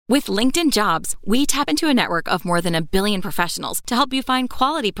With LinkedIn Jobs, we tap into a network of more than 1 billion professionals to help you find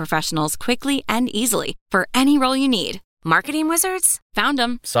quality professionals quickly and easily for any role you need. Marketing wizards? Found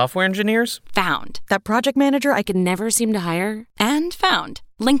them. Software engineers? Found. That project manager I could never seem to hire? And found.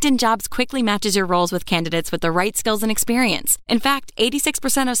 LinkedIn Jobs quickly matches your roles with candidates with the right skills and experience. In fact,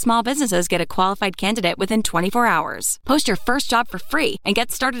 86% of small businesses get a qualified candidate within 24 hours. Post your first job for free and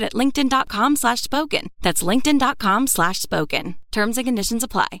get started at linkedin.com/spoken. That's linkedin.com/spoken. Terms and conditions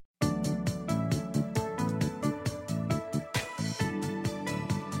apply.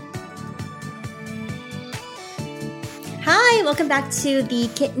 Hi, welcome back to the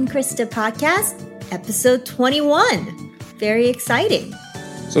Kit and Krista podcast, episode 21. Very exciting.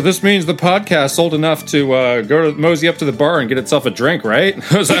 So this means the podcast's old enough to go to mosey up to the bar and get itself a drink, right?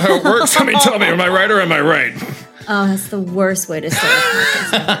 Is that how it works? I mean, tell me, am I right or am I right? Oh, that's the worst way to start a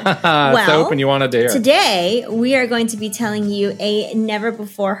podcast ever. It's the open you wanted to hear. Today, we are going to be telling you a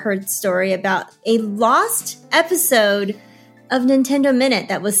never-before-heard story about a lost episode of Nintendo Minute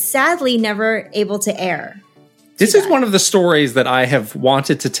that was sadly never able to air. This is one of the stories that I have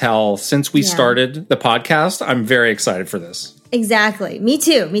wanted to tell since we started the podcast. I'm very excited for this. Exactly. Me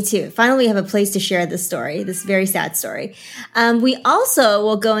too. Finally, we have a place to share this story, this very sad story. We also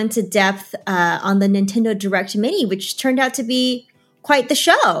will go into depth on the Nintendo Direct Mini, which turned out to be quite the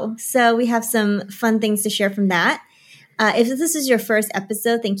show. So we have some fun things to share from that. If this is your first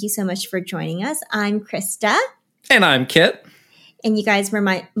episode, thank you so much for joining us. I'm Krista. And I'm Kit. And you guys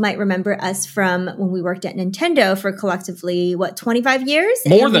might remember us from when we worked at Nintendo for collectively, 25 years?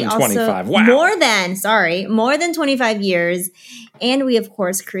 More than 25. Wow. More than 25 years. And we, of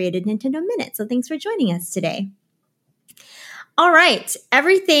course, created Nintendo Minute. So thanks for joining us today. All right.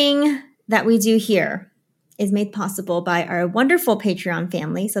 Everything that we do here is made possible by our wonderful Patreon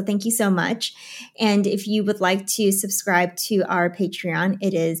family. So thank you so much. And if you would like to subscribe to our Patreon,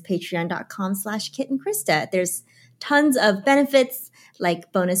 it is patreon.com/Kit and Krista. There's tons of benefits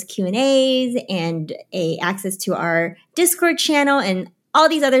like bonus Q&As and access to our Discord channel and all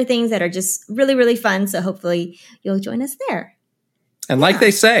these other things that are just really, really fun. So hopefully you'll join us there. And like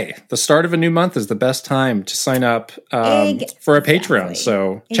they say, the start of a new month is the best time to sign up for a Patreon.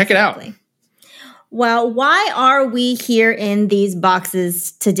 So check it out. Well, why are we here in these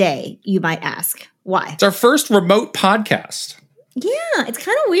boxes today, you might ask? Why? It's our first remote podcast. Yeah, it's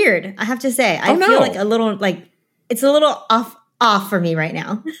kind of weird, I have to say. I feel like it's a little off for me right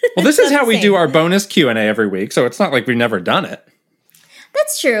now. Well, this is how we do our bonus Q&A every week, so it's not like we've never done it.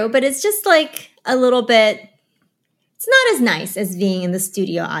 That's true, but it's just like a little bit, it's not as nice as being in the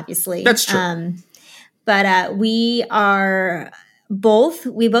studio, obviously. That's true. But we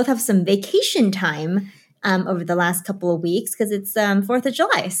both have some vacation time over the last couple of weeks because it's 4th of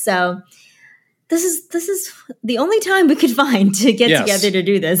July. So this is the only time we could find to get together to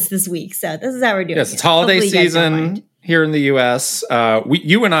do this week. So this is how we're doing it. Yes, it's holiday season here in the U.S.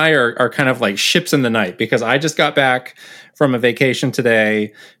 You and I are kind of like ships in the night because I just got back from a vacation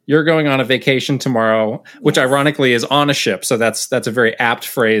today. You're going on a vacation tomorrow, which ironically is on a ship. So that's a very apt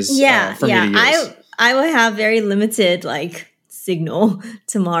phrase for me to use. I will have very limited signal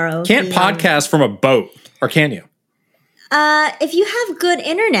tomorrow. Can't podcast from a boat, or can you? If you have good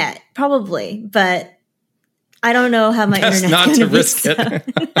internet, probably, but I don't know how my internet's not to risk it.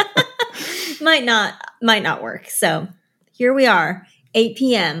 might not work. So here we are, 8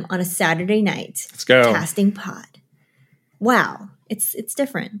 p.m. on a Saturday night. Let's go. Casting pod. Wow, it's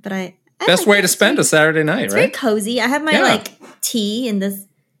different, but I best way to spend a Saturday night, it's right? Very cozy. I have my tea in this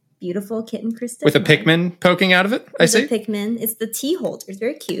beautiful Kit and Krista with a Pikmin poking out of it. I see. Pikmin. It's the tea holder. It's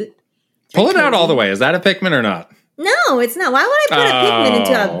very cute. Pull it out all the way. Is that a Pikmin or not? No, it's not. Why would I put a Pikmin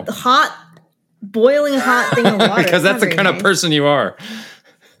into a boiling hot thing of water? Because that's the kind of person you are.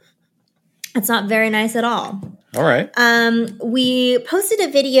 It's not very nice at all. All right. We posted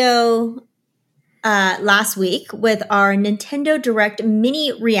a video last week with our Nintendo Direct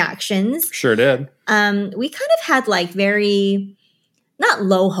mini reactions. Sure did. We kind of had very, not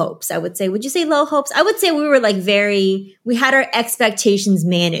low hopes, I would say. Would you say low hopes? I would say we were we had our expectations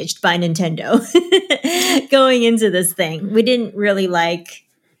managed by Nintendo going into this thing. We didn't really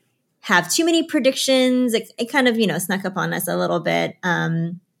have too many predictions. It kind of, snuck up on us a little bit.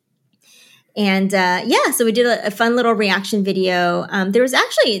 So we did a fun little reaction video. There was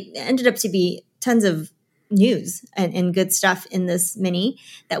ended up to be tons of news and good stuff in this mini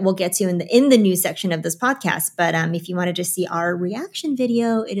that we'll get to in the news section of this podcast. But if you want to just see our reaction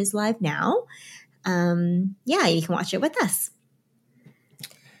video, it is live now. You can watch it with us.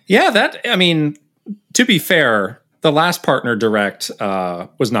 Yeah, to be fair, the last partner direct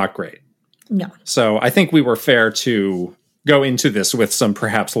was not great. No. So I think we were fair to go into this with some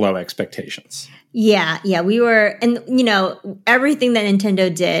perhaps low expectations. Yeah, we were, and everything that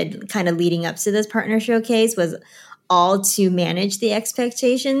Nintendo did kind of leading up to this partner showcase was all to manage the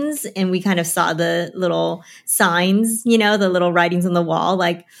expectations. And we kind of saw the little signs, the little writings on the wall,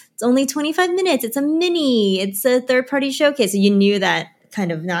 like it's only 25 minutes. It's a mini, it's a third party showcase. So you knew that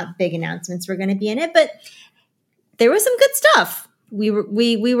kind of not big announcements were going to be in it, but there was some good stuff. We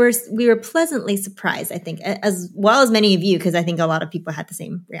were pleasantly surprised, I think, as well as many of you, because I think a lot of people had the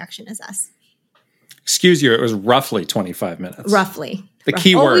same reaction as us. Excuse you, it was roughly 25 minutes. Roughly. The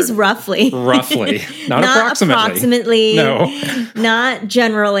key word. Always roughly. Roughly. Not approximately. No. Not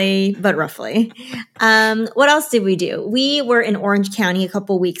generally, but roughly. What else did we do? We were in Orange County a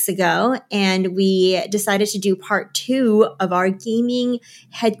couple weeks ago, and we decided to do part 2 of our gaming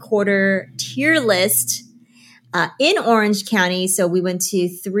headquarter tier list in Orange County. So we went to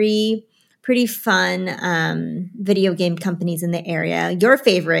 3 pretty fun video game companies in the area. Your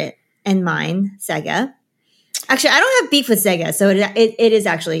favorite and mine, Sega. Actually, I don't have beef with Sega, so it is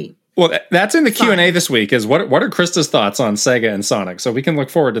actually well. That's in the fun. Q&A this week. Is what are Krista's thoughts on Sega and Sonic? So we can look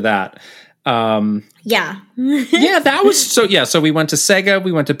forward to that. Yeah, that was so. Yeah, so we went to Sega,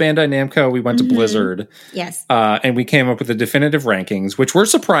 we went to Bandai Namco, we went to Blizzard. Yes, and we came up with the definitive rankings, which were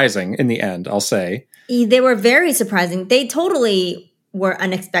surprising in the end. I'll say they were very surprising. They totally were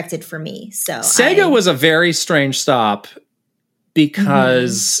unexpected for me. So Sega was a very strange stop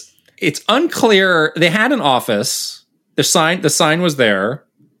because. It's unclear. They had an office. The sign was there.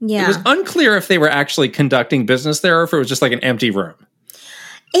 Yeah. It was unclear if they were actually conducting business there or if it was just like an empty room.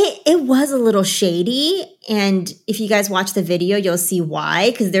 It was a little shady. And if you guys watch the video, you'll see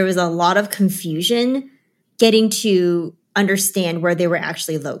why. Because there was a lot of confusion getting to understand where they were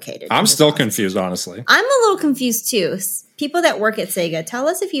actually located. I'm still confused, honestly. I'm a little confused too. People that work at Sega, tell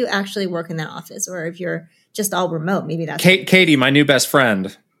us if you actually work in that office or if you're just all remote. Maybe that's Katie, my new best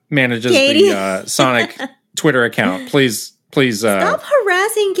friend, manages the Sonic Twitter account. Please stop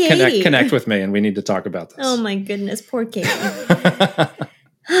harassing Katie. Connect with me, and we need to talk about this. Oh my goodness, poor Katie.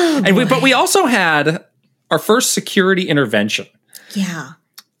 But we also had our first security intervention. Yeah.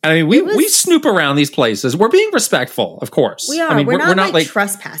 I mean, we snoop around these places. We're being respectful, of course. We are. I mean, we're not like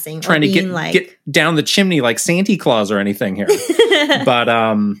trespassing, trying to get down the chimney like Santa Claus or anything here. But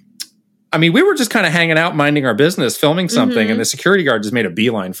I mean, we were just kind of hanging out, minding our business, filming something, and the security guard just made a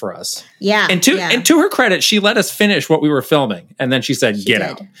beeline for us. Yeah. And to her credit, she let us finish what we were filming, and then she said, "Get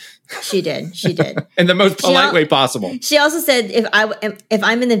out." She did. In the most polite way possible. She also said, "If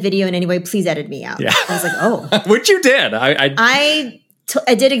I'm in the video in any way, please edit me out." Yeah. I was like, "Oh," which you did. I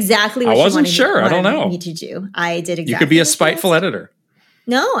did exactly what I wasn't she sure. I don't know. Me to do. I did exactly. You could be a spiteful editor.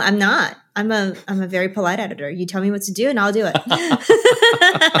 No, I'm not. I'm a very polite editor. You tell me what to do and I'll do it.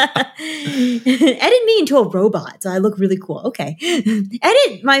 Edit me into a robot so I look really cool. Okay.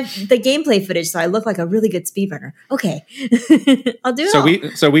 Edit the gameplay footage so I look like a really good speedrunner. Okay. I'll do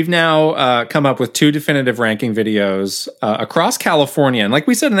it. So we've now come up with 2 definitive ranking videos across California. And like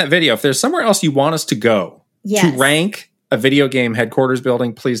we said in that video, if there's somewhere else you want us to go to rank a video game headquarters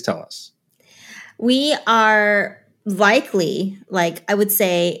building, please tell us. We are likely, like I would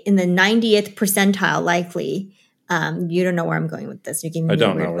say in the 90th percentile likely. You don't know where I'm going with this. You're giving me I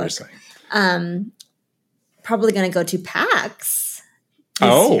don't know what you're saying. Probably going to go to PAX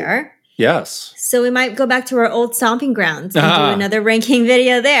this year. Yes. So we might go back to our old stomping grounds and do another ranking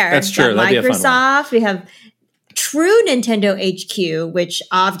video there. That's true. That'd Microsoft. We have true Nintendo HQ, which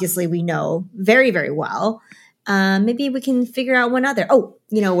obviously we know very, very well. Maybe we can figure out one other. Oh,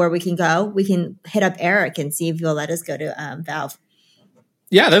 you know where we can go? We can hit up Eric and see if he'll let us go to Valve.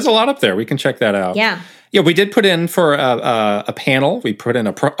 Yeah, there's a lot up there. We can check that out. Yeah. Yeah, we did put in for a panel. We put in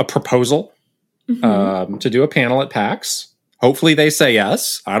a proposal to do a panel at PAX. Hopefully they say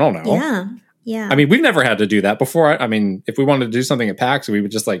yes. I don't know. Yeah. Yeah. I mean, we've never had to do that before. I mean, if we wanted to do something at PAX, we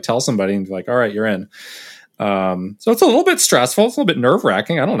would just like tell somebody and be like, all right, you're in. So it's a little bit stressful. It's a little bit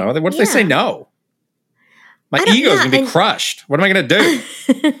nerve-wracking. I don't know. What if they say no? My ego's going to be crushed. What am I going to do?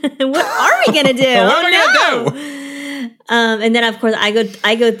 What are we going to do? What am I going to do? And then, of course,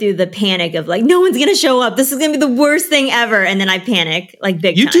 I go through the panic of like, no one's going to show up. This is going to be the worst thing ever. And then I panic like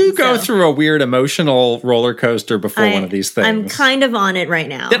big time. You do go through a weird emotional roller coaster before one of these things. I'm kind of on it right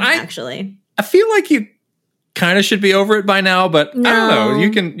now, actually. I feel like you kind of should be over it by now, but I don't know.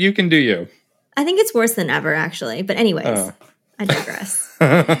 You can do you. I think it's worse than ever, actually. But anyways, I digress.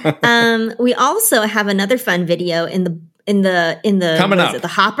 We also have another fun video in the coming up. The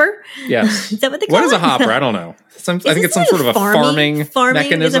hopper. Yes. Is that what they call it? What is a hopper? I don't know. I think it's some sort of a farming mechanism.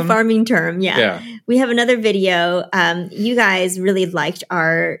 Farming is a farming term. Yeah. We have another video. You guys really liked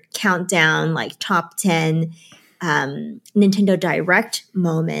our countdown, like top 10 Nintendo Direct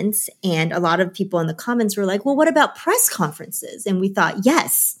moments. And a lot of people in the comments were like, well, what about press conferences? And we thought,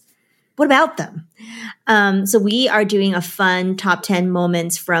 yes, what about them? So we are doing a fun top 10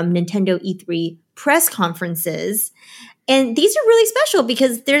 moments from Nintendo E3 press conferences. And these are really special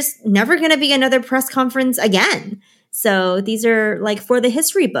because there's never going to be another press conference again. So these are like for the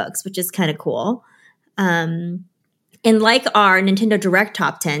history books, which is kind of cool. And like our Nintendo Direct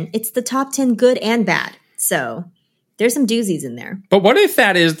top 10, it's the top 10 good and bad. So there's some doozies in there. But what if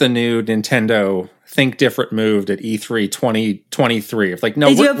that is the new Nintendo Think Different move at E3 2023? If like,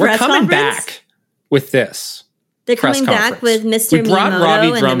 no, we're coming back with this. They're coming back with Mr.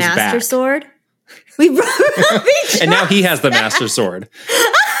 Miyamoto and the Master Sword. We brought Robbie and now he has the Master Sword.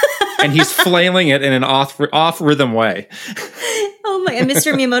 And he's flailing it in an off-rhythm way. Oh my! And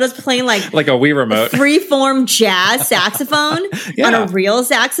Mr. Miyamoto's playing like a Wii remote, freeform jazz saxophone on a real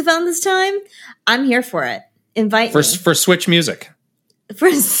saxophone this time. I'm here for it. Invite me for Switch music. For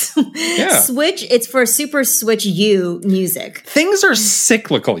Switch, it's for Super Switch U music. Things are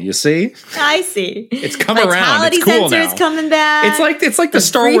cyclical, you see. I see. It's come around. It's cool now. Coming back. It's like the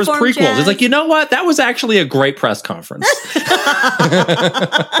Star Wars prequels. Jazz. It's like, you know what? That was actually a great press conference. I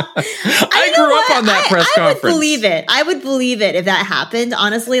grew up on that press conference. I would believe it. I would believe it if that happened.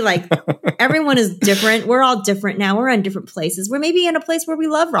 Honestly, like everyone is different. We're all different now. We're in different places. We're maybe in a place where we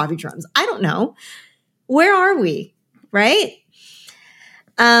love Robbie drums. I don't know. Where are we? Right?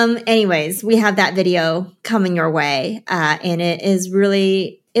 Anyways, we have that video coming your way. And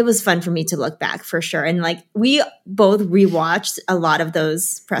it was fun for me to look back for sure. And like we both rewatched a lot of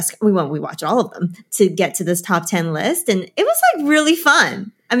those we won't rewatch all of them to get to this top 10 list. And it was like really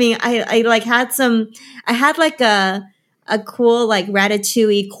fun. I mean, I had like a cool like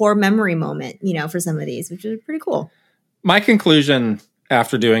Ratatouille core memory moment, for some of these, which was pretty cool. My conclusion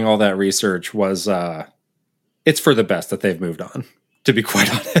after doing all that research was, it's for the best that they've moved on. To be quite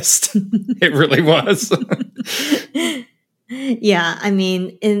honest, it really was. Yeah, I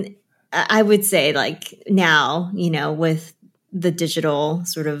mean, I would say like now, with the digital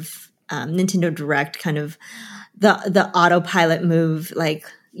sort of Nintendo Direct kind of the autopilot move, like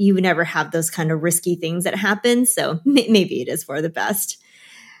you would never have those kind of risky things that happen. So maybe it is for the best.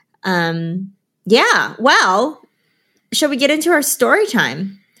 Yeah. Well, shall we get into our story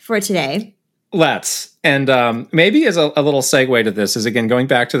time for today? Let's. And maybe as a little segue to this is, again, going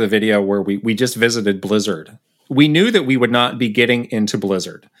back to the video where we just visited Blizzard. We knew that we would not be getting into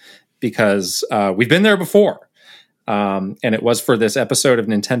Blizzard because we've been there before. And it was for this episode of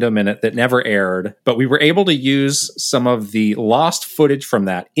Nintendo Minute that never aired. But we were able to use some of the lost footage from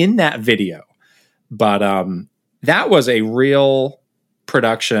that in that video. But that was a real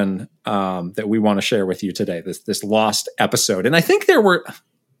production that we want to share with you today, this lost episode. And I think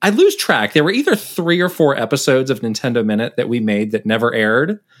I lose track. There were either 3 or 4 episodes of Nintendo Minute that we made that never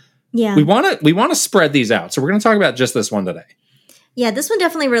aired. Yeah. We want to spread these out. So we're going to talk about just this one today. Yeah, this one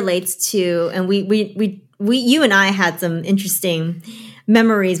definitely relates to, and you and I had some interesting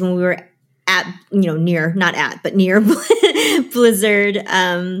memories when we were at, near Blizzard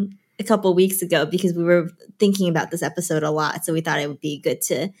a couple of weeks ago, because we were thinking about this episode a lot. So we thought it would be good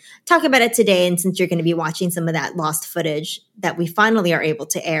to talk about it today. And since you're going to be watching some of that lost footage that we finally are able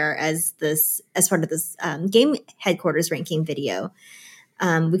to air as part of this game headquarters ranking video,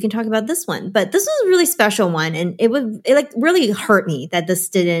 we can talk about this one. But this was a really special one. And it really hurt me that this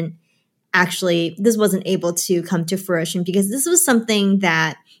wasn't able to come to fruition, because this was something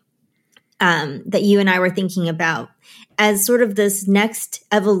that you and I were thinking about as sort of this next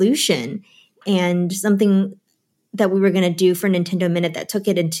evolution, and something that we were going to do for Nintendo Minute that took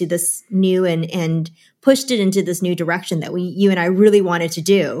it into this new and pushed it into this new direction that you and I really wanted to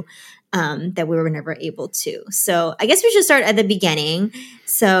do, that we were never able to. So I guess we should start at the beginning.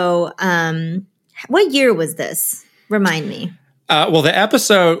 So what year was this? Remind me. Well, the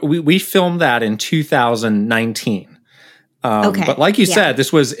episode, we filmed that in 2019. Okay. But like you said,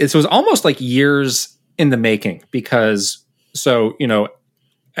 this was almost like years in the making, because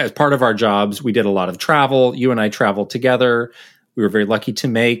as part of our jobs, we did a lot of travel. You and I traveled together. We were very lucky to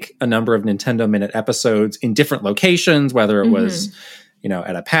make a number of Nintendo Minute episodes in different locations, whether it was,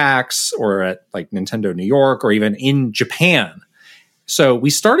 at a PAX or at like Nintendo New York or even in Japan. So we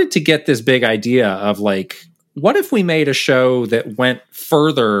started to get this big idea of like, what if we made a show that went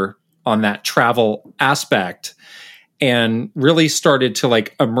further on that travel aspect and really started to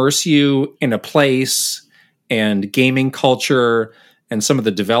like immerse you in a place and gaming culture and some of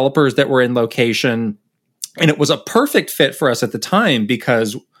the developers that were in location. And it was a perfect fit for us at the time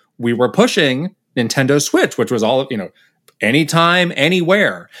because we were pushing Nintendo Switch, which was all, anytime,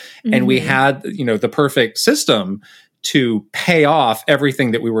 anywhere. And we had, the perfect system to pay off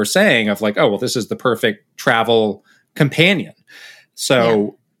everything that we were saying of like, oh, well, this is the perfect travel companion.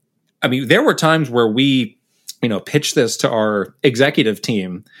 So, I mean, there were times where we, pitched this to our executive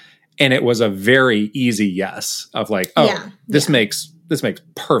team, and it was a very easy yes of like, oh, this makes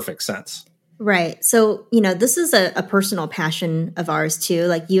perfect sense. Right. So, this is a personal passion of ours too.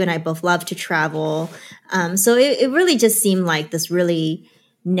 Like you and I both love to travel. So it really just seemed like this really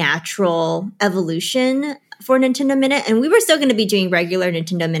natural evolution for Nintendo Minute. And we were still going to be doing regular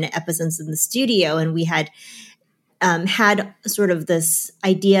Nintendo Minute episodes in the studio. And we had had sort of this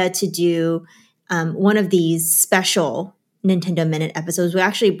idea to do one of these special Nintendo Minute episodes. We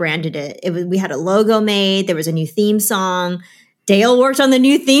actually branded it. We had a logo made. There was a new theme song. Dale worked on the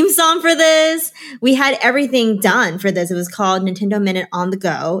new theme song for this. We had everything done for this. It was called Nintendo Minute on the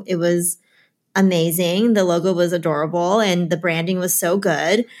Go. It was amazing. The logo was adorable and the branding was so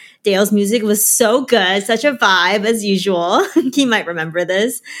good. Dale's music was so good. Such a vibe as usual. He might remember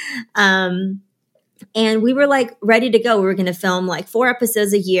this. And we were like ready to go. We were going to film like 4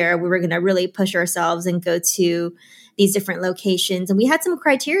 episodes a year. We were going to really push ourselves and go to these different locations. And we had some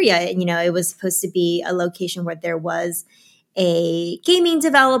criteria. It was supposed to be a location where there was a gaming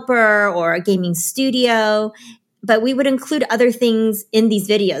developer or a gaming studio, but we would include other things in these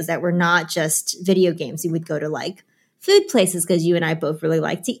videos that were not just video games. We would go to like food places because you and I both really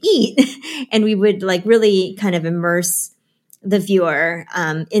like to eat. And we would like really kind of immerse the viewer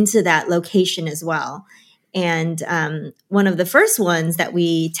into that location as well. And one of the first ones that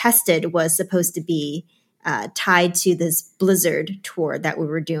we tested was supposed to be tied to this Blizzard tour that we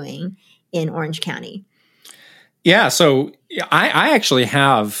were doing in Orange County. Yeah, so I actually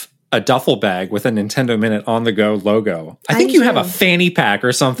have a duffel bag with a Nintendo Minute on the Go logo. I think you have a fanny pack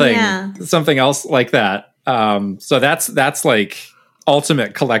or something else like that. So that's like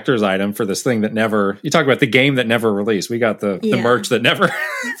ultimate collector's item for this thing that never, you talk about the game that never released. We got the merch that never,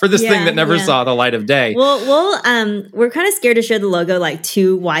 for this thing that never saw the light of day. Well, we're kind of scared to share the logo like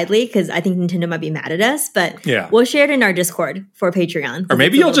too widely because I think Nintendo might be mad at us, but we'll share it in our Discord for Patreon. Or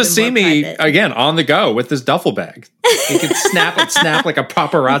maybe you'll just see me again on the go with this duffel bag. You can snap like a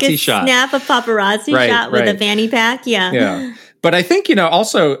paparazzi shot. Snap a paparazzi shot with a fanny pack. Yeah. But I think,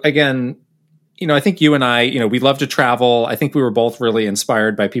 also, again, I think you and I, we love to travel. I think we were both really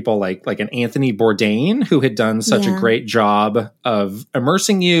inspired by people like an Anthony Bourdain, who had done such a great job of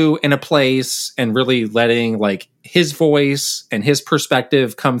immersing you in a place and really letting like his voice and his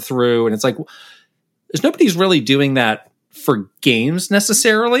perspective come through. And it's like, there's nobody's really doing that for games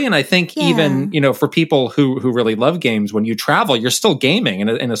necessarily. And I think even, for people who really love games, when you travel, you're still gaming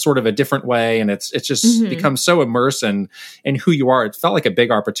in a sort of a different way. And it's just become so immersed in who you are. It felt like a big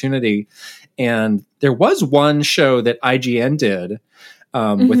opportunity. And there was one show that IGN did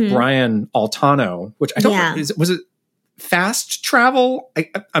with Brian Altano, which I don't know, was it Fast Travel?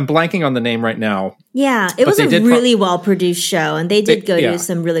 I'm blanking on the name right now. Yeah, it was a really well-produced show, and they did go to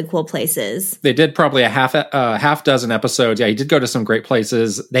some really cool places. They did probably a half dozen episodes. Yeah, he did go to some great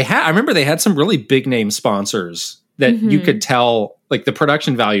places. I remember they had some really big-name sponsors that you could tell, like, the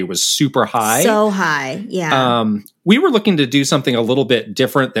production value was super high. So high, yeah. We were looking to do something a little bit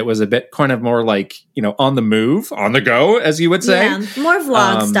different that was a bit kind of more like, on the move, on the go, as you would say. Yeah, more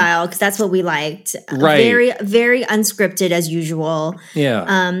vlog style, because that's what we liked. Right. Very, very unscripted as usual.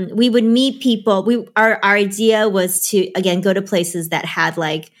 Yeah. We would meet people. Our idea was to, again, go to places that had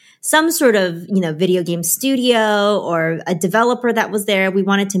like some sort of, video game studio or a developer that was there. We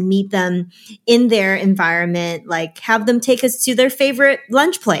wanted to meet them in their environment, like have them take us to their favorite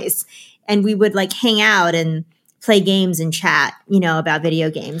lunch place. And we would like hang out and play games and chat, about video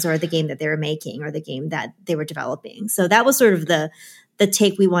games or the game that they were making or the game that they were developing. So that was sort of the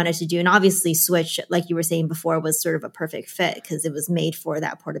take we wanted to do. And obviously Switch, like you were saying before, was sort of a perfect fit because it was made for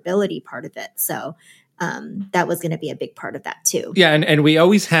that portability part of it. So that was going to be a big part of that too. Yeah. And we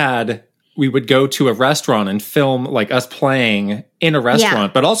always we would go to a restaurant and film like us playing in a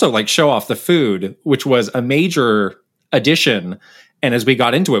restaurant, but also like show off the food, which was a major addition. And as we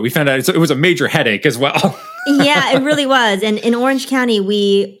got into it, we found out it was a major headache as well. Yeah, it really was. And in Orange County,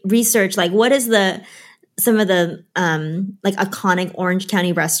 we researched like what is some of the like iconic Orange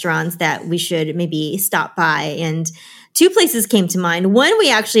County restaurants that we should maybe stop by. And 2 places came to mind. One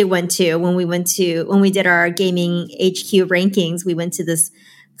we actually went to when we did our gaming HQ rankings. We went to this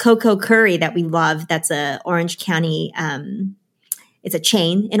Coco Curry that we love. That's a Orange County. It's a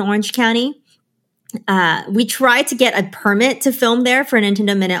chain in Orange County. We tried to get a permit to film there for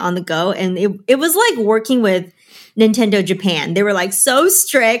Nintendo Minute on the Go, and it was like working with Nintendo Japan. They were like so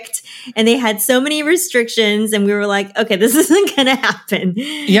strict and they had so many restrictions, and we were like, okay, this isn't going to happen.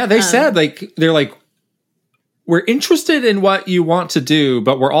 Yeah, they said they're like, we're interested in what you want to do,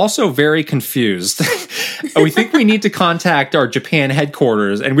 but we're also very confused. We think we need to contact our Japan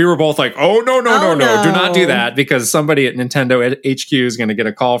headquarters. And we were both like, oh, no, do not do that, because somebody at Nintendo HQ is going to get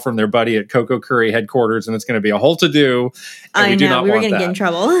a call from their buddy at Coco Curry headquarters, and it's going to be a whole to-do. And we were going to get in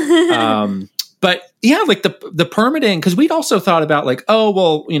trouble. But yeah, like the permitting, because we'd also thought about like, oh,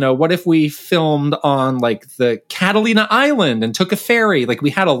 well, you know, what if we filmed on like the Catalina Island and took a ferry? Like we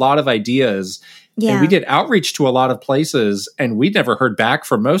had a lot of ideas. Yeah. And we did outreach to a lot of places, and we never heard back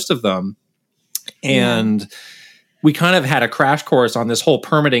from most of them. And we kind of had a crash course on this whole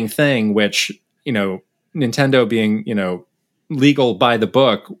permitting thing, which, you know, Nintendo being, you know, legal by the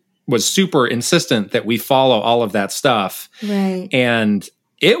book was super insistent that we follow all of that stuff. Right. And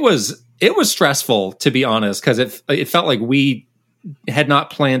it was stressful, to be honest, because it felt like we had not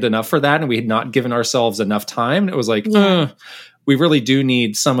planned enough for that, and we had not given ourselves enough time. It was like, we really do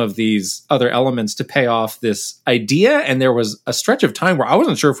need some of these other elements to pay off this idea. And there was a stretch of time where I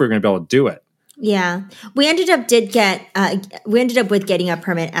wasn't sure if we were going to be able to do it. Yeah. We ended up with getting a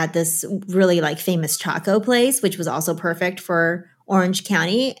permit at this really like famous taco place, which was also perfect for Orange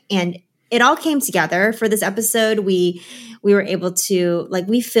County. And it all came together for this episode. We were able to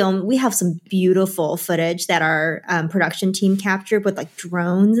we have some beautiful footage that our production team captured with like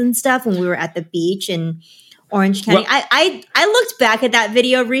drones and stuff when we were at the beach in Orange County. Well, I looked back at that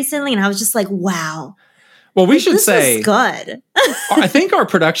video recently and I was just like, wow. Well, we should say was good. I think our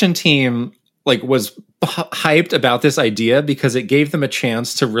production team like was hyped about this idea because it gave them a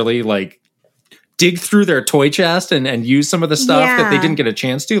chance to really like dig through their toy chest and use some of the stuff that they didn't get a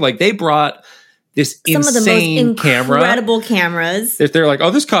chance to. Like they brought this some insane of the most incredible cameras. They're like,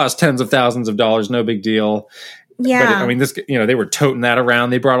 oh, this costs tens of thousands of dollars, no big deal. Yeah. But I mean, this, you know, they were toting that around.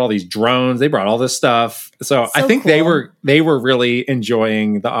 They brought all these drones. They brought all this stuff. So I think cool. they were really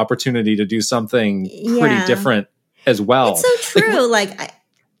enjoying the opportunity to do something pretty different as well. It's so true.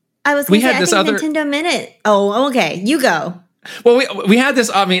 I was going to say, I think Nintendo Minute. Oh, okay. You go. Well, we had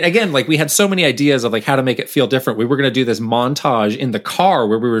this, I mean, again, like we had so many ideas of like how to make it feel different. We were going to do this montage in the car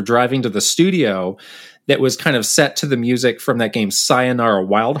where we were driving to the studio that was kind of set to the music from that game Sayonara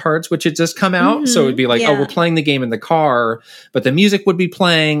Wild Hearts, which had just come out. Mm-hmm. So it would be like, oh, we're playing the game in the car, but the music would be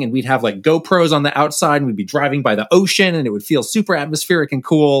playing and we'd have like GoPros on the outside and we'd be driving by the ocean and it would feel super atmospheric and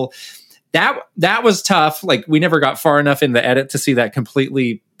cool. That was tough. Like we never got far enough in the edit to see that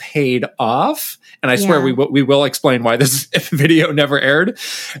completely paid off. And I swear we will explain why this video never aired.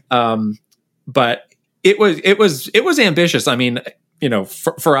 But it was ambitious. I mean, you know,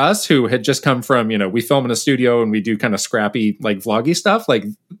 for us who had just come from, you know, we film in a studio and we do kind of scrappy, like vloggy stuff. Like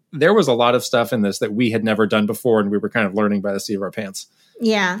there was a lot of stuff in this that we had never done before. And we were kind of learning by the seat of our pants.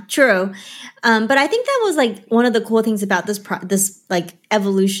 Yeah, true. But I think that was like one of the cool things about this like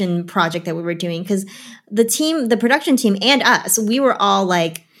evolution project that we were doing. Cause the production team and us, we were all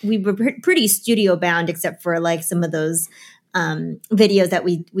like, we were pretty studio bound except for like some of those videos that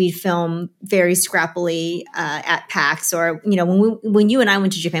we film very scrappily at PAX, or you know when you and I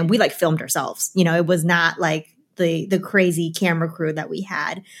went to Japan, we like filmed ourselves. You know, it was not like the crazy camera crew that we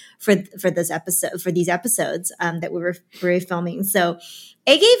had for this episode, for these episodes that we were filming. So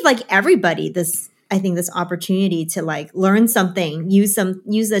it gave like everybody this opportunity to like learn something, use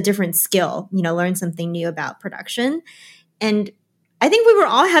a different skill, you know, learn something new about production. And I think we were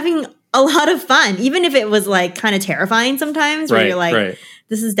all having a lot of fun, even if it was like kind of terrifying sometimes, where you're like,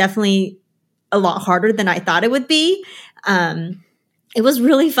 this is definitely a lot harder than I thought it would be. It was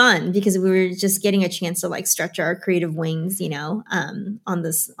really fun because we were just getting a chance to like stretch our creative wings, you know, on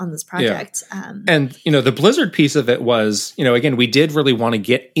this project. Yeah. And, you know, the Blizzard piece of it was, you know, again, we did really want to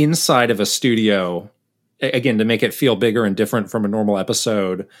get inside of a studio, again, to make it feel bigger and different from a normal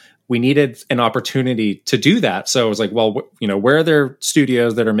episode. We needed an opportunity to do that. So it was like, well, you know, where are there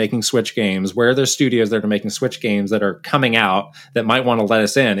studios that are making Switch games? Where are there studios that are making Switch games that are coming out that might want to let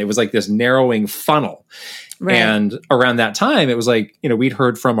us in? It was like this narrowing funnel. Right. And around that time, it was like, you know, we'd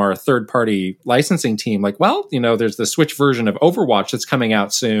heard from our third-party licensing team, like, well, you know, there's the Switch version of Overwatch that's coming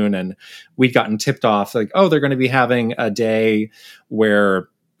out soon. And we'd gotten tipped off like, oh, they're going to be having a day where,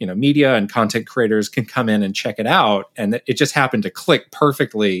 you know, media and content creators can come in and check it out. And it just happened to click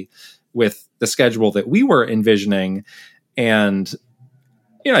perfectly with the schedule that we were envisioning. And,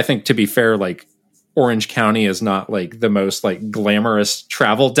 you know, I think to be fair, like Orange County is not like the most like glamorous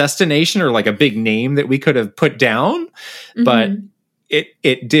travel destination or like a big name that we could have put down, but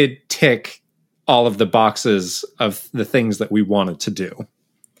it did tick all of the boxes of the things that we wanted to do.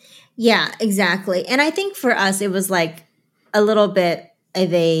 Yeah, exactly. And I think for us, it was like a little bit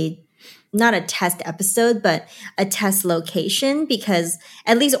of not a test episode, but a test location, because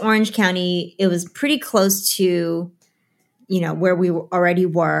at least Orange County, it was pretty close to, where we already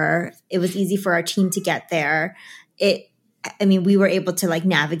were. It was easy for our team to get there. We were able to like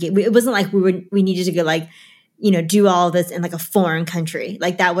navigate. It wasn't like we needed to go like, do all this in like a foreign country.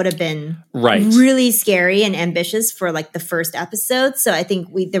 Like that would have been really scary and ambitious for like the first episode. So I think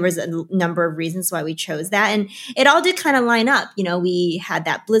there was a number of reasons why we chose that. And it all did kind of line up. We had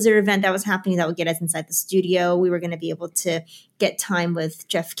that Blizzard event that was happening that would get us inside the studio. We were going to be able to get time with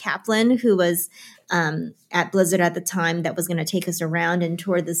Jeff Kaplan, who was at Blizzard at the time, that was going to take us around and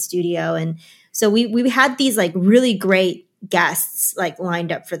tour the studio. And so we had these like really great guests like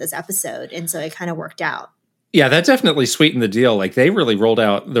lined up for this episode. And so it kind of worked out. Yeah, that definitely sweetened the deal. Like they really rolled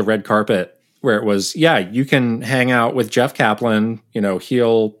out the red carpet where it was, you can hang out with Jeff Kaplan.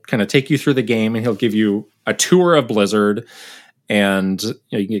 He'll kind of take you through the game and he'll give you a tour of Blizzard, and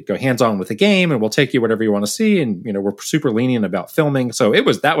you can go hands-on with the game, and we'll take you whatever you want to see. And we're super lenient about filming, so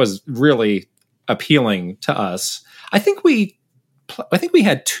that was really appealing to us. I think we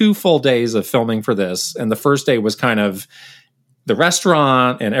had 2 full days of filming for this, and the first day was kind of the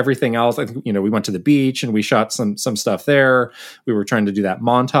restaurant and everything else. I think, we went to the beach and we shot some stuff there. We were trying to do that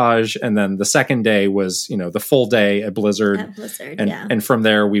montage. And then the second day was, the full day at Blizzard. And from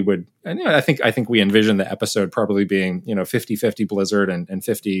there we would, I think we envisioned the episode probably being, 50-50 Blizzard and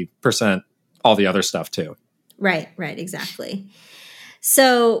 50% all the other stuff too. Right. Exactly.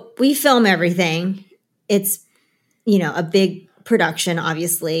 So we film everything. It's, a big production,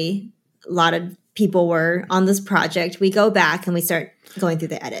 obviously. A lot of people were on this project. We go back and we start going through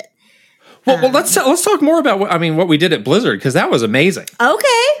the edit. Well, let's talk more about what we did at Blizzard, because that was amazing.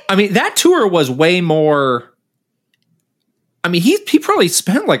 Okay. That tour was way more. He probably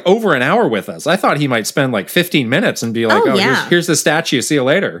spent like over an hour with us. I thought he might spend like 15 minutes and be like, here's the statue. See you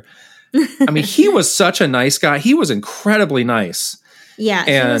later. He was such a nice guy. He was incredibly nice. Yeah,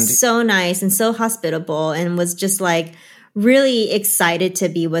 he was so nice and so hospitable, and was just like really excited to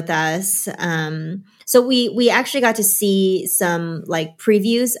be with us. So we actually got to see some like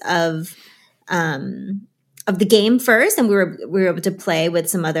previews of the game first, and we were able to play with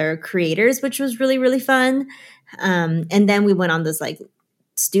some other creators, which was really, really fun. And then we went on this like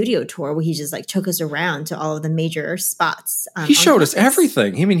studio tour where he just like took us around to all of the major spots. He showed us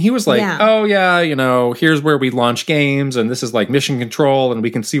everything. He was like, here's where we launch games, and this is like mission control, and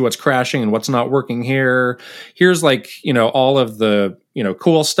we can see what's crashing and what's not working here. Here's like, all of the,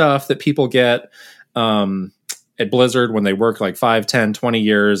 cool stuff that people get at Blizzard when they work like 5, 10, 20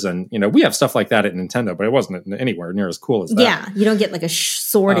 years. And, we have stuff like that at Nintendo, but it wasn't anywhere near as cool as that. Yeah, you don't get like a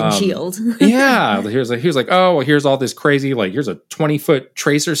sword and shield. Yeah, he was like, oh, well, here's all this crazy, like here's a 20-foot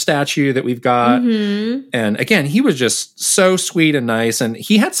Tracer statue that we've got. Mm-hmm. And again, he was just so sweet and nice. And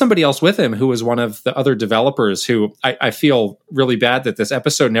he had somebody else with him who was one of the other developers who I feel really bad that this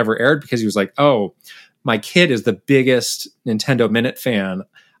episode never aired, because he was like, oh, my kid is the biggest Nintendo Minute fan.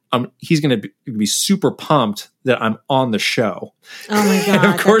 He's going to be super pumped that I'm on the show. Oh my God.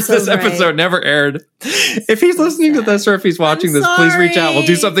 And of course, this episode never aired. If he's listening to this, or if he's watching this, please reach out. We'll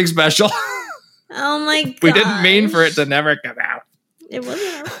do something special. Oh my God. We didn't mean for it to never come out. It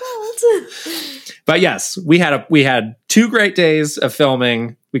wasn't our fault. But yes, we had 2 great days of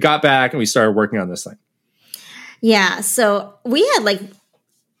filming. We got back and we started working on this thing. Yeah. So we had like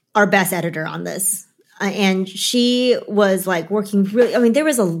our best editor on this. And she was like working really, there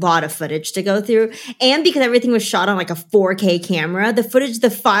was a lot of footage to go through. And because everything was shot on like a 4K camera,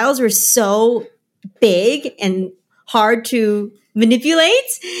 the files were so big and hard to manipulate.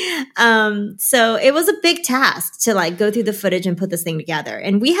 So it was a big task to like go through the footage and put this thing together.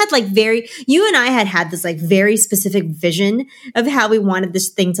 And we had like you and I had this like very specific vision of how we wanted this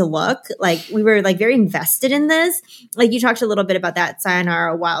thing to look. Like we were like very invested in this. Like you talked a little bit about that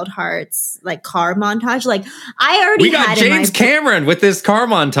Sayonara Wild Hearts like car montage. Like we got James Cameron with this car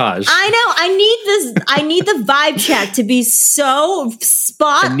montage. I know. I need the vibe check to be so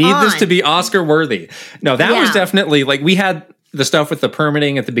spot on. I need this to be Oscar worthy. No, that was definitely like we had the stuff with the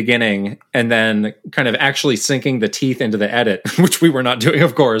permitting at the beginning, and then kind of actually sinking the teeth into the edit, which we were not doing,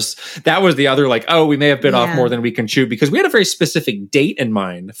 of course. That was the other like, oh, we may have bit off more than we can chew, because we had a very specific date in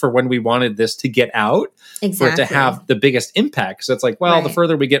mind for when we wanted this to get out, for it to have the biggest impact. So it's like, well, the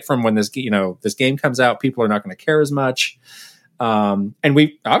further we get from when this game comes out, people are not going to care as much. And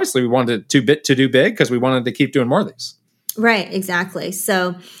we wanted to do big, because we wanted to keep doing more of these. Right, exactly. So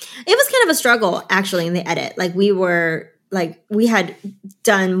it was kind of a struggle actually in the edit. Like we had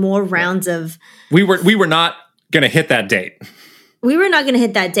done more rounds of. We were not going to hit that date. we were not going to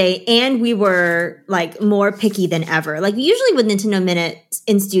hit that date, and we were like more picky than ever. Like usually with Nintendo Minute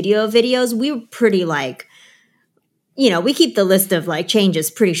in studio videos, we were pretty like, you know, we keep the list of like changes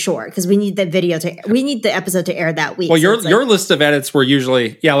pretty short because we need the episode to air that week. Well, so your list of edits were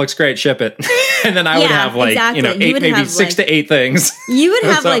usually, yeah, looks great, ship it. And then I would have like, exactly. maybe 6 to 8 things. You would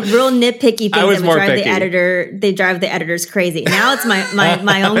have like real nitpicky things that would drive picky. They drive the editors crazy. Now it's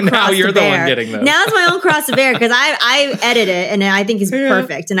my own cross now you're to the bear. one getting those. Now it's my own cross to bear because I edit it and I think it's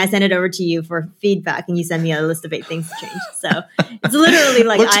perfect. And I send it over to you for feedback and you send me a list of 8 things to change. So it's literally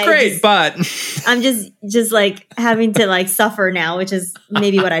like, looks great, but I'm just like having to like suffer now, which is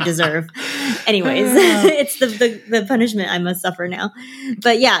maybe what I deserve. Anyways, it's the punishment I must suffer now.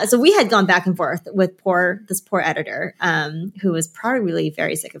 But yeah, so we had gone back and forth with this poor editor, who was probably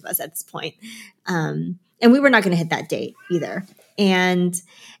very sick of us at this point. And we were not going to hit that date either. And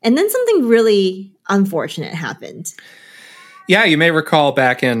then something really unfortunate happened. Yeah, you may recall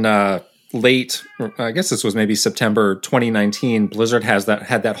back in late, I guess this was maybe September 2019, Blizzard had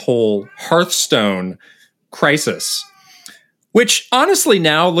that whole Hearthstone crisis, which honestly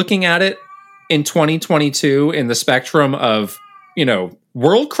now looking at it in 2022 in the spectrum of, you know,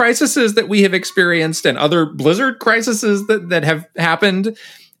 world crises that we have experienced and other Blizzard crises that have happened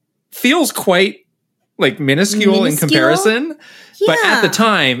feels quite like minuscule in comparison. Yeah. But at the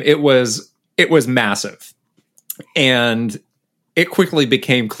time it was massive. And it quickly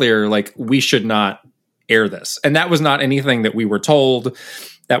became clear, like, we should not air this. And that was not anything that we were told.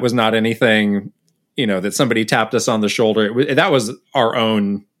 That was not anything, you know, that somebody tapped us on the shoulder. That was our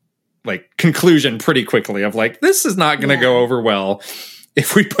own like conclusion pretty quickly of like, this is not going to go over well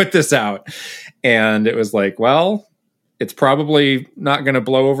if we put this out. And it was like, well, it's probably not going to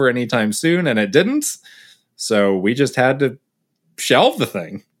blow over anytime soon. And it didn't. So we just had to shelve the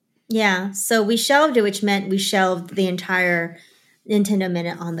thing. Yeah. So we shelved it, which meant we shelved the entire Nintendo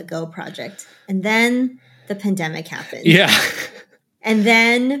Minute on the Go project. And then the pandemic happened. Yeah. And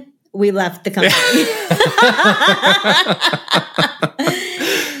then we left the company.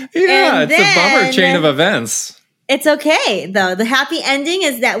 Yeah, it's a bummer chain of events. It's okay, though. The happy ending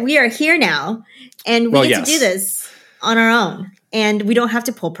is that we are here now, and we get to do this on our own, and we don't have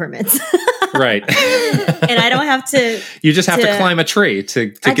to pull permits. Right. And I don't have to... You just have to climb a tree to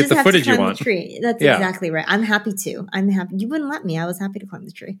get the footage you want. That's exactly right. I'm happy to. I'm happy. You wouldn't let me. I was happy to climb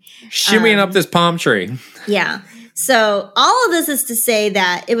the tree. Shimmying up this palm tree. Yeah. So all of this is to say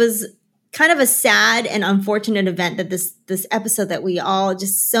that it was kind of a sad and unfortunate event that this episode that we all,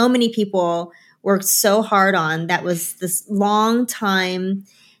 just so many people worked so hard on, that was this long time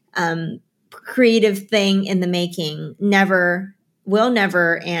creative thing in the making, will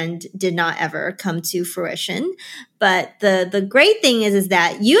never and did not ever come to fruition. But the great thing is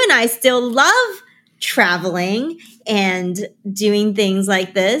that you and I still love traveling and doing things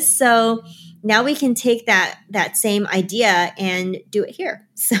like this. So now we can take that same idea and do it here.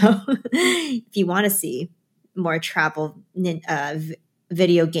 So if you want to see more travel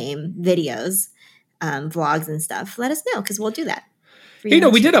video game videos, vlogs and stuff, let us know because we'll do that. You know,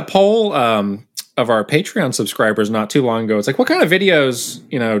 we did a poll of our Patreon subscribers not too long ago. It's like, what kind of videos,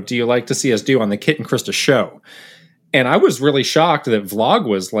 you know, do you like to see us do on the Kit and Krista show? And I was really shocked that vlog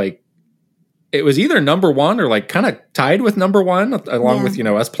was like, it was either number one or like kind of tied with number one along with, you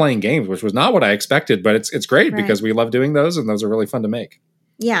know, us playing games, which was not what I expected, but it's great because we love doing those and those are really fun to make.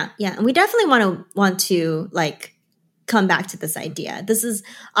 Yeah. Yeah. And we definitely want to like come back to this idea. This is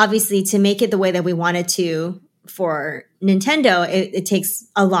obviously to make it the way that we wanted to for Nintendo, it takes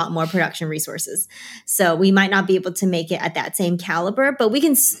a lot more production resources. So we might not be able to make it at that same caliber, but we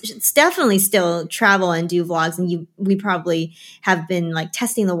can definitely still travel and do vlogs. And we probably have been like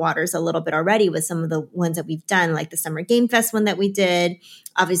testing the waters a little bit already with some of the ones that we've done, like the Summer Game Fest one that we did.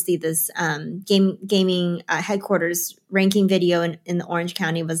 Obviously, this gaming headquarters ranking video in the Orange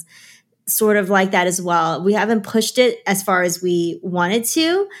County was sort of like that as well. We haven't pushed it as far as we wanted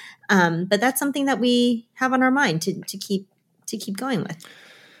to, but that's something that we have on our mind to keep going with.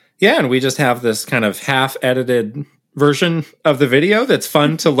 Yeah, and we just have this kind of half-edited version of the video that's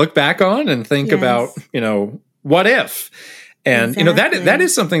fun to look back on and think about, you know, what if? And, you know, that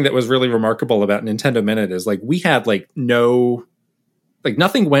is something that was really remarkable about Nintendo Minute is like we had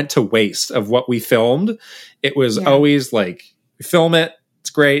nothing went to waste of what we filmed. It was always like, film it, it's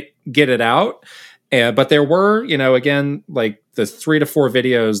great, get it out. But there were, you know, again, like the 3 to 4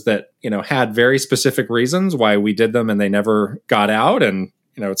 videos that, you know, had very specific reasons why we did them and they never got out. And,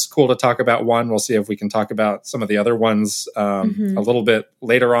 you know, it's cool to talk about one. We'll see if we can talk about some of the other ones a little bit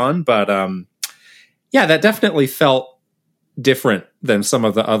later on. But yeah, that definitely felt different than some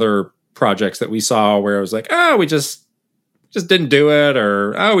of the other projects that we saw where it was like, oh, we just just didn't do it,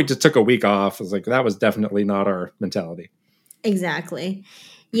 or, oh, we just took a week off. I was like, that was definitely not our mentality. Exactly.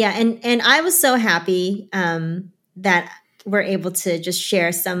 Yeah. And I was so happy that we're able to just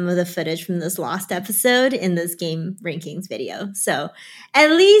share some of the footage from this lost episode in this game rankings video. So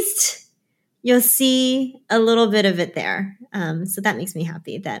at least you'll see a little bit of it there. So that makes me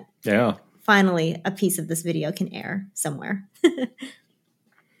happy that finally a piece of this video can air somewhere.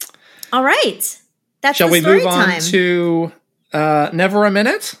 All right. That's Shall the we story move on time. to Never a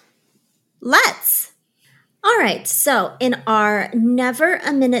Minute? Let's. All right. So in our Never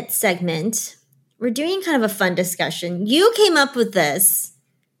a Minute segment, we're doing kind of a fun discussion. You came up with this,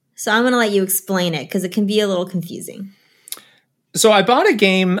 so I'm going to let you explain it because it can be a little confusing. So I bought a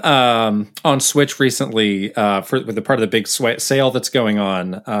game on Switch recently with the part of the big sale that's going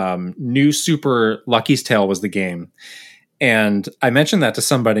on. New Super Lucky's Tale was the game. And I mentioned that to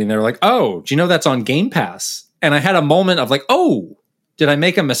somebody, and they're like, oh, do you know that's on Game Pass? And I had a moment of like, oh, did I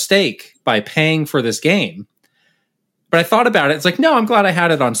make a mistake by paying for this game? But I thought about it. It's like, no, I'm glad I had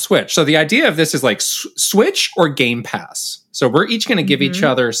it on Switch. So the idea of this is like Switch or Game Pass. So we're each going to give each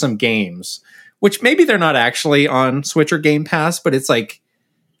other some games, which maybe they're not actually on Switch or Game Pass, but it's like,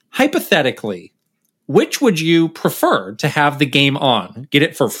 hypothetically, which would you prefer to have the game on? Get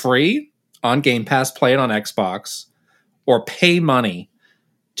it for free on Game Pass, play it on Xbox, or pay money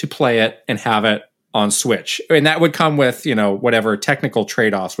to play it and have it on Switch? And that would come with, whatever technical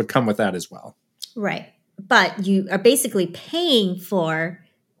trade-offs would come with that as well. Right. But you are basically paying for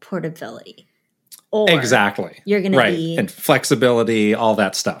portability. Or exactly. You're going to be... And flexibility, all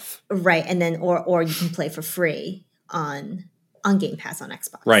that stuff. Right. And then, or you can play for free on Game Pass on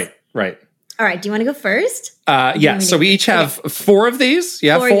Xbox. Right. All right. Do you want to go first? Yeah. So we each have 4 of these. You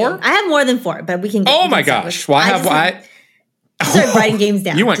have 4? I have more than 4, but we can... Oh my gosh. Well, I started writing games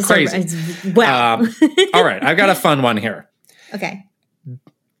down. You went crazy. Wow. All right. I've got a fun one here. Okay.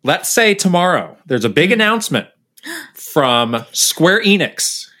 Let's say tomorrow there's a big announcement from Square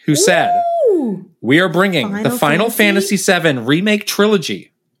Enix who said, we are bringing the Final Fantasy VII Remake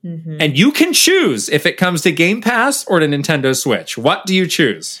Trilogy. And you can choose if it comes to Game Pass or to Nintendo Switch. What do you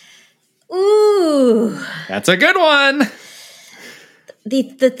choose? Ooh. That's a good one.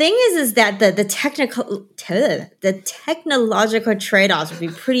 The thing is that the technological trade-offs would be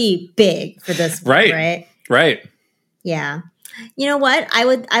pretty big for this one, right? Right. Yeah. You know what?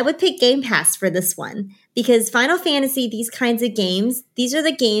 I would pick Game Pass for this one because Final Fantasy, these kinds of games, these are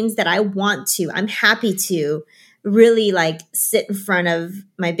the games that I'm happy to really like sit in front of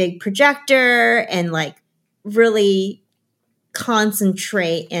my big projector and like really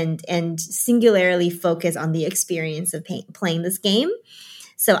concentrate and singularly focus on the experience of playing this game.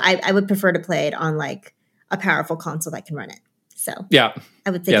 So I would prefer to play it on like a powerful console that can run it. So yeah, I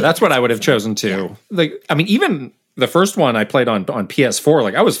would say that's what I would have chosen too. Yeah. Like, I mean, even the first one I played on PS4,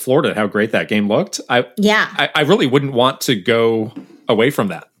 like I was floored at how great that game looked. I really wouldn't want to go away from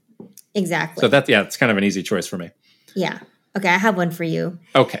that. Exactly. So it's kind of an easy choice for me. Yeah. Okay, I have one for you.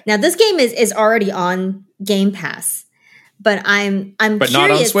 Okay. Now this game is already on Game Pass, but I'm but curious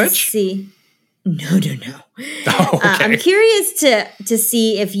not on Switch? to see. No. Oh, okay. I'm curious to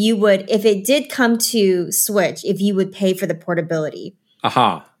see if you would, if it did come to Switch, if you would pay for the portability.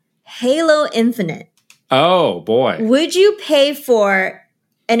 Aha. Halo Infinite. Oh boy. Would you pay for?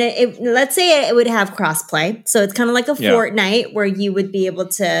 And let's say it would have crossplay, so it's kind of like a Fortnite where you would be able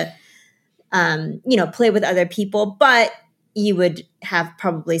to, play with other people, but you would have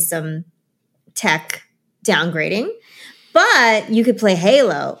probably some tech downgrading. But you could play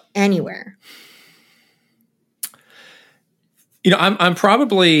Halo anywhere. I'm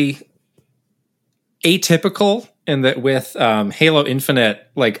probably atypical in that with Halo Infinite,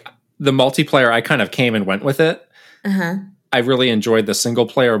 like the multiplayer, I kind of came and went with it. Uh-huh. I really enjoyed the single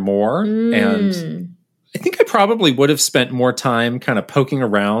player more. And I think I probably would have spent more time kind of poking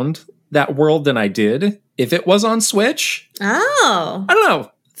around that world than I did if it was on Switch. Oh. I don't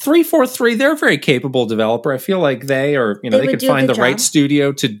know. 343, they're a very capable developer. I feel like they could find the right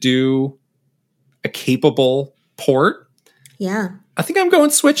studio to do a capable port. Yeah. I think I'm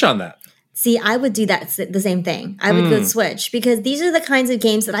going Switch on that. See, I would do that, the same thing. I would go Switch because these are the kinds of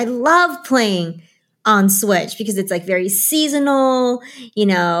games that I love playing on Switch because it's like very seasonal.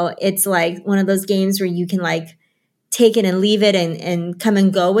 It's like one of those games where you can like take it and leave it and come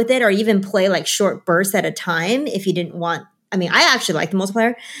and go with it, or even play like short bursts at a time if you didn't want. I mean, I actually like the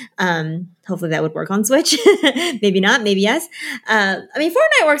multiplayer. Hopefully that would work on Switch. Maybe not, maybe yes.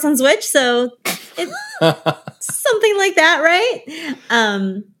 Fortnite works on Switch, so it's something like that, right?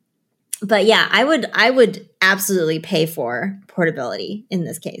 But yeah, I would absolutely pay for portability in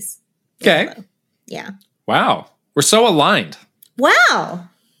this case. Okay. Yeah. Wow. We're so aligned. Wow.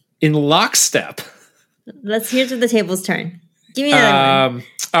 In lockstep. Here's where the tables turn. Give me another one.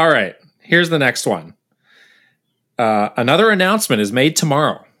 All right. Here's the next one. Another announcement is made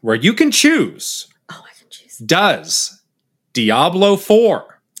tomorrow where you can choose. Oh, I can choose. Does Diablo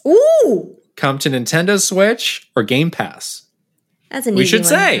 4 come to Nintendo Switch or Game Pass? That's an we easy should one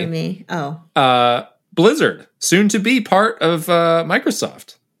say, for me. Blizzard, soon to be part of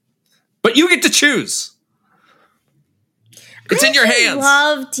Microsoft. But you get to choose. It's in your hands.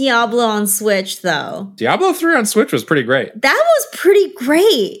 I love Diablo on Switch, though. Diablo 3 on Switch was pretty great. That was pretty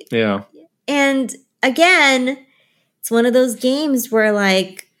great. Yeah. And again, it's one of those games where,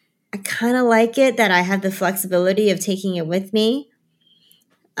 like, I kind of like it that I have the flexibility of taking it with me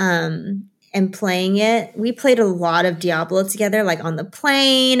and playing it. We played a lot of Diablo together, like on the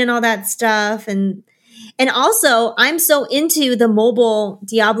plane and all that stuff. And also, I'm so into the mobile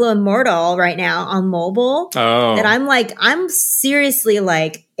Diablo Immortal right now on mobile that I'm seriously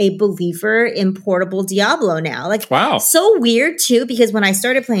like a believer in portable Diablo now. Like, wow. So weird too, because when I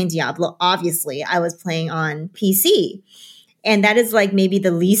started playing Diablo, obviously I was playing on PC. And that is like maybe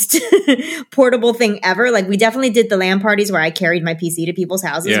the least portable thing ever. Like we definitely did the LAN parties where I carried my PC to people's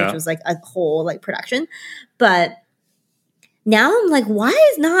houses, which was like a whole like production. But now I'm like, why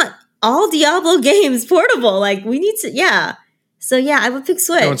is not all Diablo games portable? Like we need to, yeah. So yeah, I would pick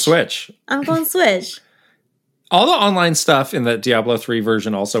Switch. Going Switch. I'm going Switch. All the online stuff in the Diablo 3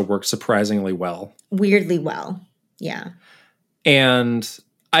 version also works surprisingly well. Weirdly well. Yeah. And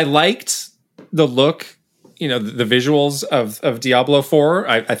I liked the look, you know, the visuals of Diablo 4.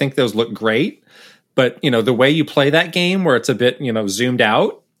 I think those look great. But, you know, the way you play that game where it's a bit, you know, zoomed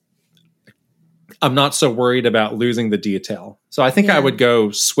out, I'm not so worried about losing the detail. So I think I would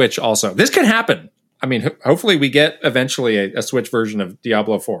go Switch also. This could happen. I mean, hopefully we get eventually a Switch version of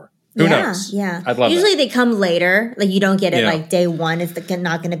Diablo 4. Who knows? Yeah. I'd love Usually it. they come later. Like you don't get it like day one. It's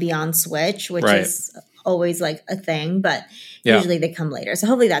not going to be on Switch, which is always like a thing. But usually they come later. So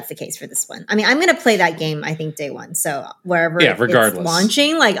hopefully that's the case for this one. I mean, I'm going to play that game, I think, day one. So wherever regardless. it's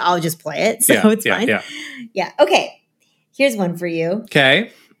launching, like I'll just play it. So it's fine. Yeah. Okay. Here's one for you.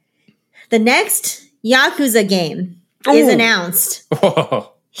 Okay. The next Yakuza game is announced.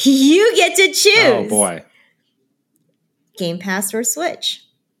 Whoa. You get to choose. Oh, boy. Game Pass or Switch.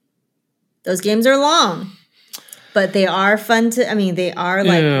 Those games are long, but they are fun they are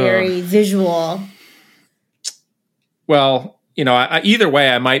like very visual. Well, you know, either way,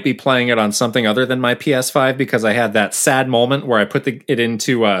 I might be playing it on something other than my PS5 because I had that sad moment where I put it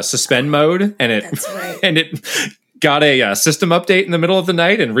into suspend mode and it got a system update in the middle of the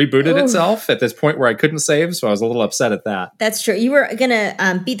night and rebooted itself at this point where I couldn't save. So I was a little upset at that. That's true. You were going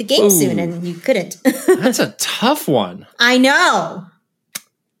to beat the game soon and you couldn't. That's a tough one. I know.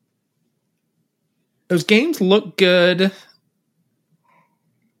 Those games look good,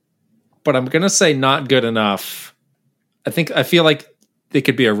 but I'm going to say not good enough. I feel like they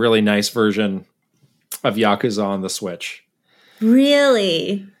could be a really nice version of Yakuza on the Switch.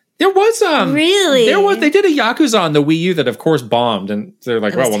 Really? There was really? They did a Yakuza on the Wii U that of course bombed, and they're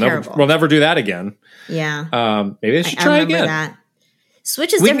like, well, we'll never do that again. Yeah. Maybe they should try again. That.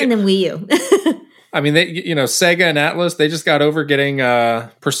 Switch is different than Wii U. I mean, Sega and Atlas, they just got over getting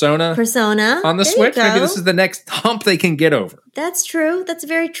Persona on the Switch. Maybe this is the next hump they can get over. That's true. That's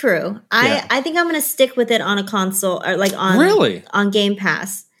very true. I think I'm going to stick with it on a console or like on Game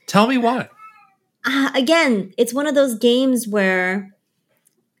Pass. Tell me why. Again, it's one of those games where,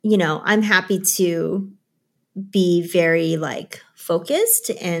 you know, I'm happy to be very like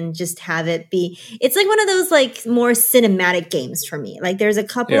focused and just have it be, it's like one of those like more cinematic games for me. Like there's a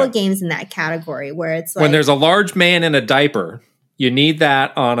couple of games in that category where it's like, when there's a large man in a diaper, you need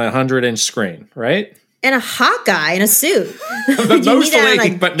that on a 100-inch screen, right? And a hot guy in a suit. but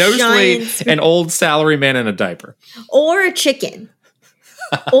mostly an old salary man in a diaper. Or a chicken.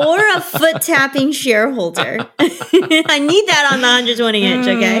 Or a foot tapping shareholder. I need that on the 120 inch,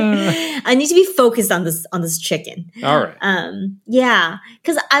 okay? I need to be focused on this chicken. All right. Yeah.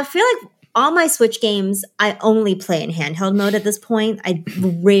 Because I feel like all my Switch games, I only play in handheld mode at this point. I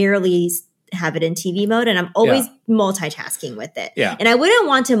rarely have it in TV mode, and I'm always multitasking with it. Yeah. And I wouldn't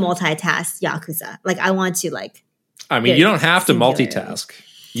want to multitask Yakuza. Like I want to like. I mean, you don't have to multitask.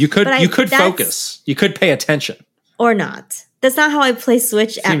 You could focus. You could pay attention. Or not. That's not how I play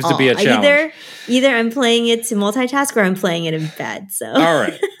Switch at all. Seems to be a challenge. Either I'm playing it to multitask or I'm playing it in bed. So all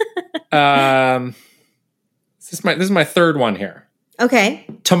right. This is my third one here. Okay.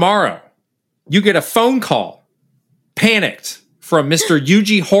 Tomorrow, you get a phone call, panicked, from Mr.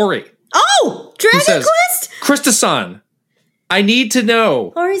 Yuji Horii. Oh, Dragon Quest? Krista-san, I need to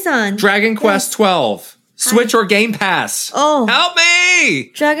know. Horii-san. Dragon Quest 12 Switch or Game Pass? Oh. Help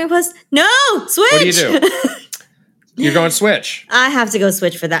me! Dragon Quest. No! Switch! What do you do? You're going Switch. I have to go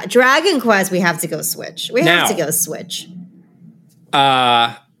Switch for that. Dragon Quest, we have to go Switch. We have to go Switch.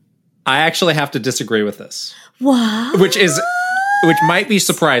 I actually have to disagree with this. What? Which might be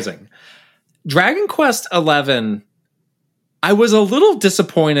surprising. Dragon Quest XI, I was a little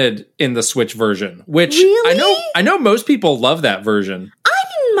disappointed in the Switch version, which really? I know most people love that version. I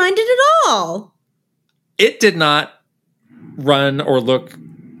didn't mind it at all. It did not run or look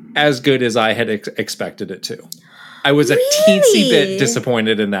as good as I had expected it to. I was a teensy bit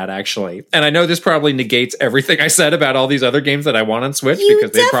disappointed in that, actually. And I know this probably negates everything I said about all these other games that I want on Switch,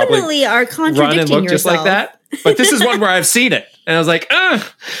 because they probably are contradicting run and look yourself. just like that. But this is one where I've seen it. And I was like,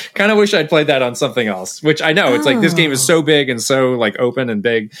 kind of wish I'd played that on something else, which I know. It's like this game is so big and so like open and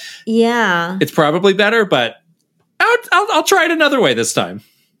big. Yeah. It's probably better, but I'll try it another way this time.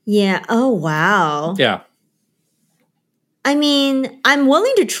 Yeah. Oh, wow. Yeah. I mean, I'm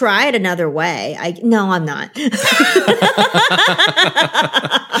willing to try it another way. No, I'm not.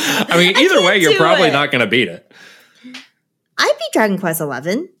 I mean, either way, you're probably not going to beat it. I beat Dragon Quest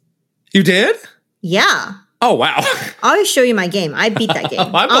XI. You did? Yeah. Oh, wow. I'll show you my game. I beat that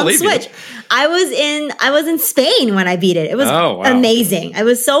game I believe on Switch. You. I was in Spain when I beat it. It was amazing. It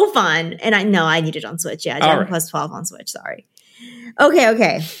was so fun. And I need it on Switch. Yeah, Dragon Quest 12 on Switch. Sorry.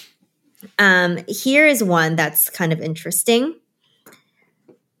 Okay. Here is one that's kind of interesting.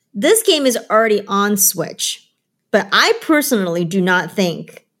 This game is already on Switch, but I personally do not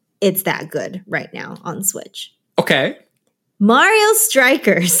think it's that good right now on Switch. Okay. Mario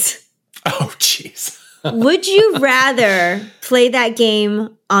Strikers. Oh, jeez. Would you rather play that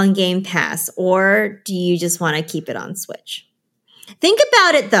game on Game Pass, or do you just want to keep it on Switch? Think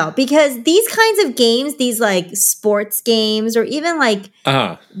about it, though, because these kinds of games, these like sports games, or even like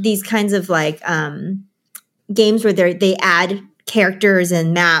these kinds of like games where they add characters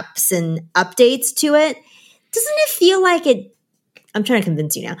and maps and updates to it, doesn't it feel like it? I'm trying to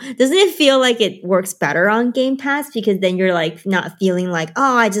convince you now. Doesn't it feel like it works better on Game Pass? Because then you're like not feeling like,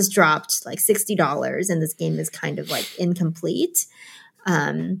 oh, I just dropped like $60 and this game is kind of like incomplete.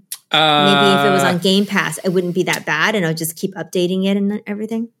 Maybe if it was on Game Pass, it wouldn't be that bad, and I'll just keep updating it and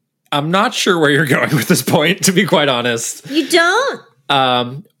everything. I'm not sure where you're going with this point, to be quite honest. You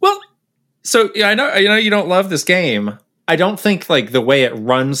don't? Well, so yeah, I know you don't love this game. I don't think like the way it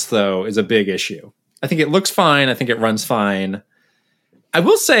runs though is a big issue. I think it looks fine. I think it runs fine. I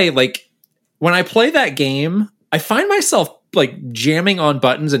will say, like, when I play that game, I find myself like jamming on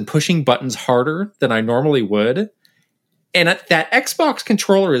buttons and pushing buttons harder than I normally would. And that Xbox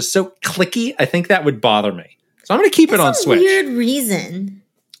controller is so clicky, I think that would bother me. So I'm going to keep it on Switch. Weird reason.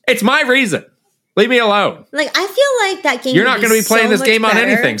 It's my reason. Leave me alone. Like, I feel like that game You're not going to be playing this game on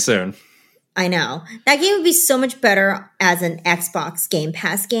anything soon. I know. That game would be so much better as an Xbox Game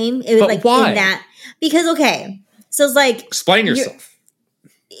Pass game. It would, but why? Because, okay, so it's like... Explain yourself.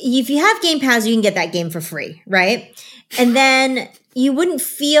 If you have Game Pass, you can get that game for free, right? And then you wouldn't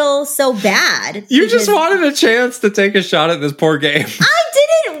feel so bad. You just wanted a chance to take a shot at this poor game. I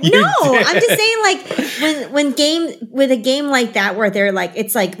didn't. No, did. I'm just saying, like, with a game like that, where they're like,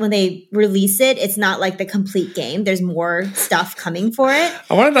 it's like when they release it, it's not like the complete game. There's more stuff coming for it.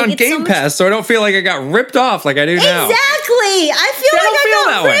 I want it on Game Pass, so I don't feel like I got ripped off like I do now. Exactly. I feel like I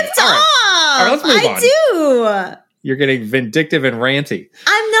got ripped off. All right, let's move on. I do. You're getting vindictive and ranty.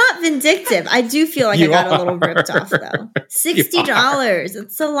 I'm not vindictive. I do feel like I got a little ripped off, though. $60.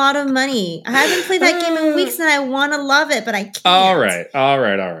 It's a lot of money. I haven't played that game in weeks, and I want to love it, but I can't. All right.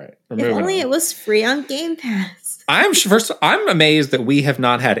 If only it was free on Game Pass. I'm amazed that we have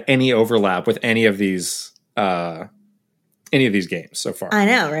not had any overlap with any of these games so far. I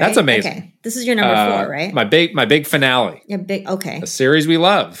know, right? That's amazing. Okay. This is your number 4, right? My big finale. Okay. A series we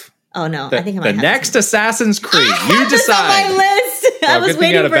love. Oh no, I think I might have the next Assassin's Creed. You decide. On my list. I was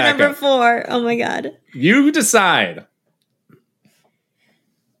waiting for number 4. Oh my god. You decide.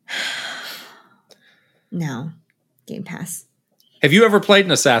 No, Game Pass. Have you ever played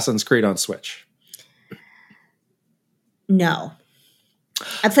an Assassin's Creed on Switch? No.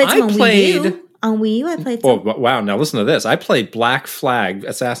 I played some on Wii U. On Wii U, I played some. Oh, wow. Now listen to this. I played Black Flag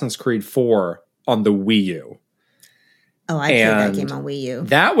Assassin's Creed 4 on the Wii U. Oh, I played that game on Wii U.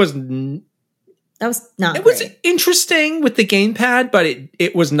 That was not. It was interesting with the gamepad, but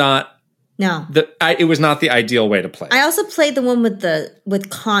it was not. No, it was not the ideal way to play. I also played the one with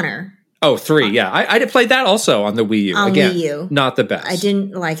Connor. Oh, 3, yeah. I did play that also on the Wii U. Wii U. Not the best. I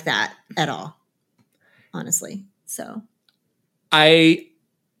didn't like that at all, honestly. So, I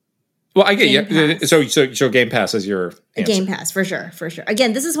get you. So Game Pass is your answer. Game Pass for sure.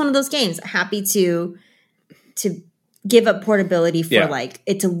 Again, this is one of those games. Happy to to give up portability for like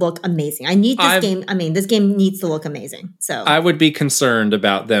it to look amazing. I need this game. I mean, this game needs to look amazing. So I would be concerned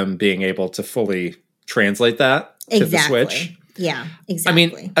about them being able to fully translate that to the Switch. Yeah, exactly. I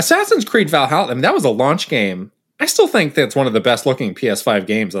mean, Assassin's Creed Valhalla, I mean, that was a launch game. I still think that's one of the best looking PS5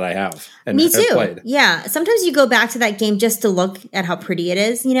 games that I have. And me too. have played. Yeah. Sometimes you go back to that game just to look at how pretty it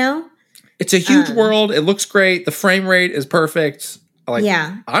is, you know? It's a huge world. It looks great. The frame rate is perfect. Like,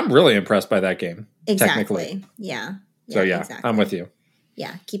 I'm really impressed by that game. Exactly. Technically. Yeah. So exactly. I'm with you.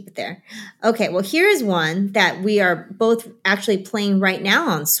 Yeah, keep it there. Okay, well, here's one that we are both actually playing right now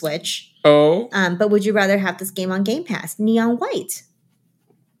on Switch. Oh. But would you rather have this game on Game Pass? Neon White.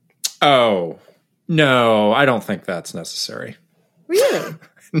 Oh. No, I don't think that's necessary. Really?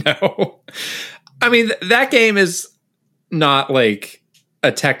 No. I mean, that game is not like a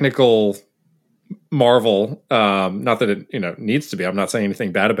technical marvel. Not that it needs to be. I'm not saying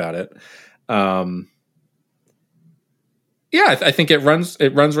anything bad about it. I think it runs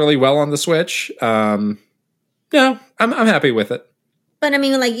really well on the Switch. I'm happy with it. But I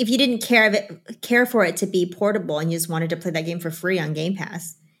mean, like, if you didn't care for it to be portable and you just wanted to play that game for free on Game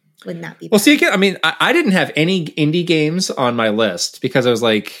Pass, wouldn't that be bad? Well, see, again, I mean, I didn't have any indie games on my list because I was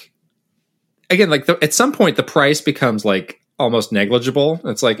like, again, like at some point the price becomes like almost negligible.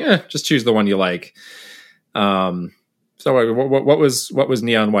 It's like, just choose the one you like. So what was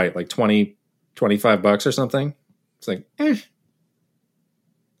Neon White? Like $20-$25 or something? It's like, I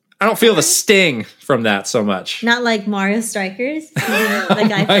don't feel the sting from that so much. Not like Mario Strikers. The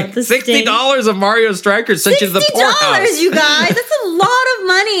guy felt the sting. $60 of Mario Strikers sent you to the poorhouse. $60, you guys. That's a lot of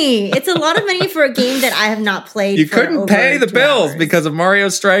money. It's a lot of money for a game that I have not played. You couldn't pay the bills because of Mario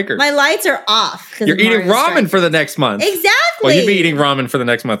Strikers. My lights are off. You're eating ramen for the next month. Exactly. Well, you'd be eating ramen for the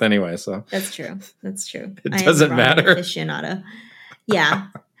next month anyway. So that's true. It doesn't matter. Aficionado. Yeah,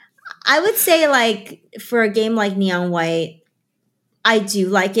 I would say like for a game like Neon White, I do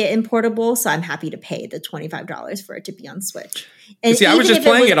like it in portable, so I'm happy to pay the $25 for it to be on Switch. And see, I was just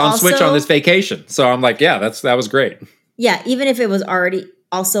playing it on Switch on this vacation, so I'm like, yeah, that was great. Yeah, even if it was already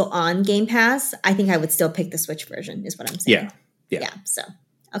also on Game Pass, I think I would still pick the Switch version. Is what I'm saying. Yeah. So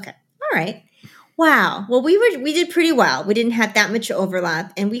okay, all right. Wow. Well, we did pretty well. We didn't have that much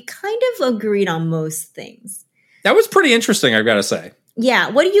overlap, and we kind of agreed on most things. That was pretty interesting, I've got to say. Yeah.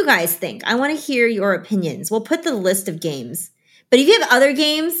 What do you guys think? I want to hear your opinions. We'll put the list of games. But if you have other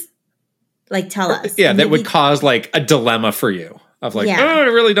games, like tell us. Yeah, that would cause like a dilemma for you of like, I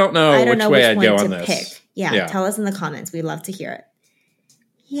really don't know which way I'd go on this. Pick. Yeah, tell us in the comments. We'd love to hear it.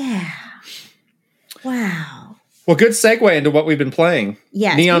 Yeah. Wow. Well, good segue into what we've been playing.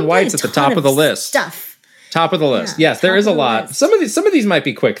 Yeah, Neon White's at the top of the list. Top of the list. Yeah, yes, there is a lot. List. Some of these might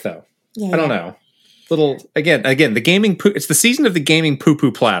be quick though. I don't know. Again, the gaming. It's the season of the gaming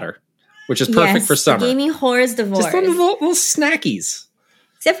poo-poo platter, which is perfect for summer. Gaming whores divorce. Just little snackies.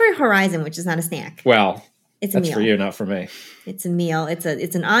 Except for Horizon, which is not a snack. Well, it's a meal. That's for you, not for me. It's a meal. It's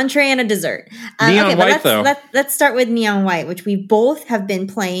an entree and a dessert. Neon White, though. Let's start with Neon White, which we both have been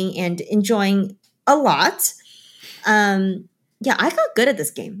playing and enjoying a lot. I got good at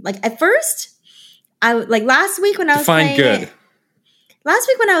this game. Like at first, last week when I was playing good. Last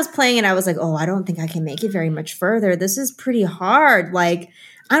week when I was playing it, I was like, oh, I don't think I can make it very much further. This is pretty hard. Like,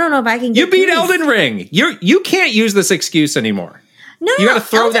 I don't know if I can get You beat Elden Ring. You can't use this excuse anymore. No, you got to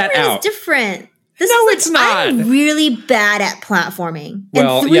throw Elden that Ring out. Is different. It's not. I'm really bad at platforming.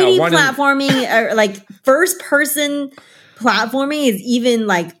 Well, and 3D platforming or like first person platforming is even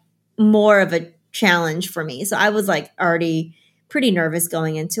like more of a challenge for me. So I was like already pretty nervous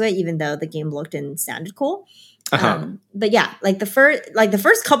going into it, even though the game looked and sounded cool. But yeah, like the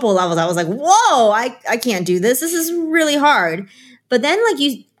first couple of levels, I was like, whoa, I can't do this. This is really hard. But then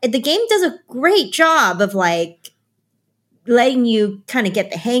the game does a great job of like letting you kind of get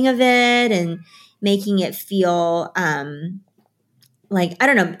the hang of it and making it feel like, I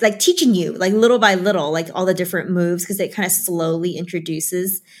don't know, like teaching you like little by little, like all the different moves, because it kind of slowly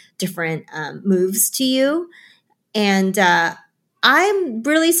introduces different moves to you. And I'm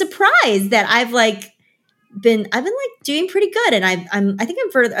really surprised that I've been doing pretty good, and I think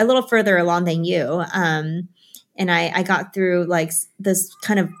I'm a little further along than you. And I got through like this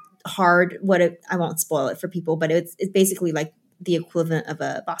kind of hard. I won't spoil it for people, but it's basically like the equivalent of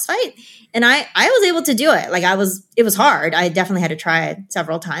a boss fight. And I was able to do it. Like it was hard. I definitely had to try it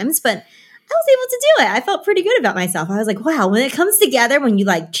several times, but I was able to do it. I felt pretty good about myself. I was like, wow, when it comes together, when you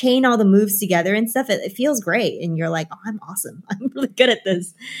like chain all the moves together and stuff, it feels great. And you're like, oh, I'm awesome. I'm really good at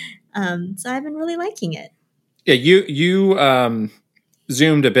this. So I've been really liking it. Yeah, you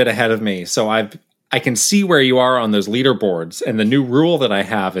zoomed a bit ahead of me, so I can see where you are on those leaderboards. And the new rule that I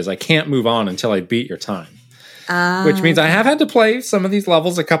have is I can't move on until I beat your time. which means I have had to play some of these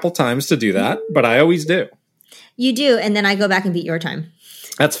levels a couple times to do that, but I always do. You do, and then I go back and beat your time.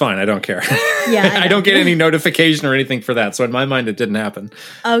 That's fine. I don't care. Yeah, I don't get any notification or anything for that. So in my mind, it didn't happen.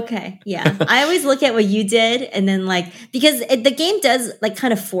 Okay, yeah. I always look at what you did, and then because the game does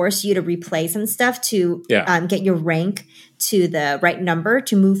kind of force you to replay some stuff to get your rank to the right number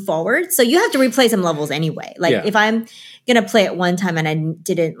to move forward. So you have to replay some levels anyway. If I'm gonna play it one time and I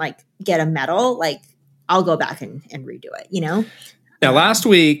didn't get a medal, I'll go back and redo it. Now, last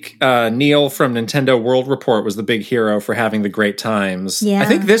week, Neil from Nintendo World Report was the big hero for having the great times. Yeah. I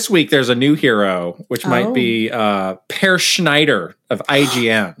think this week there's a new hero, which might be Per Schneider of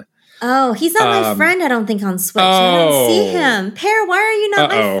IGN. Oh, he's not my friend, I don't think, on Switch. I don't see him. Per, why are you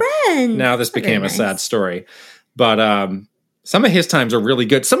not my friend? Now this became a sad story. But some of his times are really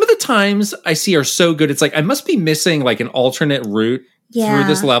good. Some of the times I see are so good, it's I must be missing an alternate route through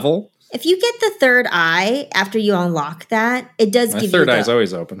this level. If you get the third eye after you unlock that, it does give you third eye's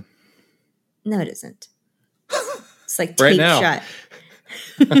always open. No, it isn't. It's right taped now. shut.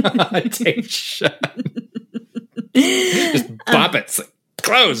 Taped shut. Just bop it. It's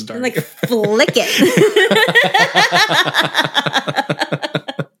closed. And flick it.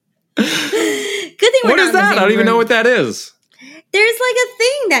 Good thing we're What not is that? I don't even know what that is. There's a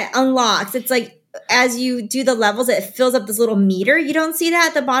thing that unlocks. It's as you do the levels, it fills up this little meter. You don't see that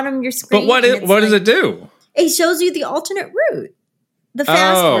at the bottom of your screen. But what does it do? It shows you the alternate route, the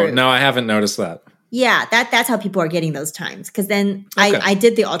fast route. Oh, no, I haven't noticed that. Yeah, that's how people are getting those times. Because then I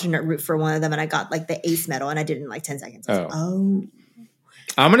did the alternate route for one of them, and I got the ace medal, and I did it in 10 seconds. I'm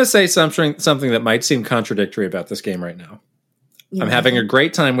going to say something that might seem contradictory about this game right now. I'm having a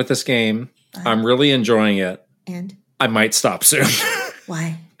great time with this game. I'm really enjoying it. And I might stop soon.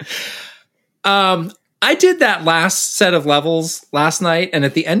 Why? I did that last set of levels last night, and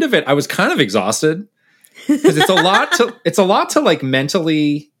at the end of it, I was kind of exhausted because it's a lot to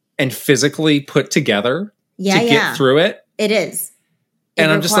mentally and physically put together to get through it. It is.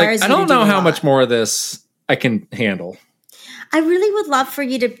 And I'm just I don't know how much more of this I can handle. I really would love for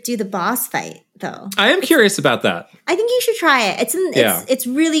you to do the boss fight, though. I am curious about that. I think you should try it. It's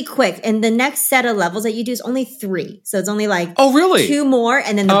really quick, and the next set of levels that you do is only 3, so it's only really 2 more,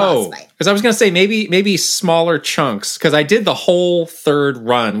 and then the boss fight. Because I was going to say maybe smaller chunks. Because I did the whole third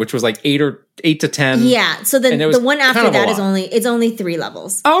run, which was 8 to 10. Yeah. So the one after that is only 3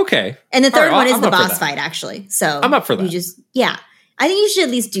 levels. Oh, okay. And the third one is the boss fight, actually. So I'm up for that. I think you should at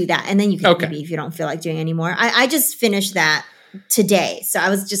least do that, and then you can maybe if you don't feel like doing any more. I just finished that today, so I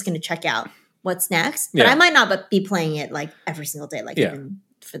was just going to check out what's next, but I might not be playing it every single day, even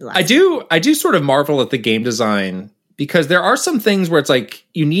for the last. I do sort of marvel at the game design because there are some things where it's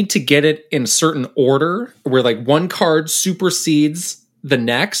you need to get it in certain order, where one card supersedes the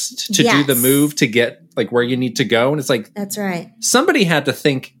next to do the move to get where you need to go, and it's that's right. Somebody had to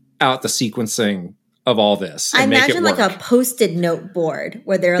think out the sequencing of all this. And I make imagine it work. a Post-it note board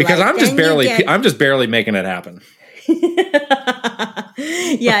where they're because I'm just barely making it happen.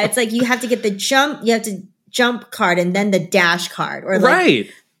 Yeah, it's you have to get the jump card and then the dash card, or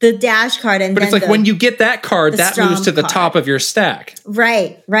the dash card and but then it's when you get that card, that moves to the top of your stack.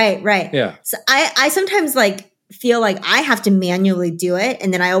 Right. Yeah. So I sometimes feel I have to manually do it,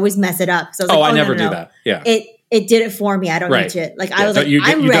 and then I always mess it up. So I never do that. Yeah. It did it for me. I don't need to I was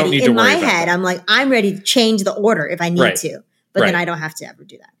I'm ready. In my head, I'm I'm ready to change the order if I need to. But then I don't have to ever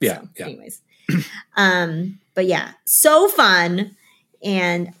do that. Yeah. So, anyways. But yeah, so fun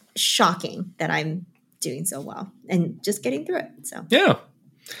and shocking that I'm doing so well and just getting through it. So yeah.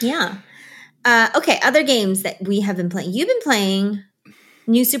 Okay, other games that we have been playing. You've been playing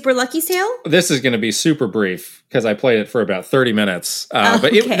New Super Lucky's Tale? This is going to be super brief because I played it for about 30 minutes.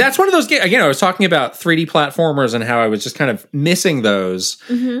 But that's one of those games. Again, I was talking about 3D platformers and how I was just kind of missing those.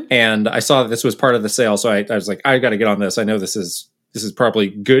 Mm-hmm. And I saw that this was part of the sale. So I was I got to get on this. I know this is probably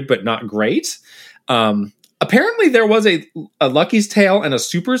good, but not great. Apparently there was a Lucky's Tale and a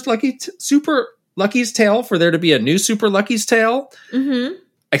Super Lucky's Tale for there to be a new Super Lucky's Tale. Mm-hmm.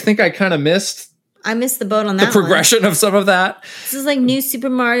 I think I kind of missed the boat on that. The progression of some of that. This is New Super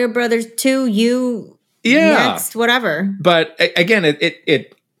Mario Brothers 2. Next, whatever. But again,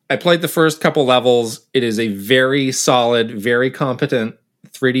 I played the first couple levels. It is a very solid, very competent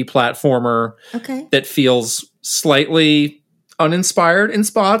 3D platformer. Okay. That feels slightly uninspired in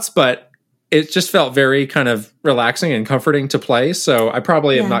spots, but it just felt very kind of relaxing and comforting to play. So I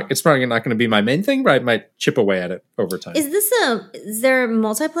probably am not. It's probably not going to be my main thing, but I might chip away at it over time. Is there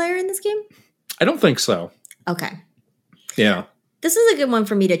multiplayer in this game? I don't think so. Okay. Yeah. This is a good one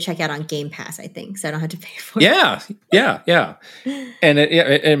for me to check out on Game Pass, I think, so I don't have to pay for it. Yeah. And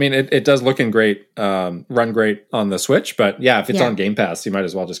it does look in great, run great on the Switch. But yeah, if it's on Game Pass, you might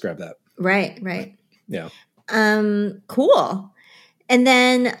as well just grab that. Right. Yeah. Cool. And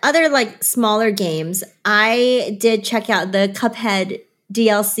then other like smaller games, I did check out the Cuphead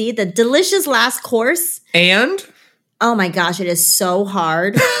DLC, the Delicious Last Course. And? Oh my gosh, it is so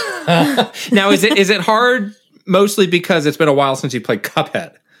hard. Now, is it hard mostly because it's been a while since you played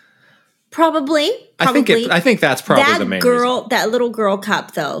Cuphead? Probably. I think that's probably the main reason. That little girl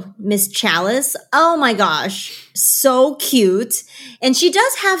cup, though, Miss Chalice. Oh my gosh, so cute, and she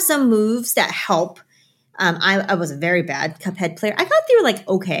does have some moves that help. I was a very bad Cuphead player. I thought they were like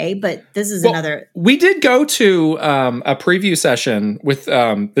okay, but this is another. We did go to a preview session with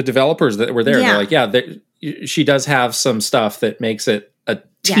the developers that were there. Yeah. They're like, she does have some stuff that makes it a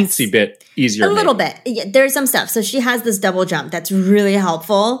teensy bit easier. A little bit. Yeah, there's some stuff. So she has this double jump that's really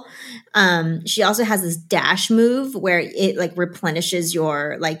helpful. She also has this dash move where it like replenishes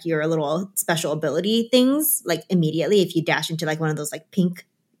your little special ability things like immediately if you dash into like one of those like pink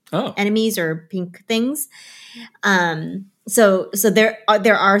enemies or pink things. So there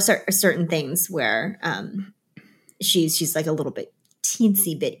are certain things where she's like a little bit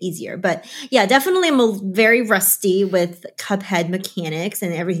teensy bit easier, but yeah, definitely I'm very rusty with Cuphead mechanics,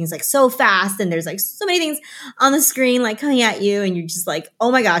 and everything's like so fast, and there's like so many things on the screen like coming at you, and you're just like,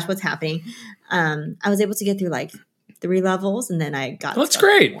 oh my gosh, what's happening? I was able to get through like 3 levels, and then I got that's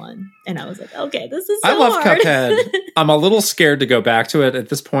great one, and I was like, okay, this is so I love hard. Cuphead. I'm a little scared to go back to it at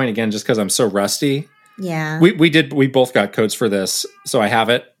this point again, just because I'm so rusty. Yeah, we both got codes for this, so I have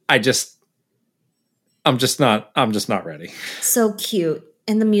it. I'm just not ready. So cute.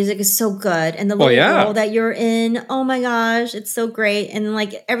 And the music is so good. And the little world that you're in, oh my gosh, it's so great. And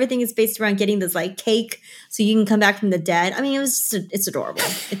like everything is based around getting this like cake so you can come back from the dead. I mean, it's adorable.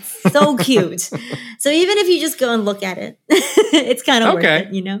 It's so cute. So even if you just go and look at it, it's kind of worth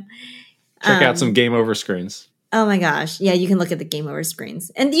it, you know? Check out some game over screens. Oh my gosh. Yeah, you can look at the game over screens.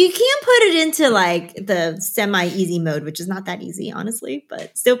 And you can put it into like the semi-easy mode, which is not that easy, honestly,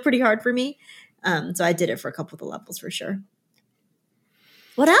 but still pretty hard for me. So I did it for a couple of the levels for sure.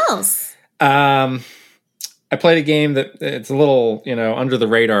 What else? I played a game that it's a little, under the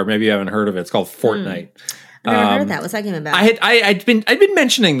radar. Maybe you haven't heard of it. It's called Fortnite. I never heard of that. What's that game about? I'd been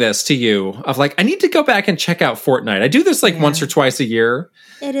mentioning this to you of like, I need to go back and check out Fortnite. I do this like once or twice a year.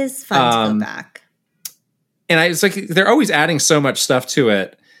 It is fun to go back. And it's like, they're always adding so much stuff to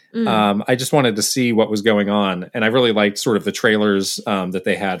it. I just wanted to see what was going on, and I really liked sort of the trailers that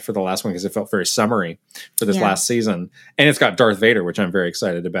they had for the last one because it felt very summery for this last season. And it's got Darth Vader, which I'm very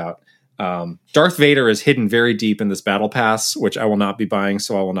excited about. Darth Vader is hidden very deep in this battle pass, which I will not be buying,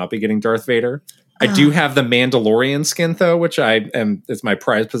 so I will not be getting Darth Vader. I do have the Mandalorian skin though, which it's my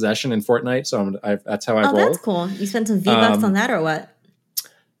prized possession in Fortnite, so that's how I roll. Oh, that's cool. You spent some V-Bucks on that or what?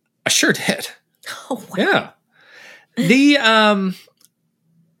 I sure did. Oh, wow. Yeah.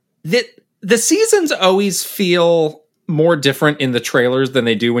 The seasons always feel more different in the trailers than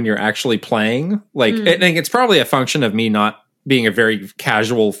they do when you're actually playing. Like, I think it's probably a function of me not being a very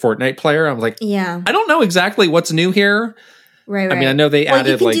casual Fortnite player. I'm like, I don't know exactly what's new here. Right. I mean, I know they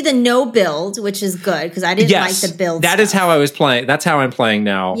added you can do the no build, which is good because I didn't like the build. That is how I was playing. That's how I'm playing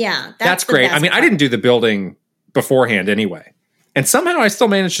now. Yeah, that's great. I mean, I didn't do the building beforehand anyway, and somehow I still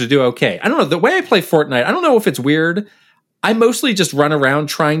managed to do okay. I don't know the way I play Fortnite. I don't know if it's weird. I mostly just run around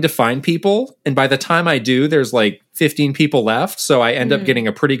trying to find people. And by the time I do, there's like 15 people left. So I end up getting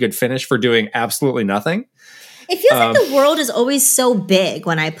a pretty good finish for doing absolutely nothing. It feels like the world is always so big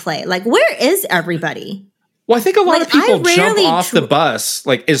when I play. Like, where is everybody? Well, I think a lot of people jump off the bus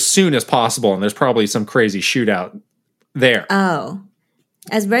like as soon as possible. And there's probably some crazy shootout there. Oh,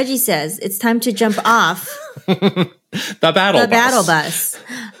 as Reggie says, it's time to jump off. The battle bus.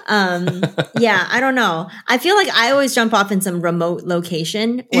 Yeah, I don't know. I feel like I always jump off in some remote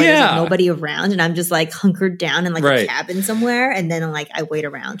location where there's like nobody around, and I'm just like hunkered down in like a cabin somewhere, and then like I wait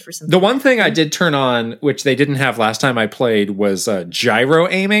around for something. The one thing I did turn on, which they didn't have last time I played, was gyro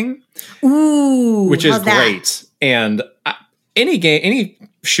aiming. Ooh, which is great. And any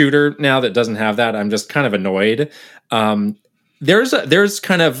shooter now that doesn't have that, I'm just kind of annoyed. There's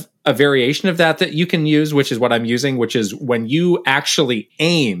kind of a variation of that you can use, which is what I'm using, which is when you actually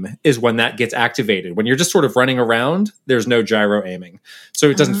aim is when that gets activated. When you're just sort of running around, there's no gyro aiming.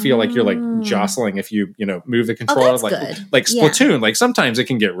 So it doesn't feel like you're like jostling if you move the controller like Splatoon. Like sometimes it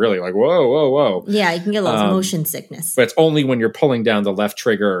can get really like, whoa. Yeah, you can get a little motion sickness. But it's only when you're pulling down the left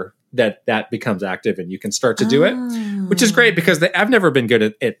trigger that becomes active and you can start to do it, which is great because I've never been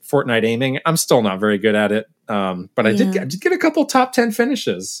good at Fortnite aiming. I'm still not very good at it. But I did get a couple top 10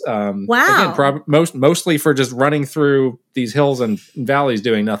 finishes. Wow. Again, mostly for just running through these hills and valleys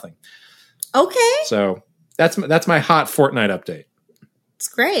doing nothing. Okay. So that's my hot Fortnite update. It's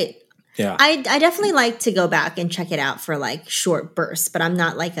great. Yeah. I definitely like to go back and check it out for like short bursts, but I'm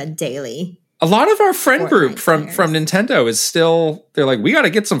not like a daily. A lot of our friend Fortnite group from players. Nintendo is still, they're like, we got to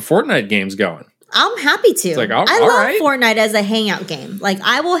get some Fortnite games going. I'm happy to. It's like, I all love right. Fortnite as a hangout game. Like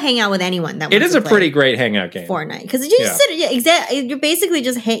I will hang out with anyone that It wants is to a play pretty great hangout game. Fortnite because you just sit. You're basically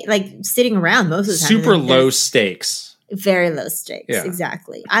just sitting around most of the time. Super And then low there's stakes. very low stakes. Yeah.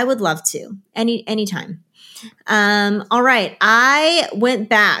 Exactly. I would love to anytime. All right. I went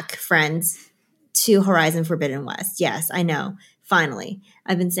back, friends, to Horizon Forbidden West. Yes, I know. Finally,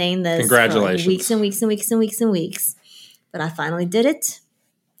 I've been saying this Congratulations. for like weeks and weeks and weeks and weeks and weeks, but I finally did it.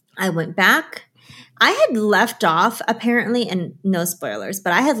 I went back. I had left off apparently, and no spoilers,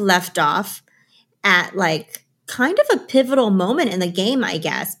 but I had left off at like kind of a pivotal moment in the game, I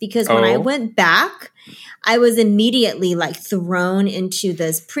guess, because when I went back, I was immediately like thrown into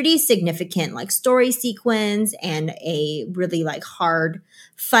this pretty significant like story sequence and a really like hard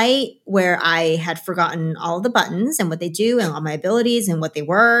fight where I had forgotten all of the buttons and what they do and all my abilities and what they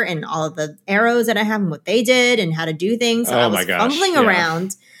were and all of the arrows that I have and what they did and how to do things. So I was fumbling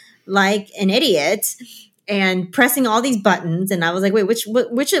around like an idiot and pressing all these buttons. And I was like, wait,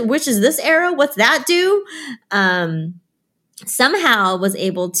 which is this arrow? What's that do? Somehow was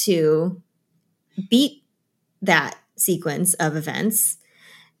able to beat that sequence of events,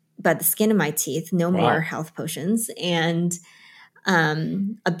 but the skin of my teeth, no more health potions. And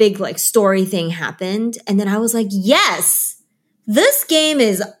a big like story thing happened. And then I was like, yes, this game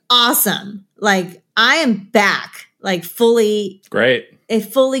is awesome. Like I am back, like fully. Great. It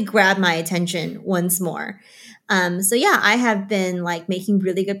fully grabbed my attention once more. So yeah, I have been like making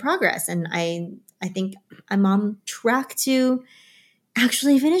really good progress. And I think I'm on track to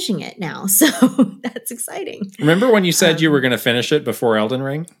actually finishing it now. So that's exciting. Remember when you said you were going to finish it before Elden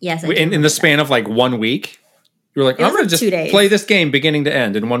Ring? Yes. In the span of like 1 week? You were like, I'm going to just 2 days. play this game beginning to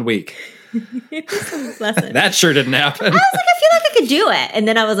end in 1 week. That sure didn't happen. I was like, I feel like I could do it. And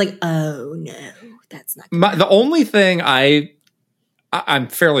then I was like, oh no, that's not The only thing I'm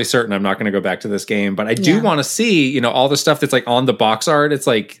fairly certain I'm not going to go back to this game, but I do want to see, all the stuff that's like on the box art. It's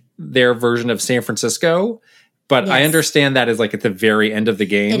like their version of San Francisco, but I understand that is like at the very end of the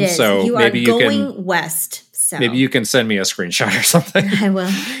game. It is. So maybe you can west. So maybe you can send me a screenshot or something. I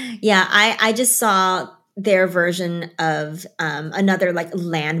will. Yeah, I just saw their version of another like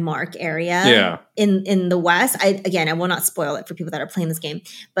landmark area in the west. I will not spoil it for people that are playing this game,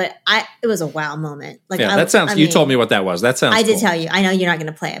 but it was a wow moment. Like that sounds. You told me what that was. That sounds. I did cool. tell you. I know you're not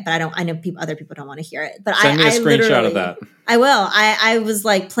going to play it, but I know other people don't want to hear it. But send me a screenshot of that. I will. I was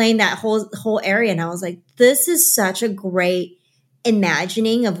like playing that whole area, and I was like, this is such a great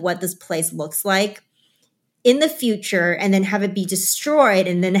imagining of what this place looks like in the future, and then have it be destroyed,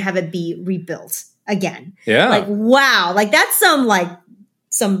 and then have it be rebuilt again. Yeah. Like, wow. Like that's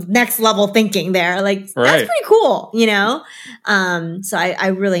some next level thinking there. Like that's pretty cool, So I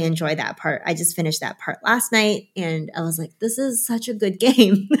really enjoyed that part. I just finished that part last night and I was like, this is such a good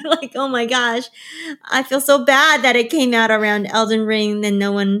game. Like, oh my gosh, I feel so bad that it came out around Elden Ring and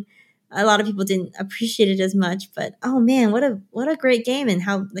a lot of people didn't appreciate it as much, but oh man, what a great game and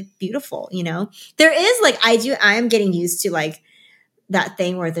how like beautiful, There is like, I am getting used to like that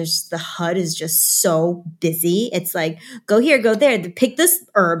thing where the HUD is just so busy. It's like, go here, go there, pick this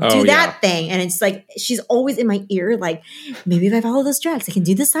herb, do that thing. And it's like, she's always in my ear, like, maybe if I follow those tracks, I can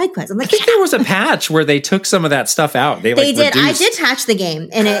do this side quest. I'm like, I think there was a patch where they took some of that stuff out. They did. Reduced. I did patch the game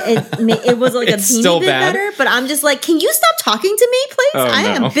and it was like a teeny bit better, but I'm just like, can you stop talking to me, please? I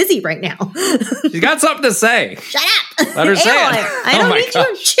am busy right now. She's got something to say. Shut up. Let her say it. I don't need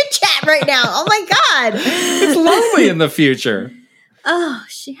your chit chat right now. Oh my God. It's lonely in the future. Oh,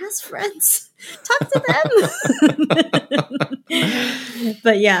 she has friends. Talk to them.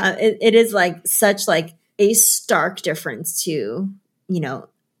 But yeah, it is like such like a stark difference to,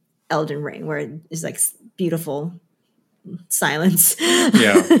 Elden Ring, where it's like beautiful silence.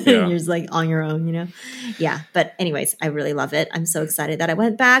 Yeah. You're just like on your own, Yeah. But anyways, I really love it. I'm so excited that I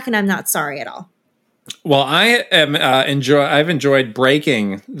went back and I'm not sorry at all. Well, I am I've enjoyed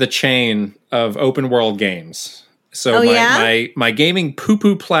breaking the chain of open world games. So my gaming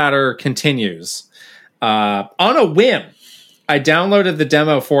poo-poo platter continues. On a whim, I downloaded the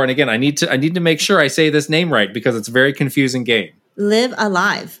demo for, and again, I need to make sure I say this name right because it's a very confusing game. Live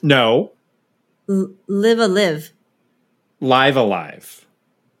Alive. No. Live Alive. Live Alive.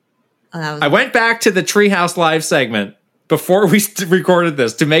 Oh, I went back to the Treehouse Live segment before we recorded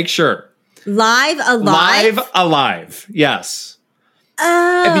this to make sure. Live Alive? Live Alive. Yes.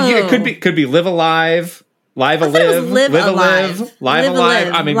 Oh. I mean, it could be Live Alive, Live Alive, Live Alive. Live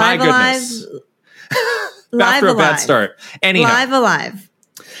Alive. I mean, Live my goodness. After a bad start. Anyhow. Live Alive.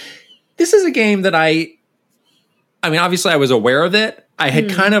 This is a game that I mean, obviously I was aware of it. I had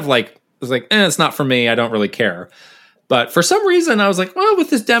kind of was like, it's not for me. I don't really care. But for some reason I was like, well, with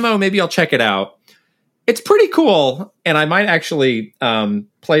this demo, maybe I'll check it out. It's pretty cool. And I might actually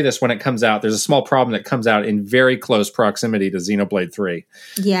play this when it comes out. There's a small problem that comes out in very close proximity to Xenoblade 3.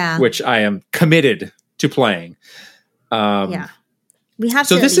 Yeah. Which I am committed to playing. Yeah. We have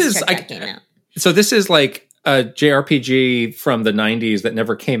to check that game out. So this is like a JRPG from the 90s that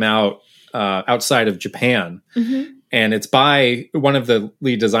never came out outside of Japan. Mm-hmm. And it's by one of the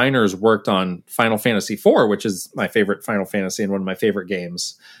lead designers worked on Final Fantasy IV, which is my favorite Final Fantasy and one of my favorite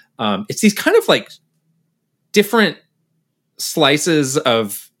games. It's these kind of like different slices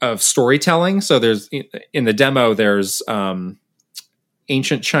of storytelling. So there's in the demo, there's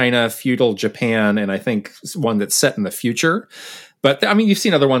ancient China, feudal Japan, and I think one that's set in the future. But I mean, you've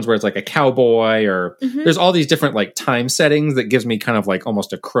seen other ones where it's like a cowboy or there's all these different like time settings that gives me kind of like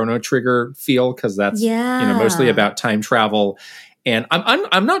almost a Chrono Trigger feel because that's mostly about time travel. And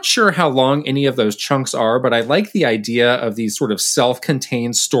I'm not sure how long any of those chunks are, but I like the idea of these sort of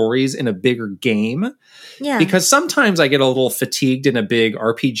self-contained stories in a bigger game. Yeah. Because sometimes I get a little fatigued in a big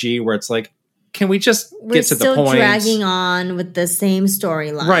RPG where it's like, can we just get to the point? We're still dragging on with the same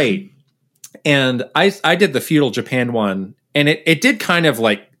storyline. Right. And I did the feudal Japan one. And it did kind of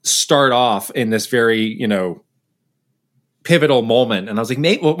like start off in this very, pivotal moment. And I was like,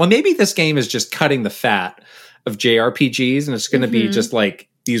 maybe this game is just cutting the fat of JRPGs. And it's going to be just like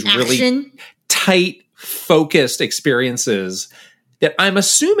these really tight, focused experiences that I'm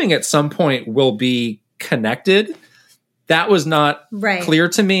assuming at some point will be connected. That was not clear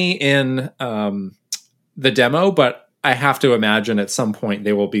to me in the demo, but I have to imagine at some point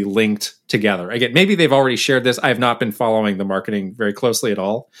they will be linked together. Again, maybe they've already shared this. I have not been following the marketing very closely at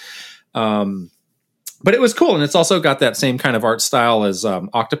all. But it was cool. And it's also got that same kind of art style as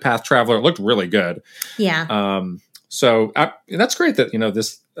Octopath Traveler. It looked really good. Yeah. So that's great that,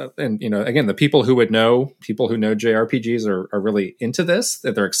 this, again, the people who know JRPGs are really into this,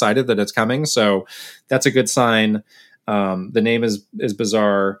 that they're excited that it's coming. So that's a good sign. The name is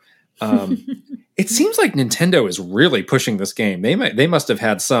bizarre. It seems like Nintendo is really pushing this game. They must have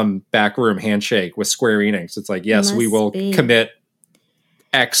had some backroom handshake with Square Enix. It's like, yes, we will commit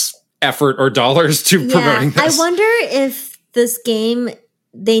X effort or dollars to promoting this. I wonder if this game,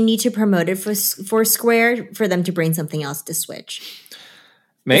 they need to promote it for Square for them to bring something else to Switch.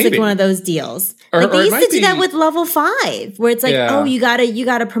 Maybe. It's like one of those deals. Like they used to do that with Level 5, where it's like, you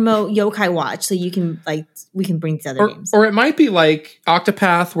gotta promote Yokai Watch so you can we can bring these other games. Or it might be like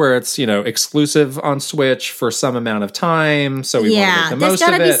Octopath, where it's exclusive on Switch for some amount of time. So we want to make the most of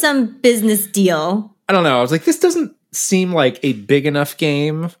it. There's gotta be some business deal. I don't know. I was like, this doesn't seem like a big enough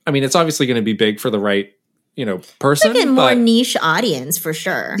game. I mean, it's obviously going to be big for the right person. It's like a more niche audience for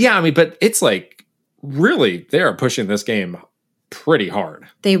sure. Yeah, I mean, but it's like really they are pushing this game pretty hard.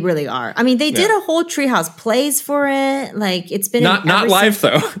 They really are. I mean, they did a whole Treehouse Plays for it. Like it's been not live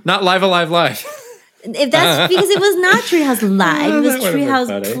though, not Live Alive live. If that's because it was not Treehouse Live, it was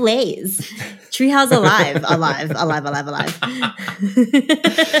Treehouse Plays. Treehouse Alive.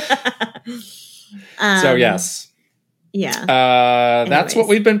 So yes, that's what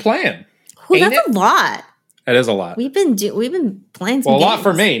we've been playing. That's a lot. It is a lot. We've been playing some games. A lot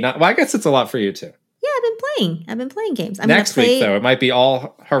for me. I guess it's a lot for you too. Yeah, I've been playing games. Next week, though, it might be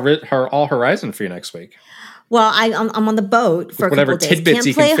all Horizon for you next week. Well, I'm on the boat for whatever a couple days. Tidbits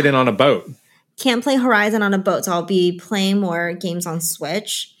you can fit in on a boat. Can't play Horizon on a boat, so I'll be playing more games on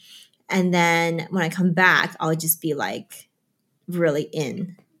Switch. And then when I come back, I'll just be like really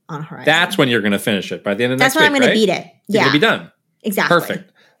in on Horizon. That's when you're going to finish it by the end of next week. That's when I'm going to beat it. You're going to be done. Exactly.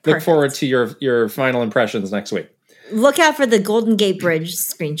 Perfect. Look forward to your final impressions next week. Look out for the Golden Gate Bridge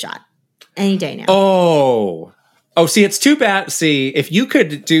screenshot. Any day now. Oh, see, it's too bad. See, if you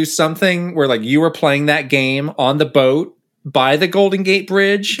could do something where like you were playing that game on the boat by the Golden Gate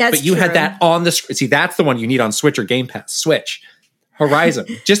Bridge, but you had that on the screen. See, that's the one you need on Switch or Game Pass. Switch. Horizon.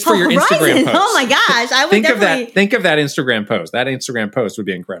 Just for your Instagram post. Oh my gosh. I would think of that Instagram post. That Instagram post would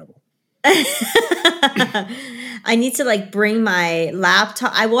be incredible. I need to bring my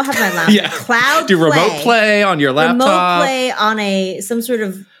laptop. I will have my laptop. Cloud do remote play on your laptop. Remote play on some sort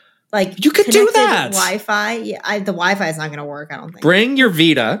of you could do that. Wi-Fi. Yeah, the Wi-Fi is not going to work. I don't think. Bring your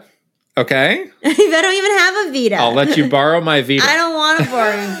Vita. Okay. I don't even have a Vita. I'll let you borrow my Vita. I don't want to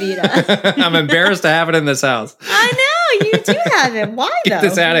borrow a Vita. I'm embarrassed to have it in this house. I know you do have it. Why though? Get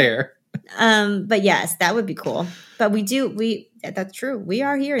this out of here. But yes, that would be cool. But that's true. We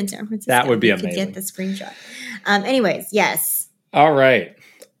are here in San Francisco. That would be amazing. amazing. Could get the screenshot. Anyways, yes. All right.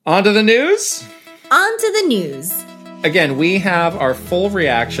 On to the news. On to the news. Again, we have our full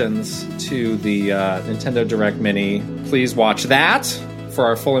reactions to the Nintendo Direct Mini. Please watch that for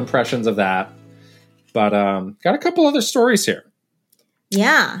our full impressions of that. But got a couple other stories here.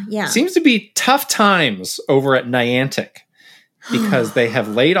 Yeah. Seems to be tough times over at Niantic because they have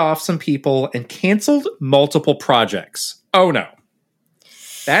laid off some people and canceled multiple projects. Oh, no.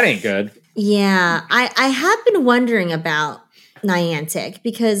 That ain't good. Yeah. I have been wondering about Niantic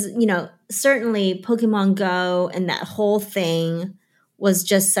because, certainly Pokemon Go and that whole thing was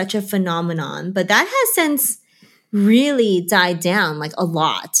just such a phenomenon. But that has since really died down like a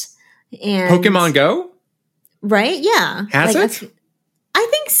lot. And Pokemon Go? Right? Yeah. Has it? I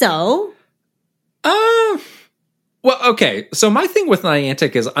think so. Well, okay. So my thing with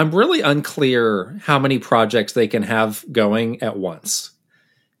Niantic is I'm really unclear how many projects they can have going at once.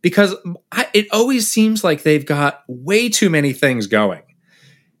 Because it always seems like they've got way too many things going.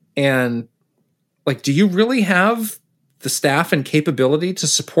 And like, do you really have the staff and capability to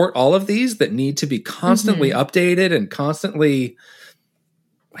support all of these that need to be constantly updated and constantly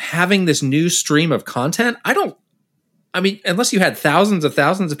having this new stream of content? Unless you had thousands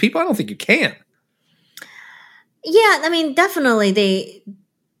of people, I don't think you can. Yeah, definitely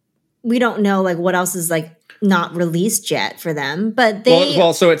we don't know like what else is like not released yet for them, but they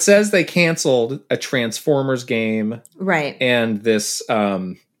well, so it says they canceled a Transformers game, right, and this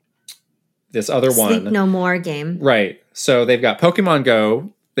this other Sleep one, No More game, right? So they've got Pokemon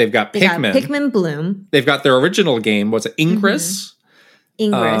Go, they've got Pikmin, Pikmin Bloom, they've got their original game. What's it, Ingress?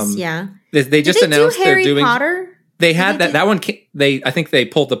 Ingress, yeah. They just announced they're doing Harry Potter. They had that one. I think they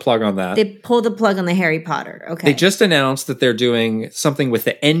pulled the plug on that. They pulled the plug on the Harry Potter. Okay. They just announced that they're doing something with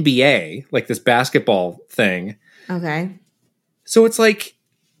the NBA, like this basketball thing. Okay. So it's like,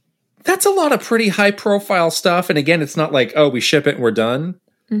 that's a lot of pretty high profile stuff. And again, it's not like, oh, we ship it and we're done.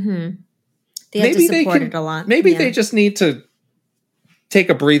 Mm-hmm. They have to support it a lot. Maybe they just need to take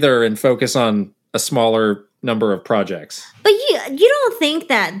a breather and focus on a smaller number of projects. But you don't think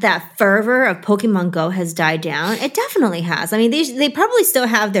that fervor of Pokemon Go has died down? It definitely has. I mean, they probably still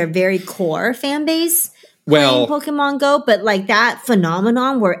have their very core fan base playing Pokemon Go, but like that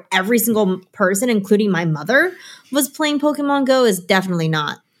phenomenon where every single person, including my mother, was playing Pokemon Go is definitely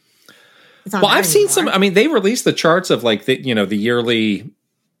not. It's not. Well, I've seen some. I mean, they released the charts of like the yearly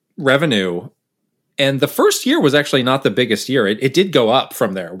revenue. And the first year was actually not the biggest year. It did go up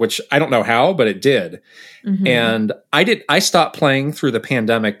from there, which I don't know how, but it did. Mm-hmm. And I stopped playing through the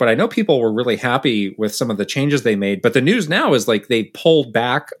pandemic, but I know people were really happy with some of the changes they made. But the news now is like they pulled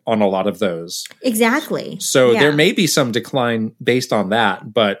back on a lot of those. Exactly. So there may be some decline based on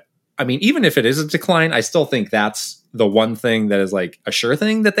that. But I mean, even if it is a decline, I still think that's the one thing that is like a sure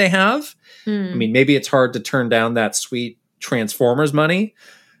thing that they have. I mean, maybe it's hard to turn down that sweet Transformers money,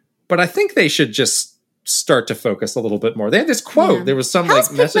 but I think they should just start to focus a little bit more. They had this quote. Yeah. There was some How's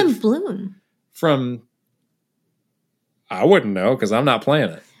like message Bloom? From, I wouldn't know because I'm not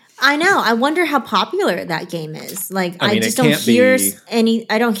playing it. I know. I wonder how popular that game is. Like, I just don't hear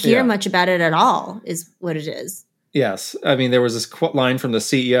I don't hear much about it at all. Is what it is. Yes, I mean there was this line from the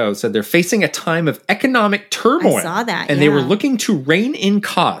CEO said they're facing a time of economic turmoil. I saw that, and they were looking to rein in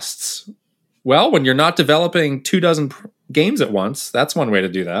costs. Well, when you're not developing 24 games at once, that's one way to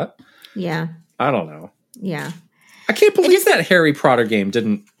do that. Yeah. I don't know. Yeah. I can't believe that Harry Potter game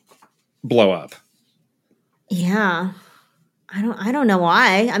didn't blow up. Yeah. I don't know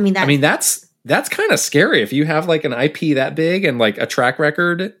why. I mean that's kind of scary if you have like an IP that big and like a track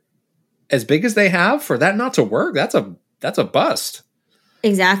record as big as they have for that not to work. That's a bust.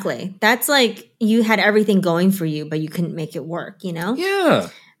 Exactly. That's like you had everything going for you, but you couldn't make it work, you know? Yeah.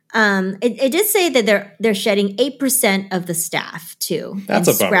 It did say that they're shedding 8% of the staff too. That's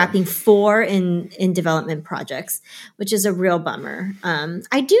a bummer. Scrapping 4 in development projects, which is a real bummer.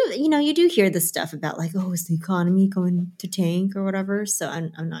 You do hear this stuff about like, oh, is the economy going to tank or whatever? So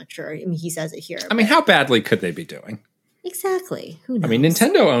I'm not sure. I mean, he says it here. I mean, how badly could they be doing? Exactly. Who knows? I mean,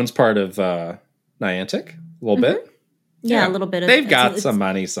 Nintendo owns part of Niantic a little bit. Yeah, a little bit. They've got some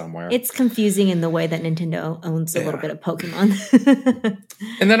money somewhere. It's confusing in the way that Nintendo owns a little bit of Pokemon.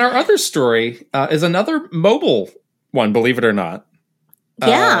 And then our other story is another mobile one, believe it or not.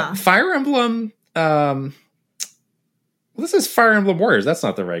 Yeah. Fire Emblem. This is Fire Emblem Warriors. That's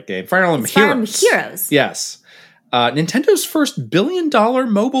not the right game. Fire Emblem Heroes. Fire Emblem Heroes. Yes. Nintendo's first $1 billion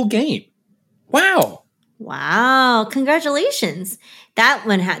mobile game. Wow. Congratulations. That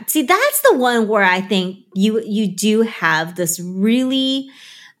one that's the one where I think you do have this really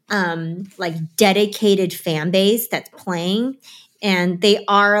like dedicated fan base that's playing, and they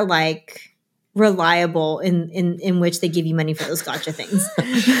are like reliable in which they give you money for those gacha things.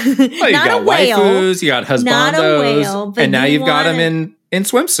 Well, you got waifus, you got husbandos, and now you've got them in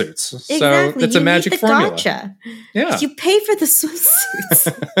swimsuits. Exactly. So it's a magic formula. Gacha. Yeah. You pay for the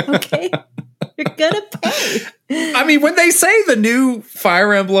swimsuits. Okay. You're gonna pay. I mean, when they say the new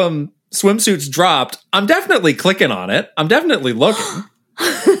Fire Emblem swimsuits dropped, I'm definitely clicking on it. I'm definitely looking.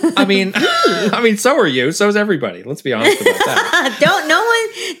 I mean, so are you. So is everybody. Let's be honest about that.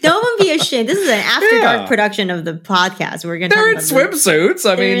 Don't be ashamed. This is an after dark production of the podcast. We're gonna. They're in swimsuits.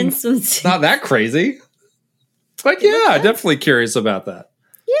 They're in swimsuits. Not that crazy. But yeah, definitely curious about that.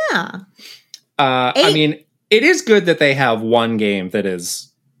 Yeah. I mean, it is good that they have one game that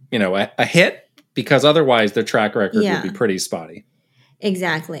is, a hit, because otherwise their track record would be pretty spotty.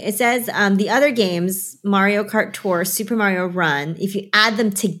 Exactly. It says the other games, Mario Kart Tour, Super Mario Run, if you add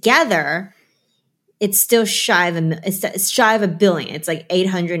them together, it's still shy of $1 billion. It's like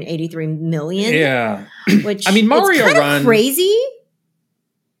 883 million. Yeah. Which Mario Run, crazy.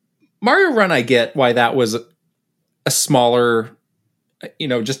 Mario Run, I get why that was a smaller,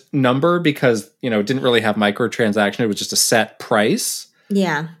 just number, because, it didn't really have microtransaction. It was just a set price.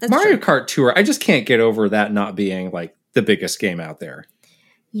 Yeah. That's Mario true. Kart Tour, I just can't get over that not being like the biggest game out there.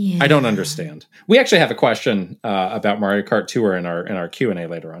 Yeah. I don't understand. We actually have a question about Mario Kart Tour in our Q&A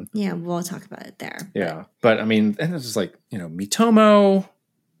later on. Yeah, we'll talk about it there. Yeah, but I mean, and it's just like, Miitomo,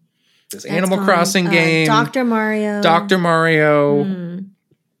 this Animal Crossing game, Dr. Mario,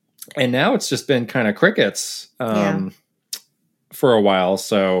 and now it's just been kind of crickets for a while.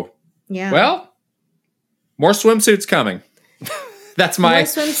 So, well, more swimsuits coming. That's my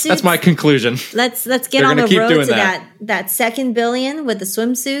conclusion. Let's get on the road to that second billion with the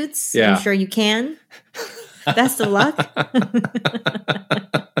swimsuits. Yeah. I'm sure you can. Best of luck.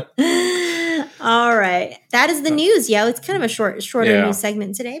 All right. That is the news. Yeah, it's kind of a shorter news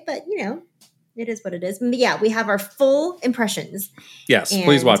segment today, but it is what it is. But yeah, we have our full impressions. Yes,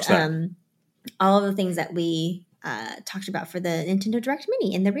 please watch that. All of the things that we talked about for the Nintendo Direct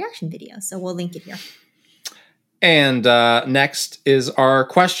Mini in the reaction video. So we'll link it here. And next is our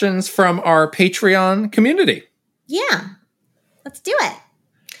questions from our Patreon community. Yeah, let's do it.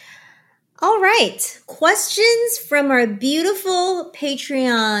 All right. Questions from our beautiful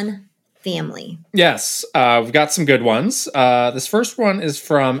Patreon family. Yes, we've got some good ones. This first one is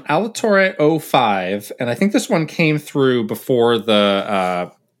from Alatore05, and I think this one came through before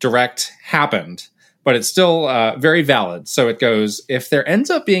the Direct happened, but it's still very valid. So it goes, if there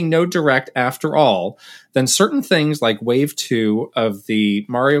ends up being no Direct after all, then certain things like Wave 2 of the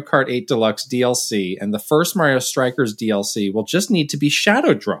Mario Kart 8 Deluxe DLC and the first Mario Strikers DLC will just need to be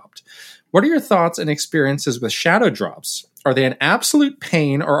shadow dropped. What are your thoughts and experiences with shadow drops? Are they an absolute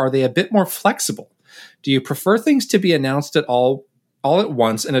pain, or are they a bit more flexible? Do you prefer things to be announced all at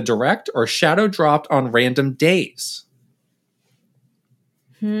once in a Direct, or shadow dropped on random days?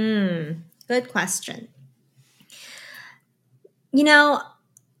 Good question.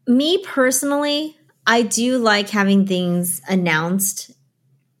 Me personally, I do like having things announced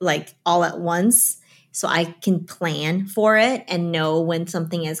like all at once so I can plan for it and know when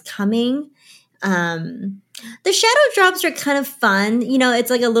something is coming. The shadow drops are kind of fun.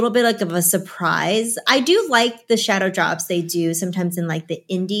 It's like a little bit like of a surprise. I do like the shadow drops they do sometimes in like the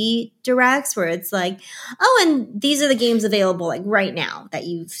indie directs where it's like, oh, and these are the games available like right now that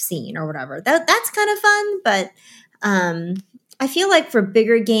you've seen or whatever. That's kind of fun. But I feel like for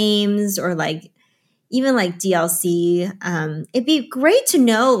bigger games or like even like DLC, it'd be great to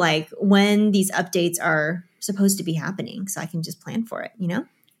know like when these updates are supposed to be happening so I can just plan for it,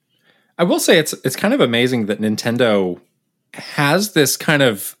 I will say it's kind of amazing that Nintendo has this kind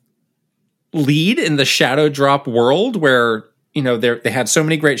of lead in the shadow drop world where, they had so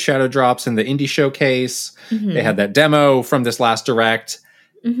many great shadow drops in the indie showcase. Mm-hmm. They had that demo from this last Direct.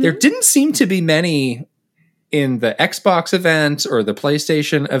 Mm-hmm. There didn't seem to be many in the Xbox event or the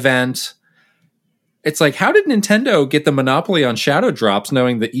PlayStation event. It's like, how did Nintendo get the monopoly on shadow drops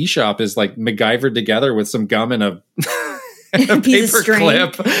knowing the eShop is like MacGyvered together with some gum and a paper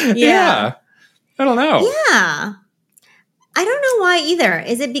clip? Yeah. I don't know. Yeah. I don't know why either.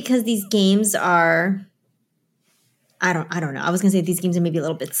 Is it because these games are, I don't know. I was going to say these games are maybe a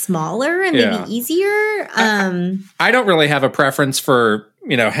little bit smaller and maybe easier. I don't really have a preference for,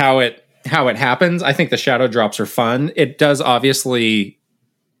 how it happens. I think the shadow drops are fun. It does obviously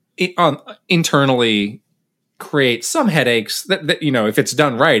internally create some headaches that if it's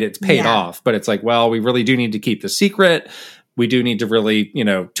done right, it's paid off. But it's like, well, we really do need to keep the secret. We do need to really,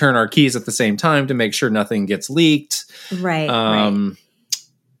 turn our keys at the same time to make sure nothing gets leaked. Right.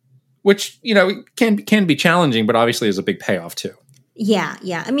 which, you know, can be challenging, but obviously is a big payoff too. Yeah.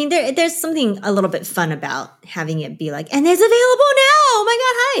 I mean, there's something a little bit fun about having it be like, and it's available now. Oh my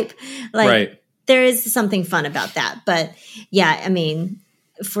God, hype. Like, right. There is something fun about that. But yeah, I mean,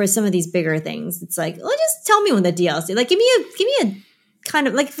 for some of these bigger things, it's like, well, just tell me when the DLC, like, give me a kind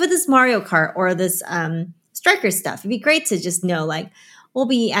of like for this Mario Kart or this Strikers stuff. It'd be great to just know, like, we'll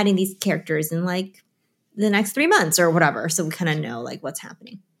be adding these characters in like the next 3 months or whatever. So we kind of know like what's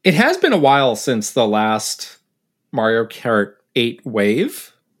happening. It has been a while since the last Mario Kart 8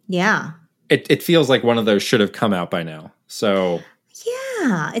 wave. Yeah. It feels like one of those should have come out by now. So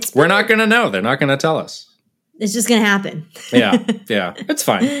yeah, we're not going to know. They're not going to tell us. It's just going to happen. Yeah. It's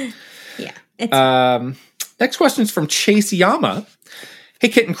fine. Yeah. Next question is from Chase Yama. Hey,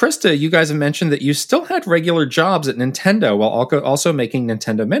 Kit and Krista, you guys have mentioned that you still had regular jobs at Nintendo while also making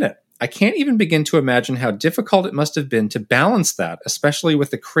Nintendo Minute. I can't even begin to imagine how difficult it must have been to balance that, especially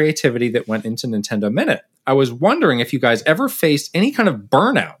with the creativity that went into Nintendo Minute. I was wondering if you guys ever faced any kind of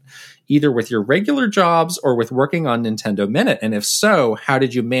burnout, either with your regular jobs or with working on Nintendo Minute. And if so, how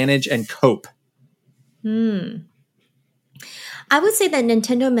did you manage and cope? I would say that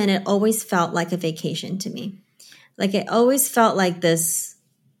Nintendo Minute always felt like a vacation to me. Like it always felt like this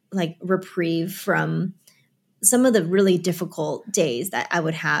like reprieve from some of the really difficult days that I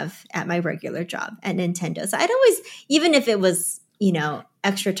would have at my regular job at Nintendo. So I'd always, even if it was, you know,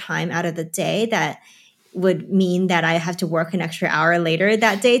 extra time out of the day that would mean that I have to work an extra hour later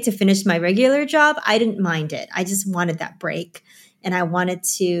that day to finish my regular job, I didn't mind it. I just wanted that break. And I wanted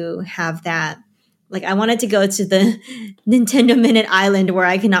to have that, like I wanted to go to the Nintendo Minute Island where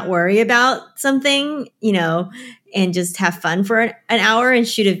I cannot worry about something, you know, and just have fun for an hour and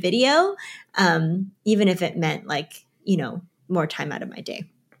shoot a video. Even if it meant like, you know, more time out of my day.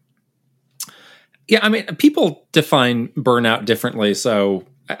 Yeah, I mean, people define burnout differently. So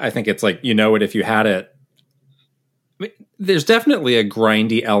I think it's like, you know it if you had it. I mean, there's definitely a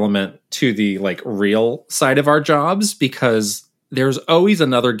grindy element to the like real side of our jobs because there's always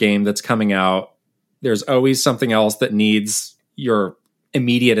another game that's coming out. There's always something else that needs your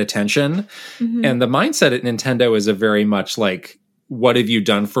immediate attention. Mm-hmm. And the mindset at Nintendo is a very much like, what have you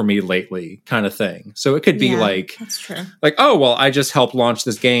done for me lately kind of thing. So it could be like, that's true. Like, oh, well, I just helped launch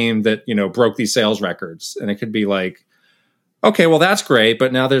this game that, you know, broke these sales records. And it could be like, okay, well, that's great.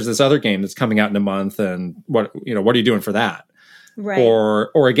 But now there's this other game that's coming out in a month. And what are you doing for that? Right.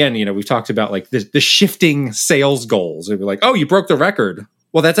 Or again, you know, we've talked about like the shifting sales goals. It'd be like, oh, you broke the record.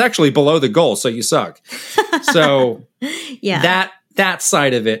 Well, that's actually below the goal. So you suck. So yeah, that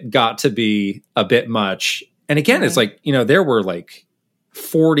side of it got to be a bit much. And again, It's like, you know, there were like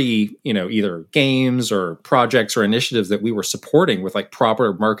 40, you know, either games or projects or initiatives that we were supporting with like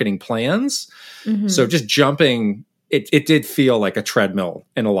proper marketing plans. Mm-hmm. So just jumping, it did feel like a treadmill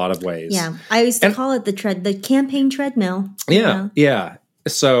in a lot of ways. Yeah. I used to call it the campaign treadmill. Yeah.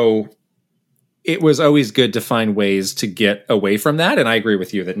 So it was always good to find ways to get away from that. And I agree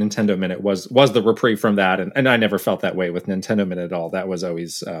with you that Nintendo Minute was the reprieve from that. And I never felt that way with Nintendo Minute at all. That was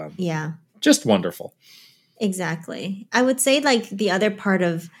always just wonderful. Exactly. I would say like the other part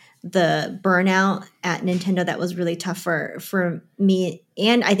of the burnout at Nintendo that was really tough for me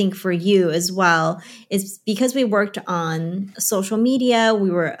and I think for you as well is because we worked on social media. We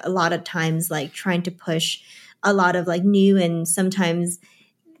were a lot of times like trying to push a lot of like new and sometimes,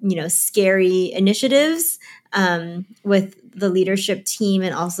 you know, scary initiatives with the leadership team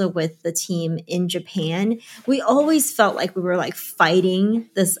and also with the team in Japan. We always felt like we were like fighting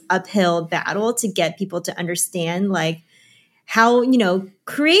this uphill battle to get people to understand like how, you know,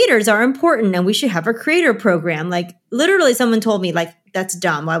 creators are important and we should have a creator program. Like literally someone told me like, that's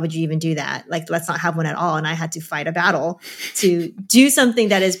dumb. Why would you even do that? Like, let's not have one at all. And I had to fight a battle to do something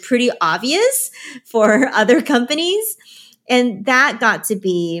that is pretty obvious for other companies. And that got to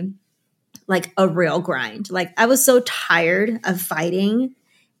be like a real grind. Like I was so tired of fighting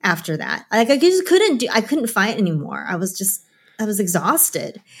after that. Like I just I couldn't fight anymore. I was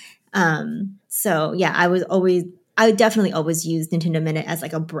exhausted. So yeah, I definitely always used Nintendo Minute as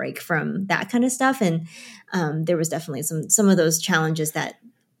like a break from that kind of stuff. And there was definitely some of those challenges that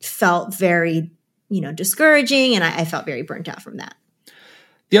felt very, you know, discouraging. And I felt very burnt out from that.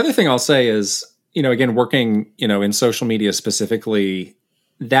 The other thing I'll say is, you know, again, working, you know, in social media specifically,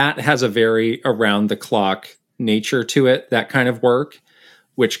 that has a very around the clock nature to it, that kind of work,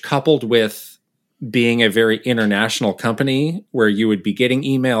 which coupled with being a very international company where you would be getting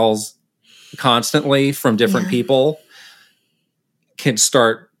emails constantly from different people can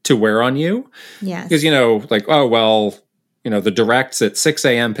start to wear on you. Yes. Because, you know, like, oh, well, the directs at 6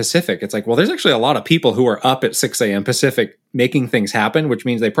 a.m. Pacific. It's like, well, there's actually a lot of people who are up at 6 a.m. Pacific making things happen, which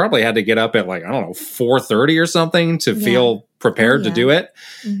means they probably had to get up at 4:30 or something to feel prepared to do it.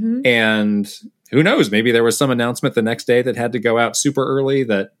 Mm-hmm. And who knows, maybe there was some announcement the next day that had to go out super early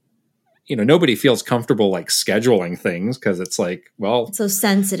that, nobody feels comfortable scheduling things because it's like, well, it's so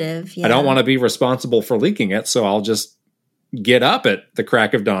sensitive. Yeah. I don't want to be responsible for leaking it. So I'll just get up at the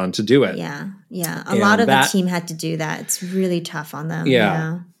crack of dawn to do it. Yeah. Yeah. A lot of the team had to do that. It's really tough on them.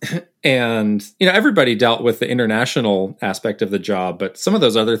 Yeah. And, everybody dealt with the international aspect of the job, but some of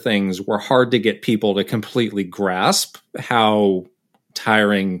those other things were hard to get people to completely grasp how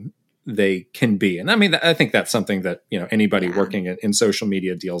tiring they can be. And I mean, I think that's something that, anybody working in social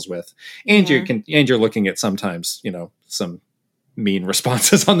media deals with. And you're looking at sometimes, some mean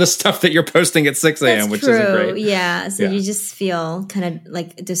responses on the stuff that you're posting at 6 a.m., which isn't great. Yeah. So you just feel kind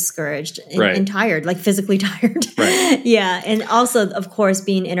of discouraged and tired, physically tired. Right. Yeah. And also, of course,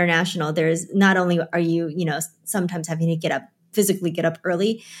 being international, there's not only are you, sometimes having to physically get up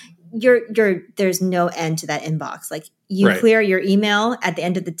early, there's no end to that inbox. You clear your email at the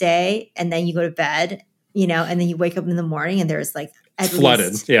end of the day and then you go to bed, and then you wake up in the morning and there's at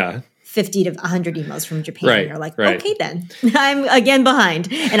flooded. Least yeah. 50 to 100 emails from Japan. Right, and you're like, okay, then I'm again behind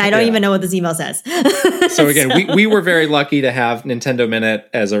and I don't even know what this email says. So again, we were very lucky to have Nintendo Minute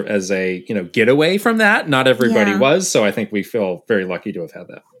as a getaway from that. Not everybody was. So I think we feel very lucky to have had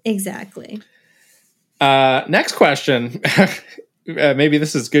that. Exactly. Next question. Maybe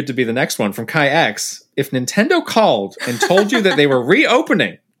this is good to be the next one from Kai X. If Nintendo called and told you that they were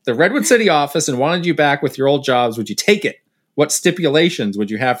reopening the Redwood City office and wanted you back with your old jobs, would you take it? What stipulations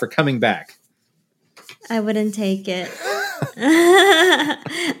would you have for coming back? I wouldn't take it.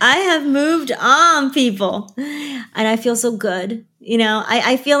 I have moved on, people. And I feel so good.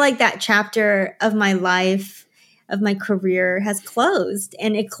 I feel like that chapter of my life, of my career has closed.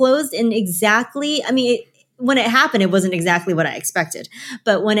 And it closed in exactly, when it happened, it wasn't exactly what I expected.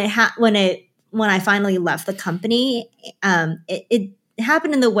 But when I finally left the company, it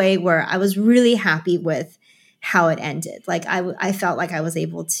happened in the way where I was really happy with how it ended. I felt like I was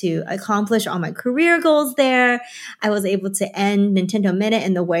able to accomplish all my career goals there. I was able to end Nintendo Minute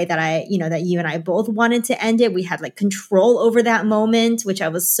in the way that that you and I both wanted to end it. We had control over that moment, which I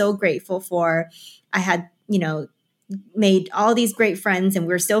was so grateful for. I had, made all these great friends and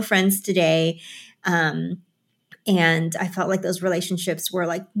we're still friends today. And I felt like those relationships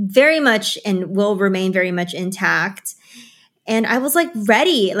were very much and will remain very much intact. And I was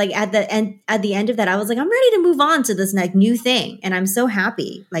ready, at the end of that, I was I'm ready to move on to this new thing. And I'm so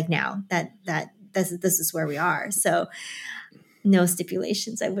happy now that this is where we are. So no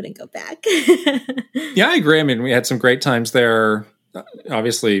stipulations. I wouldn't go back. Yeah, I agree. We had some great times there.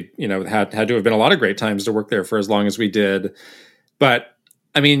 Obviously, had to have been a lot of great times to work there for as long as we did. But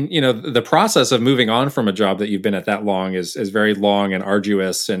the process of moving on from a job that you've been at that long is very long and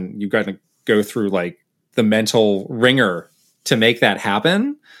arduous. And you've got to go through the mental ringer to make that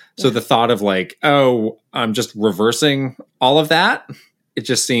happen. Yeah. So the thought of I'm just reversing all of that. It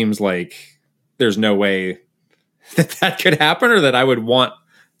just seems like there's no way that could happen or that I would want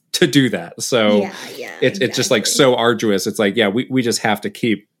to do that. So it's just so arduous. It's we just have to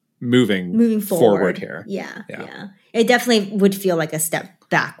keep moving forward here. Yeah. It definitely would feel like a step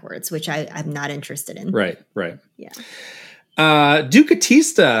backwards, which I'm not interested in. Right. Yeah.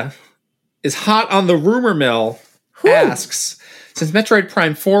 Ducatista is hot on the rumor mill. Asks, since Metroid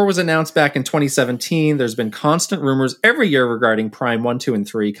Prime 4 was announced back in 2017, there's been constant rumors every year regarding Prime 1, 2, and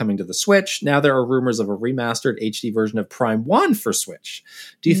 3 coming to the Switch. Now there are rumors of a remastered HD version of Prime 1 for Switch.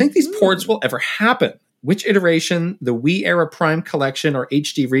 Do you think these ports will ever happen? Which iteration, the Wii era Prime collection or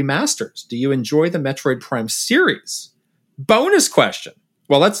HD remasters? Do you enjoy the Metroid Prime series? Bonus question.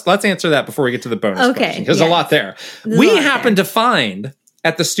 Well, let's answer that before we get to the bonus question, because there's a lot there. We happened to find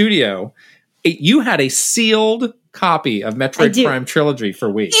at the studio, you had a sealed copy of Metroid Prime Trilogy for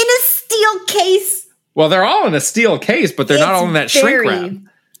Wii. In a steel case. Well, they're all in a steel case, but they're not all in that shrink wrap.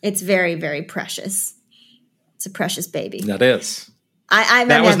 It's very, very precious. It's a precious baby. That is.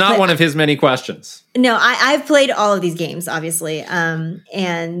 That was not one of his many questions. No, I've played all of these games, obviously. And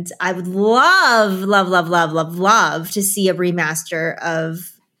I would love to see a remaster of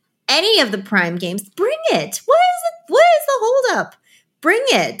any of the Prime games. Bring it. What is the holdup? Bring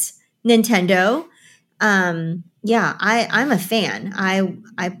it, Nintendo. Yeah, I'm a fan.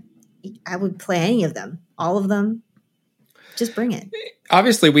 I would play any of them, all of them. Just bring it.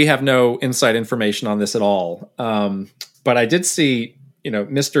 Obviously, we have no inside information on this at all. But I did see,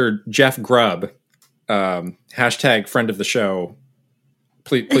 Mr. Jeff Grubb, hashtag friend of the show,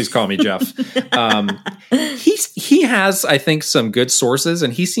 Please call me Jeff. He has, I think, some good sources,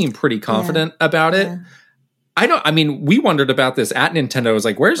 and he seemed pretty confident about it. We wondered about this at Nintendo. I was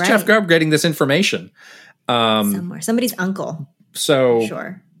like, where's Jeff Grubb getting this information? Somewhere. Somebody's uncle. So,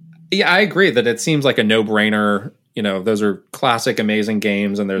 sure. Yeah, I agree that it seems like a no-brainer. You know, those are classic, amazing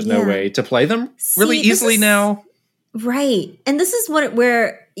games, and there's no way to play them really easily now. Right. And this is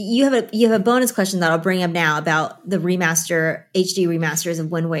where you have a bonus question that I'll bring up now about the HD remasters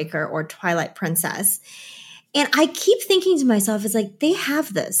of Wind Waker or Twilight Princess. And I keep thinking to myself, it's like, they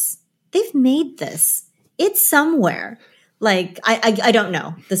have this. They've made this. It's somewhere. Like, I don't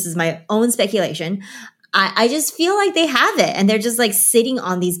know. This is my own speculation. I just feel like they have it, and they're just like sitting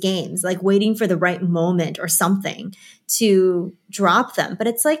on these games, like waiting for the right moment or something to drop them. But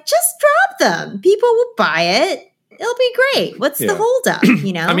it's like, just drop them. People will buy it. It'll be great. What's the holdup,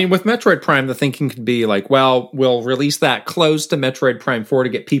 you know? I mean, with Metroid Prime, the thinking could be like, well, we'll release that close to Metroid Prime 4 to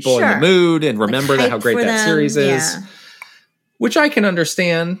get people in the mood and remember how great that series is, which I can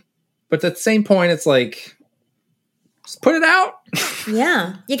understand. But at the same point, it's like, just put it out.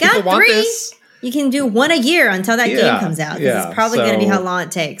 Yeah. You got 3. This. You can do 1 a year until that game comes out. Because it's probably going to be how long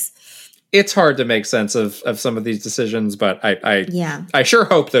it takes. It's hard to make sense of some of these decisions, but I sure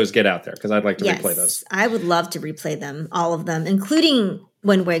hope those get out there because I'd like to replay those. I would love to replay them, all of them, including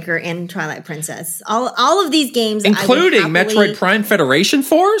Wind Waker and Twilight Princess. All of these games, including Metroid Prime Federation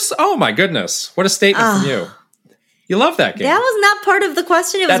Force. Oh my goodness! What a statement from you. You love that game. That was not part of the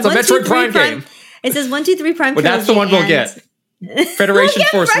question. That's a Metroid Prime game. It says 1, 2, 3 Prime. Well, that's the one we'll get. Federation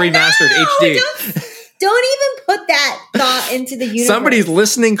Force Remastered HD. Don't even put that thought into the universe. Somebody's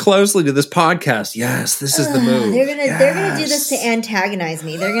listening closely to this podcast. Yes, this is the move. They're gonna do this to antagonize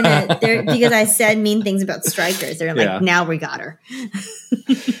me. They're because I said mean things about strikers. They're like, now we got her.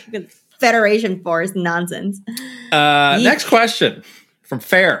 Federation Force nonsense. Next question from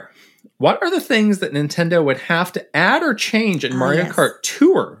Fair. What are the things that Nintendo would have to add or change in Mario Kart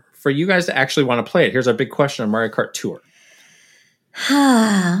Tour for you guys to actually want to play it? Here's our big question on Mario Kart Tour.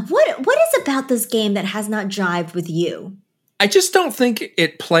 What is about this game that has not jived with you? I just don't think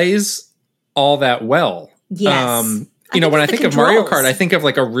it plays all that well. Yes. When I think of Mario Kart, I think of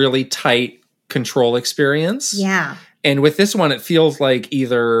like a really tight control experience. Yeah. And with this one, it feels like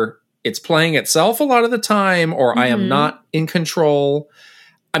either it's playing itself a lot of the time or I am not in control.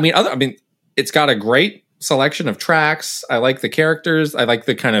 It's got a great selection of tracks. I like the characters. I like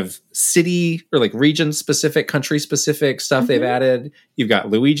the kind of city or like region specific, country specific stuff they've added. You've got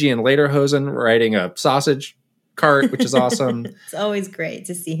Luigi and Lederhosen riding a sausage cart, which is awesome. It's always great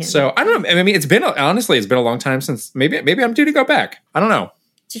to see him. So I don't know. I mean, it's been a long time since maybe I'm due to go back. I don't know.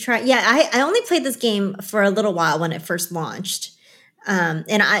 To try. Yeah. I only played this game for a little while when it first launched. And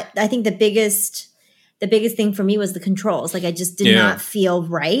I think the biggest thing for me was the controls. Like I just did not feel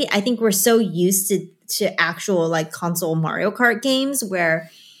right. I think we're so used to actual like console Mario Kart games where,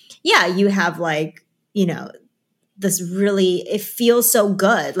 you have like, this really, it feels so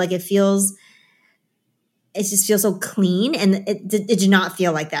good. Like it just feels so clean. And it did not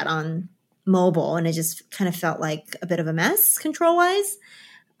feel like that on mobile. And it just kind of felt like a bit of a mess control wise.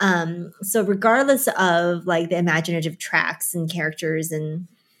 So regardless of like the imaginative tracks and characters and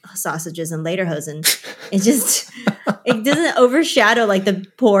sausages and Lederhosen, it doesn't overshadow like the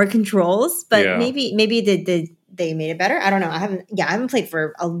poor controls, but maybe they made it better. I don't know. I haven't played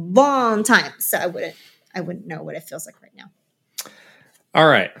for a long time, so I wouldn't know what it feels like right now. All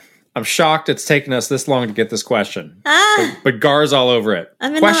right. I'm shocked it's taken us this long to get this question. But Gar's all over it.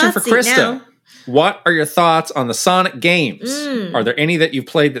 Question for Krista. Now. What are your thoughts on the Sonic games? Are there any that you've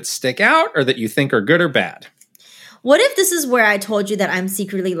played that stick out or that you think are good or bad? What if this is where I told you that I'm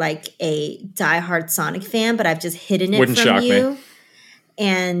secretly like a diehard Sonic fan, but I've just hidden it Wouldn't from shock you? Me.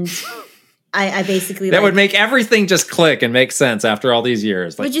 And I basically that would make everything just click and make sense after all these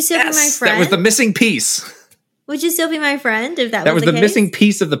years. Like, would you still be my friend? That was the missing piece. Would you still be my friend if that was the case? missing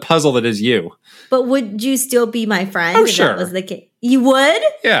piece of the puzzle that is you? But would you still be my friend if sure. that was the case? You would?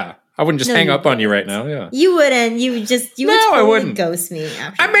 Yeah. I wouldn't just hang up on you right now. Yeah. You wouldn't. You would totally I wouldn't. Ghost me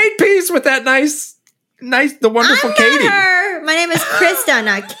after. I made peace with that nice, the wonderful I'm Katie. Not her. My name is Krista,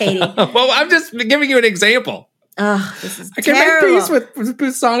 not Katie. Well, I'm just giving you an example. Oh, this is I can terrible. make peace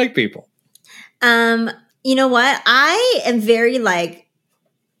with Sonic people. You know what? I am very like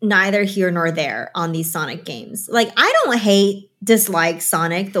neither here nor there on these Sonic games. Like I don't dislike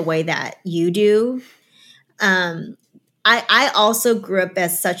Sonic the way that you do. I also grew up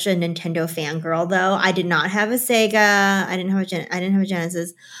as such a Nintendo fangirl though. I did not have a Sega. I didn't have a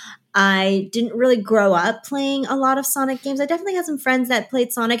Genesis. I didn't really grow up playing a lot of Sonic games. I definitely had some friends that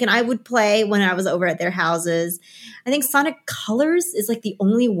played Sonic, and I would play when I was over at their houses. I think Sonic Colors is like the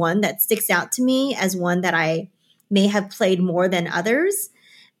only one that sticks out to me as one that I may have played more than others.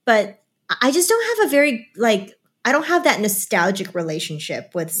 But I just don't have a very, like, I don't have that nostalgic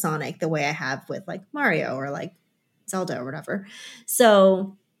relationship with Sonic the way I have with like Mario or like Zelda or whatever.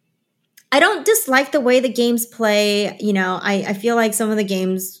 So I don't dislike the way the games play. You know, I feel like some of the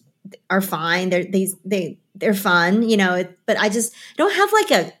games are fine. They're fun, you know, but I just don't have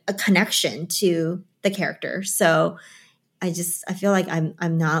like a connection to the character. So I feel like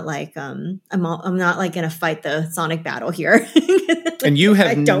I'm not like I'm not like going to fight the Sonic battle here. And you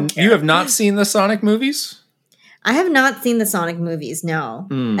have not seen the Sonic movies? I have not seen the Sonic movies. No.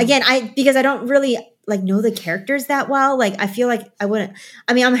 Again, because I don't really like know the characters that well. Like I feel like I wouldn't.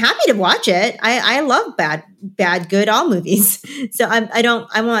 I mean, I'm happy to watch it. I love bad, good, all movies. So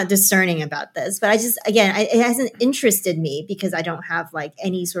I'm not discerning about this. But I just it hasn't interested me because I don't have like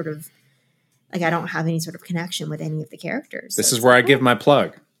any sort of connection with any of the characters. This is where I give my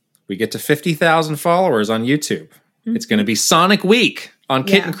plug. We get to 50,000 followers on YouTube. Mm-hmm. It's going to be Sonic Week on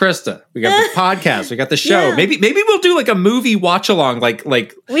Kit and Krista. We got the podcast. We got the show. Yeah. Maybe we'll do like a movie watch along. Like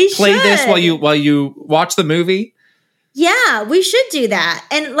we play this while you watch the movie. Yeah, we should do that.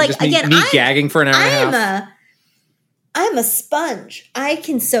 And like me gagging for an hour and a half. I'm a sponge. I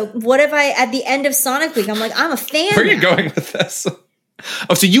can soak. What if I at the end of Sonic Week? I'm like, I'm a fan. Where are you going with this?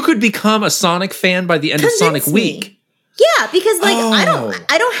 Oh, so you could become a Sonic fan by the end of Sonic Week. Yeah, because like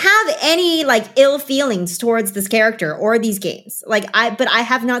I don't have any like ill feelings towards this character or these games. But I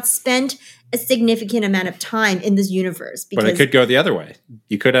have not spent a significant amount of time in this universe. Because but it could go the other way.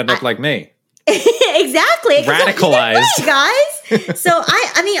 You could end up like me. Exactly. Radicalized. Guys. So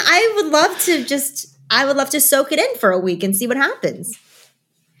I would love to soak it in for a week and see what happens.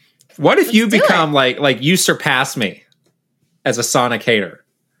 What if you become like you surpass me as a Sonic hater?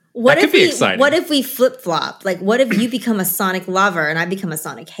 That could be exciting. What if we flip-flop? Like, what if you become a Sonic lover and I become a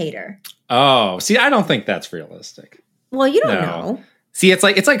Sonic hater? Oh, see, I don't think that's realistic. Well, you don't know. See, it's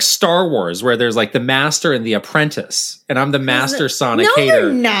like Star Wars, where there's like the master and the apprentice, and I'm the master Sonic hater. No,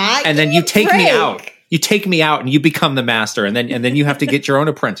 you're not. And then you take me out. You take me out, and you become the master, and then you have to get your own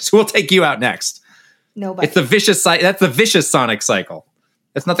apprentice. Who will take you out next? Nobody. It's the vicious cycle. That's the vicious Sonic cycle.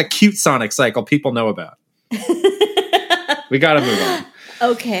 That's not the cute Sonic cycle people know about. We got to move on.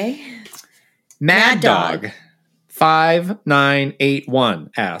 Okay. Mad Dog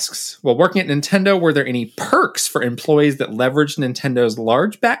 5981 asks, while working at Nintendo, were there any perks for employees that leveraged Nintendo's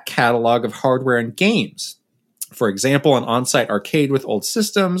large back catalog of hardware and games? For example, an on-site arcade with old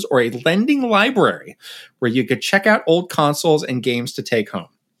systems or a lending library where you could check out old consoles and games to take home.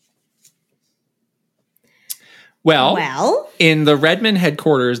 Well, in the Redmond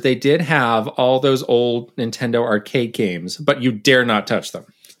headquarters, they did have all those old Nintendo arcade games, but you dare not touch them.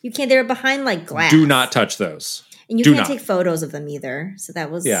 You can't. They're behind like glass. Do not touch those. And you can't take photos of them either. So that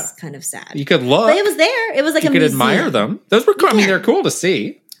was kind of sad. You could look. But it was there. It was like a museum. You could admire them. Those were cool. I mean, they're cool to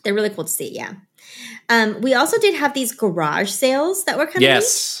see. They're really cool to see, yeah. We also did have these garage sales that were kind of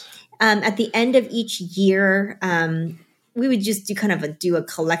neat. At the end of each year, we would just do a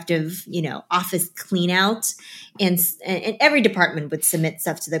collective, office clean out, and every department would submit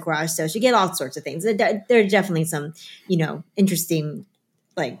stuff to the garage sales. You get all sorts of things. There are definitely some, interesting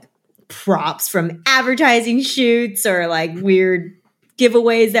like props from advertising shoots or like weird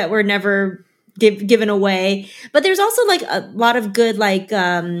giveaways that were never given away. But there's also like a lot of good like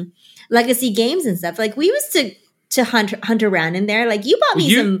legacy games and stuff. Like we used to hunt around in there. Like you bought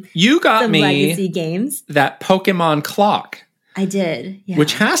me some legacy games. That Pokemon clock. I did. Yeah.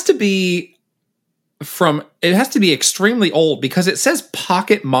 Which has to be extremely old because it says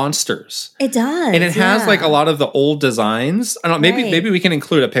Pocket Monsters. It does. And it has like a lot of the old designs. I don't know, maybe we can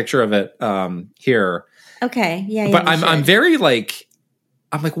include a picture of it here. Okay. Yeah. But I'm very like,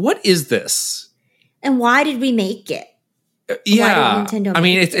 I'm like, what is this? And why did we make it? Yeah, I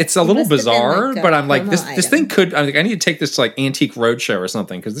mean it's a little bizarre, but I'm like this thing could. I need to take this to like Antique Roadshow or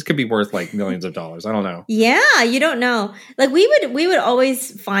something because this could be worth like millions of dollars. I don't know. Yeah, you don't know. Like we would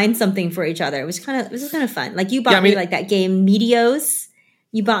always find something for each other. It was kind of fun. Like you bought me like that game Meteos.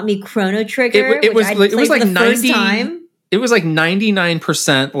 You bought me Chrono Trigger. It was like 90. It was like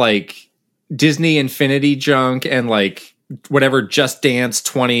 99% like Disney Infinity junk and like. Whatever Just Dance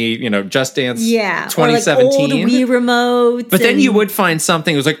 2017. Or like old Wii remotes. But then you would find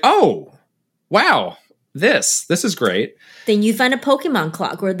something that was like, oh, wow, this is great. Then you find a Pokemon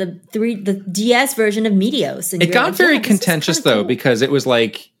clock or the DS version of Meteos. And it got very contentious though, because it was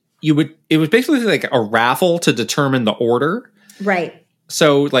like it was basically like a raffle to determine the order. Right.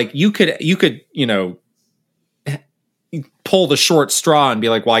 So like you could, pull the short straw and be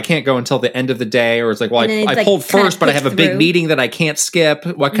like, well, I can't go until the end of the day. Or it's like, well, I like pulled first, but I have a big through. meeting that I can't skip.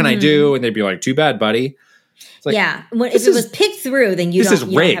 What can I do? And they'd be like, too bad, buddy. It's like, if it was picked through, then you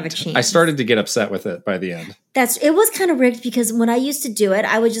don't have a chance. I started to get upset with it by the end. It was kind of rigged because when I used to do it,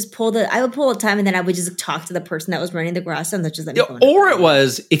 I would pull a time and then I would just talk to the person that was running the garage sale and just let me go. Or it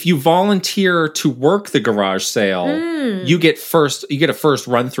was, if you volunteer to work the garage sale, you get a first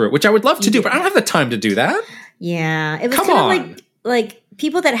run through it, which I would love to do, but I don't have the time to do that. Yeah. It was kind of like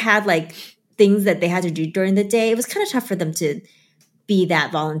people that had like things that they had to do during the day. It was kind of tough for them to be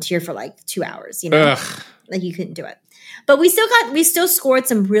that volunteer for like 2 hours, Ugh. Like you couldn't do it. But we still scored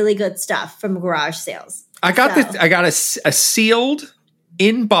some really good stuff from garage sales. I got a sealed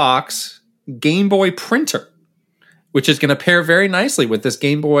in-box Game Boy printer, which is going to pair very nicely with this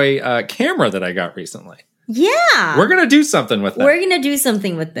Game Boy camera that I got recently. Yeah. We're going to do something with that. We're going to do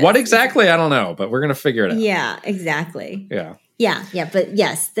something with this. What exactly? I don't know, but we're going to figure it out. Yeah, exactly. Yeah. Yeah. But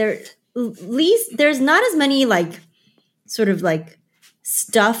yes, there's not as many like sort of like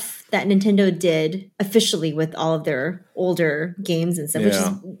stuff that Nintendo did officially with all of their older games and stuff, which is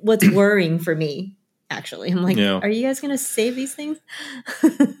what's worrying for me, actually. I'm like, are you guys going to save these things?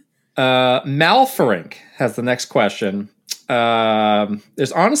 Malferink has the next question.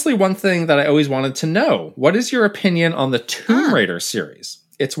 There's honestly one thing that I always wanted to know. What is your opinion on the Tomb Raider series?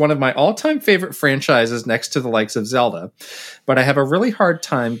 It's one of my all-time favorite franchises next to the likes of Zelda, but I have a really hard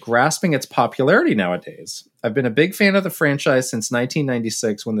time grasping its popularity nowadays. I've been a big fan of the franchise since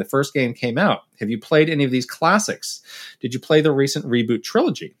 1996 when the first game came out. Have you played any of these classics? Did you play the recent reboot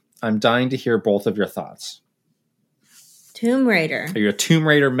trilogy? I'm dying to hear both of your thoughts. Tomb Raider. Are you a Tomb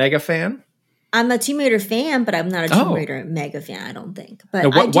Raider mega fan? I'm a Tomb Raider fan, but I'm not a Tomb Raider mega fan, I don't think. But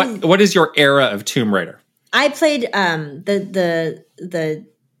now, what is your era of Tomb Raider? I played the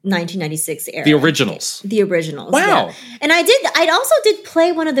 1996 era. The originals. The originals. Wow. Yeah. And I also did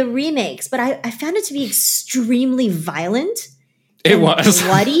play one of the remakes, but I found it to be extremely violent. It was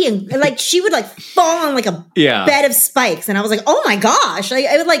bloody and like she would like fall on like a bed of spikes, and I was like, "Oh my gosh!"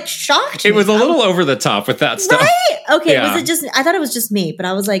 It was like shocked me. It was a little over the top with that stuff, right? Okay, was it just? I thought it was just me, but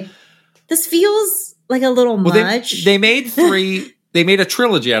I was like, "This feels like a little much." They made three. They made a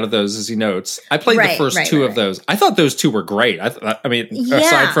trilogy out of those, as he notes. I played the first two of those. I thought those two were great. I mean,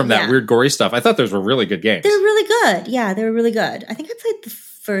 aside from that weird gory stuff, I thought those were really good games. They were really good. Yeah, they were really good. I think I played the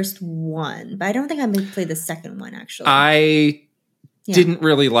first one, but I don't think I played the second one, actually. I didn't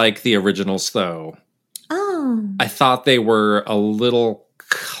really like the originals, though. Oh. I thought they were a little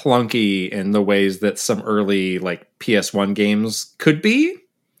clunky in the ways that some early like PS1 games could be.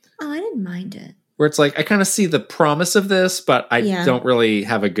 Oh, I didn't mind it. Where it's like, I kind of see the promise of this, but I don't really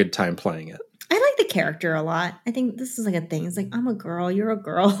have a good time playing it. I like the character a lot. I think this is like a thing. It's like, I'm a girl, you're a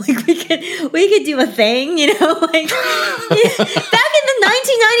girl. Like we could do a thing, you know? Like back in the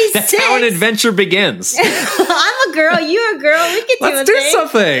 1996. That's how an adventure begins. I'm a girl, you're a girl. We could do Let's do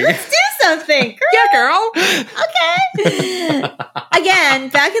something. Let's do something. Girl. Yeah, girl. Okay. Again,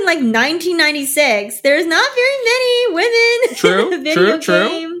 back in like 1996, there's not very many women true, in the video true.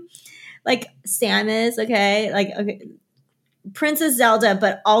 game. Like Samus, okay, Princess Zelda,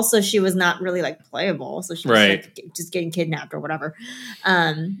 but also she was not really like playable, so she was like, just getting kidnapped or whatever.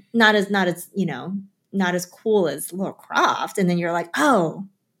 Not as not as cool as Lara Croft. And then you're like, oh,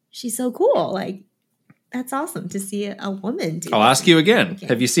 she's so cool. Like that's awesome to see a woman do. I'll ask you again. Okay.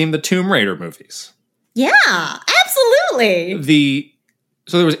 Have you seen the Tomb Raider movies? Yeah, absolutely.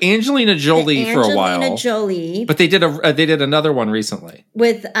 So there was Angelina Jolie for a while. Angelina Jolie. But they did another one recently.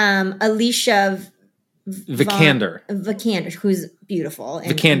 With Alicia Vikander, who's beautiful.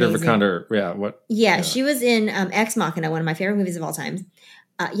 And Vikander, yeah. What? Yeah, she was in Ex Machina, one of my favorite movies of all time.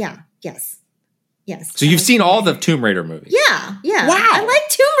 Yes. So you've seen all the Tomb Raider movies? Yeah. Wow. I like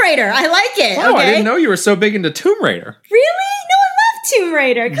Tomb Raider. I like it. Wow, okay? I didn't know you were so big into Tomb Raider. Really? No, I love Tomb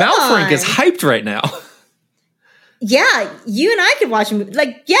Raider. Malferink is hyped right now. Yeah, you and I could watch a movie.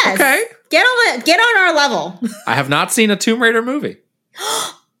 Like, yes. Okay. Get on our level. I have not seen a Tomb Raider movie.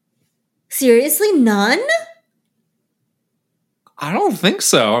 Seriously? None? I don't think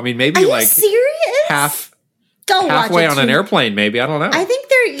so. I mean, maybe Are like you serious? halfway on an airplane, maybe. I don't know. I think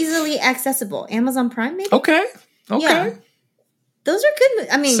they're easily accessible. Amazon Prime, maybe? Okay. Yeah. Those are good.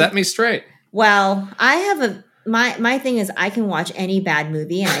 I mean, set me straight. Well, I have my thing is I can watch any bad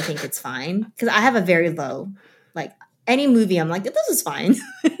movie and I think it's fine because I have a very low, like any movie I'm like, this is fine.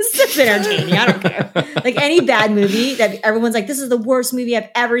 This is entertaining. I don't care. Like any bad movie that everyone's like, this is the worst movie I've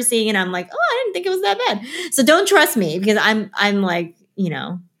ever seen. And I'm like, oh, I didn't think it was that bad. So don't trust me because I'm like,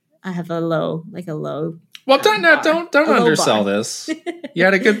 I have a low. Well, don't A low undersell bar. this. You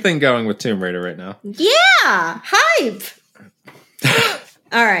had a good thing going with Tomb Raider right now. Yeah, hype.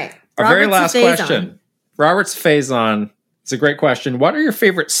 All right. Our very Robert's last Faison. question. Robert's Faison. It's a great question. What are your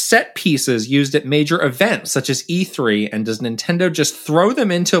favorite set pieces used at major events such as E3, and does Nintendo just throw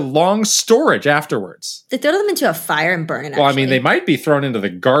them into long storage afterwards? They throw them into a fire and burn it. Well, I mean, they might be thrown into the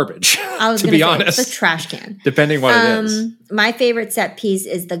garbage, I was to gonna be say, honest. it's a trash can. Depending what it is. My favorite set piece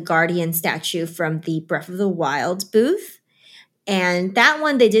is the Guardian statue from the Breath of the Wild booth. And that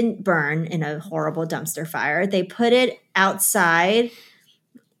one they didn't burn in a horrible dumpster fire. They put it outside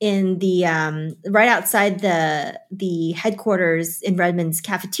in the right outside the headquarters in Redmond's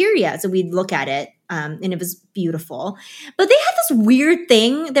cafeteria. So we'd look at it. And it was beautiful. But they had this weird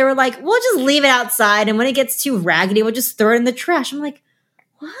thing. They were like, we'll just leave it outside. And when it gets too raggedy, we'll just throw it in the trash. I'm like,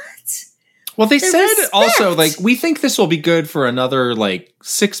 what? Well, they said respect. also, like, we think this will be good for another, like,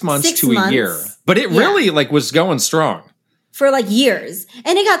 6 months 6 to a year. But it really, like, was going strong. For like years.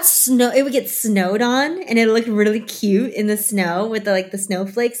 And it got it would get snowed on, and it looked really cute in the snow with the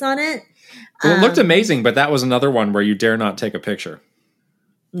snowflakes on it. Well, it looked amazing, but that was another one where you dare not take a picture.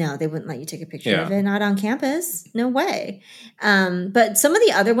 No, they wouldn't let you take a picture of it, not on campus. No way. But some of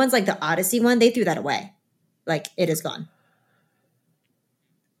the other ones, like the Odyssey one, they threw that away. Like, it is gone.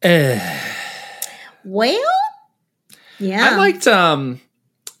 Well, yeah. I liked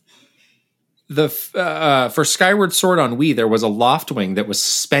for Skyward Sword on Wii, there was a loft wing that was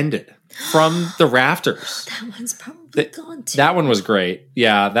suspended from the rafters. That one's probably gone too. That one was great.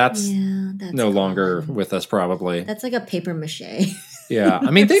 Yeah, that's that's no longer with us probably. That's like a paper mache. Yeah, I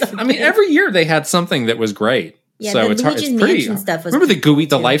mean every year they had something that was great. Yeah, so the it's hard. It's Luigi's pretty. Mansion stuff was Remember the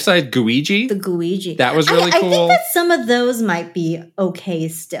too. life-size Guigi? The Guigi. That was really cool. I think that some of those might be okay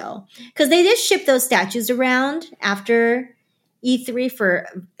still. Because they did ship those statues around after E3 for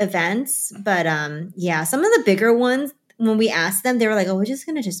events. But yeah, some of the bigger ones, when we asked them, they were like, oh, we're just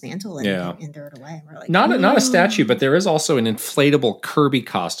going to dismantle it and throw it away. And we're like, not a statue, but there is also an inflatable Kirby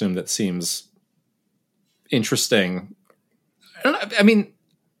costume that seems interesting. I mean,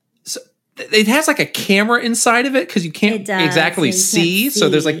 it has like a camera inside of it because you can't exactly see. So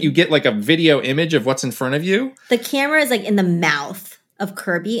there's like, you get like a video image of what's in front of you. The camera is like in the mouth of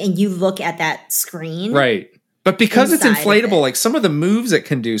Kirby and you look at that screen. Right. But because it's Inside of inflatable, like some of the moves it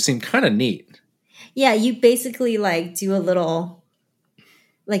can do seem kind of neat. Yeah, you basically like do a little,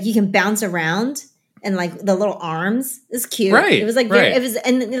 like you can bounce around and like the little arms is cute. Right. It was like, it was,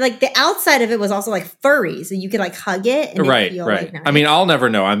 and like the outside of it was also like furry. So you could like hug it. And Right. feel Right. Like nice. I mean, I'll never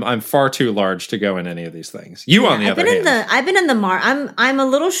know. I'm far too large to go in any of these things. You on the other hand. I've been in the I'm a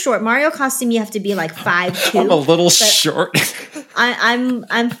little short. Mario costume, you have to be like 5'2". I'm a little short. I'm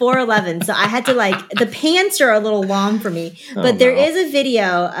 4'11", so I had to like the pants are a little long for me. But there is a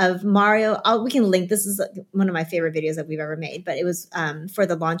video of Mario. We can link. This is one of my favorite videos that we've ever made. But it was for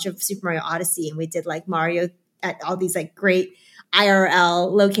the launch of Super Mario Odyssey, and we did like Mario at all these like great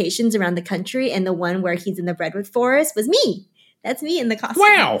IRL locations around the country, and the one where he's in the Redwood Forest was me. That's me in the costume.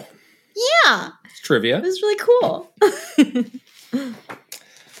 Wow. Yeah, it's trivia. It was really cool.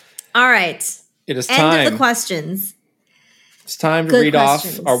 All right. It is End time. of the questions. It's time to Good read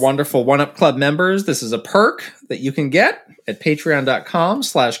questions. off our wonderful One Up Club members. This is a perk that you can get at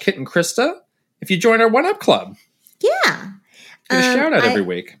patreon.com/Kit and Krista if you join our One Up Club. Yeah. Get a shout out every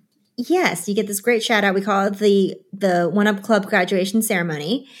week. Yes, you get this great shout out. We call it the One Up Club graduation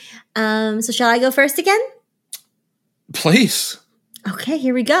ceremony. So shall I go first again? Please. Okay,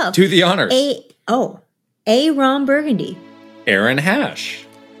 here we go. Do the honors. A. Ron Burgundy. Aaron Hash.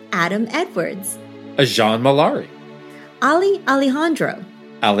 Adam Edwards. Ajan Malari. Ali Alejandro.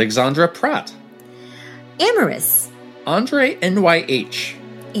 Alexandra Pratt. Amaris. Andre NYH.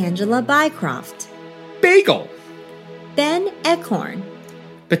 Angela Bycroft. Bagel. Ben Eckhorn.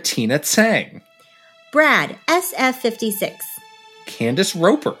 Bettina Tsang. Brad SF56. Candace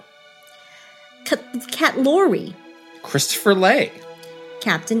Roper. Kat Laurie. Christopher Lay.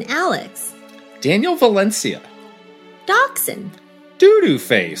 Captain Alex. Daniel Valencia. Dachshund. Doodoo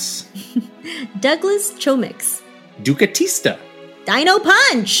Face. Douglas Chomix. Ducatista. Dino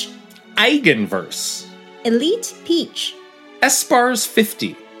Punch. Eigenverse. Elite Peach. Espars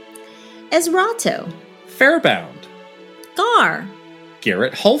 50. Ezrato. Fairbound. Gar.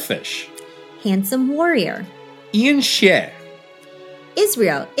 Garrett Hullfish. Handsome Warrior. Ian Shea.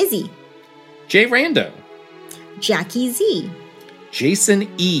 Israel Izzy. Jay Rando. Jackie Z. Jason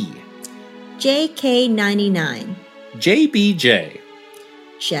E. JK99. JBJ.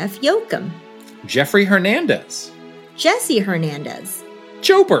 Jeff Yoakum. Jeffrey Hernandez. Jesse Hernandez.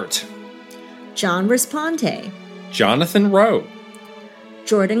 Jobert. John Responte. Jonathan Rowe.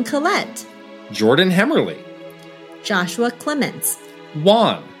 Jordan Collette. Jordan Hemmerly. Joshua Clements.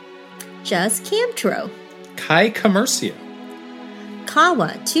 Juan. Just Camtro. Kai Commercio.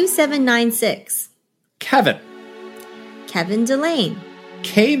 Kawa 2796. Kevin. Kevin Delane.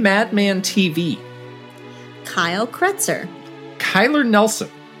 K Madman TV. Kyle Kretzer. Kyler Nelson.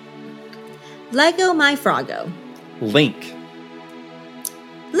 Lego My Froggo. Link.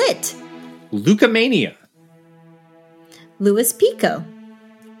 Lit. Lucamania. Louis Pico.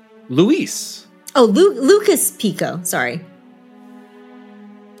 Luis. Oh, Lucas Pico. Sorry.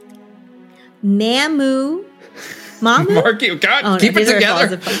 Mamu. Marky, God, Oh, no, keep it these are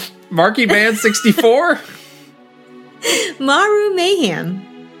together. falsified. Marky Band 64. Maru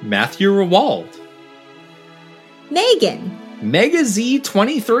Mayhem. Matthew Rewald. Megan. Mega Z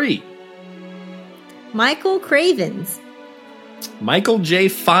 23. Michael Cravens. Michael J.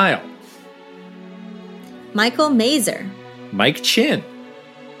 File. Michael Mazer. Mike Chin.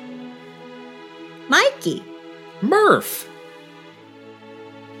 Mikey. Murph.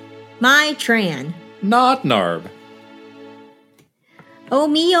 My Tran. Nod Narb. Oh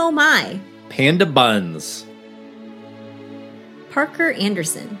Me Oh My. Panda Buns. Parker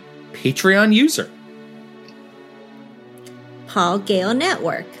Anderson. Patreon user. Paul Gale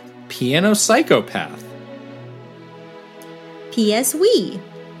Network. Piano Psychopath. P.S. Wee.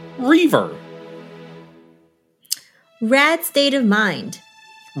 Reaver. Rad State of Mind.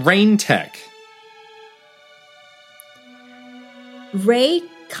 Rain Tech. Ray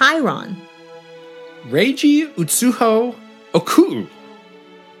Chiron. Reiji Utsuho Oku.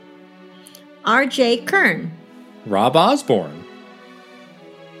 R.J. Kern. Rob Osborne.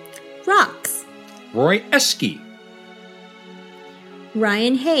 Rocks. Roy Eschke.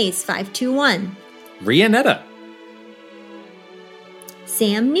 Ryan Hayes 521. Rianetta.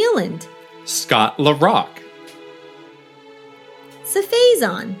 Sam Nealand. Scott LaRock.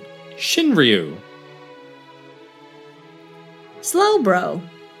 Safazon. Shinryu. Slowbro.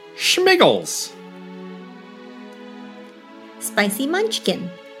 Schmiggles. Spicy Munchkin.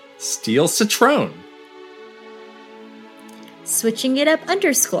 Steel Citron. Switching It Up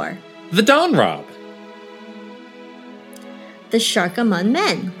 _ The Don Rob. The Shark Among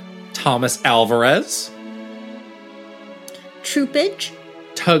Men. Thomas Alvarez. Troopage.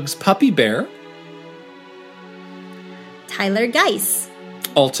 Tug's Puppy Bear. Tyler Geis.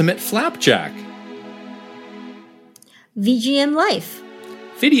 Ultimate Flapjack. VGM Life.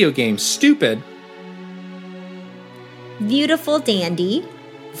 Video Game Stupid. Beautiful Dandy.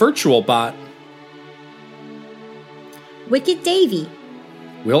 Virtual Bot. Wicked Davy.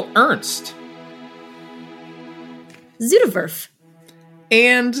 Will Ernst. Zoodiverf.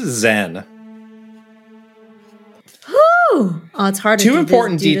 And Zen. Whew. Oh, it's hard to Two do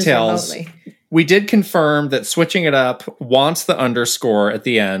important this details. remotely. We did confirm that Switching It Up wants the underscore at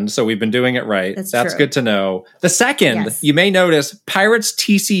the end, so we've been doing it right. That's true. good to know. The second, Yes. you may notice Pirates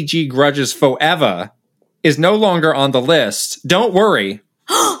TCG Grudges Forever is no longer on the list. Don't worry.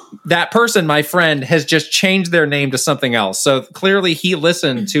 That person, my friend, has just changed their name to something else. So clearly he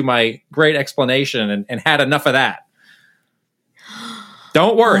listened to my great explanation and had enough of that.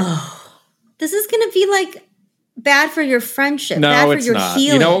 Don't worry. This is going to be like bad for your friendship. No, bad for it's your not.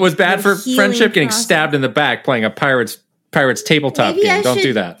 Healing, You know what was bad your for healing friendship? Getting process. stabbed in the back playing a Pirates tabletop Maybe game. I Don't do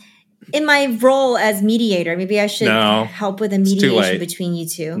should- that. In my role as mediator, maybe I should No. help with a too mediation late. between you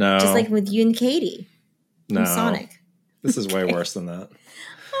two. No. Just like with you and Katie No. from Sonic. This is way worse than that.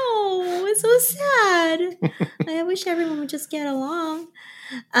 Oh, it's so sad. I wish everyone would just get along.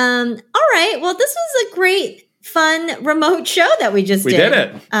 All right. Well, this was a great, fun remote show that we just We did.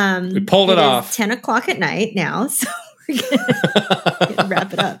 did it. We pulled it is off. 10 o'clock at night now, so we're gonna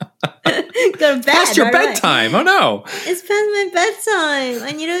wrap it up. Go to bed. Past your all right. bedtime. Oh no. It's past my bedtime.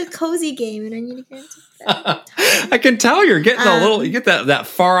 I need a cozy game, and I need to get into bed. I can tell you're getting a little, you get that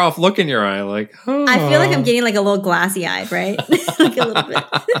far off look in your eye. Like, oh. I feel like I'm getting like a little glassy eyed, right? Like a little bit.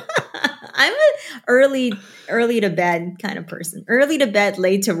 I'm an early to bed kind of person. Early to bed,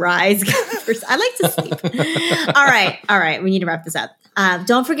 late to rise kind of person. I like to sleep. All right. We need to wrap this up.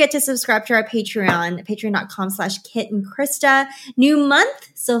 Don't forget to subscribe to our Patreon, patreon.com/Kit and Krista. New month,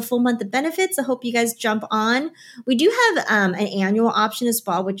 so a full month of benefits. I hope you guys jump on. We do have an annual option as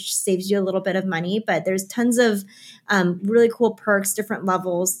well, which saves you a little bit of money, but there's tons of really cool perks, different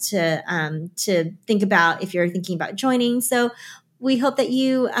levels to think about if you're thinking about joining. So we hope that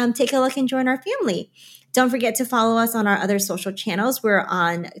you take a look and join our family. Don't forget to follow us on our other social channels. We're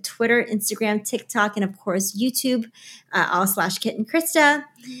on Twitter, Instagram, TikTok, and of course, YouTube, all/Kit and Krista.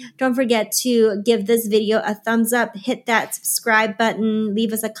 Don't forget to give this video a thumbs up, hit that subscribe button,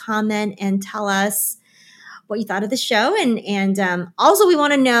 leave us a comment, and tell us what you thought of the show. And also we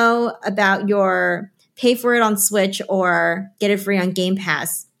want to know about your pay for it on Switch or get it free on Game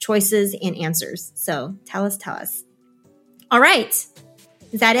Pass choices and answers. So tell us. All right.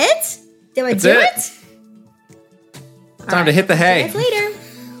 Is that it? Did I do it? Time to hit the hay. See you guys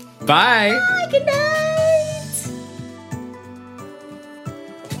later. Bye. Bye. Good night.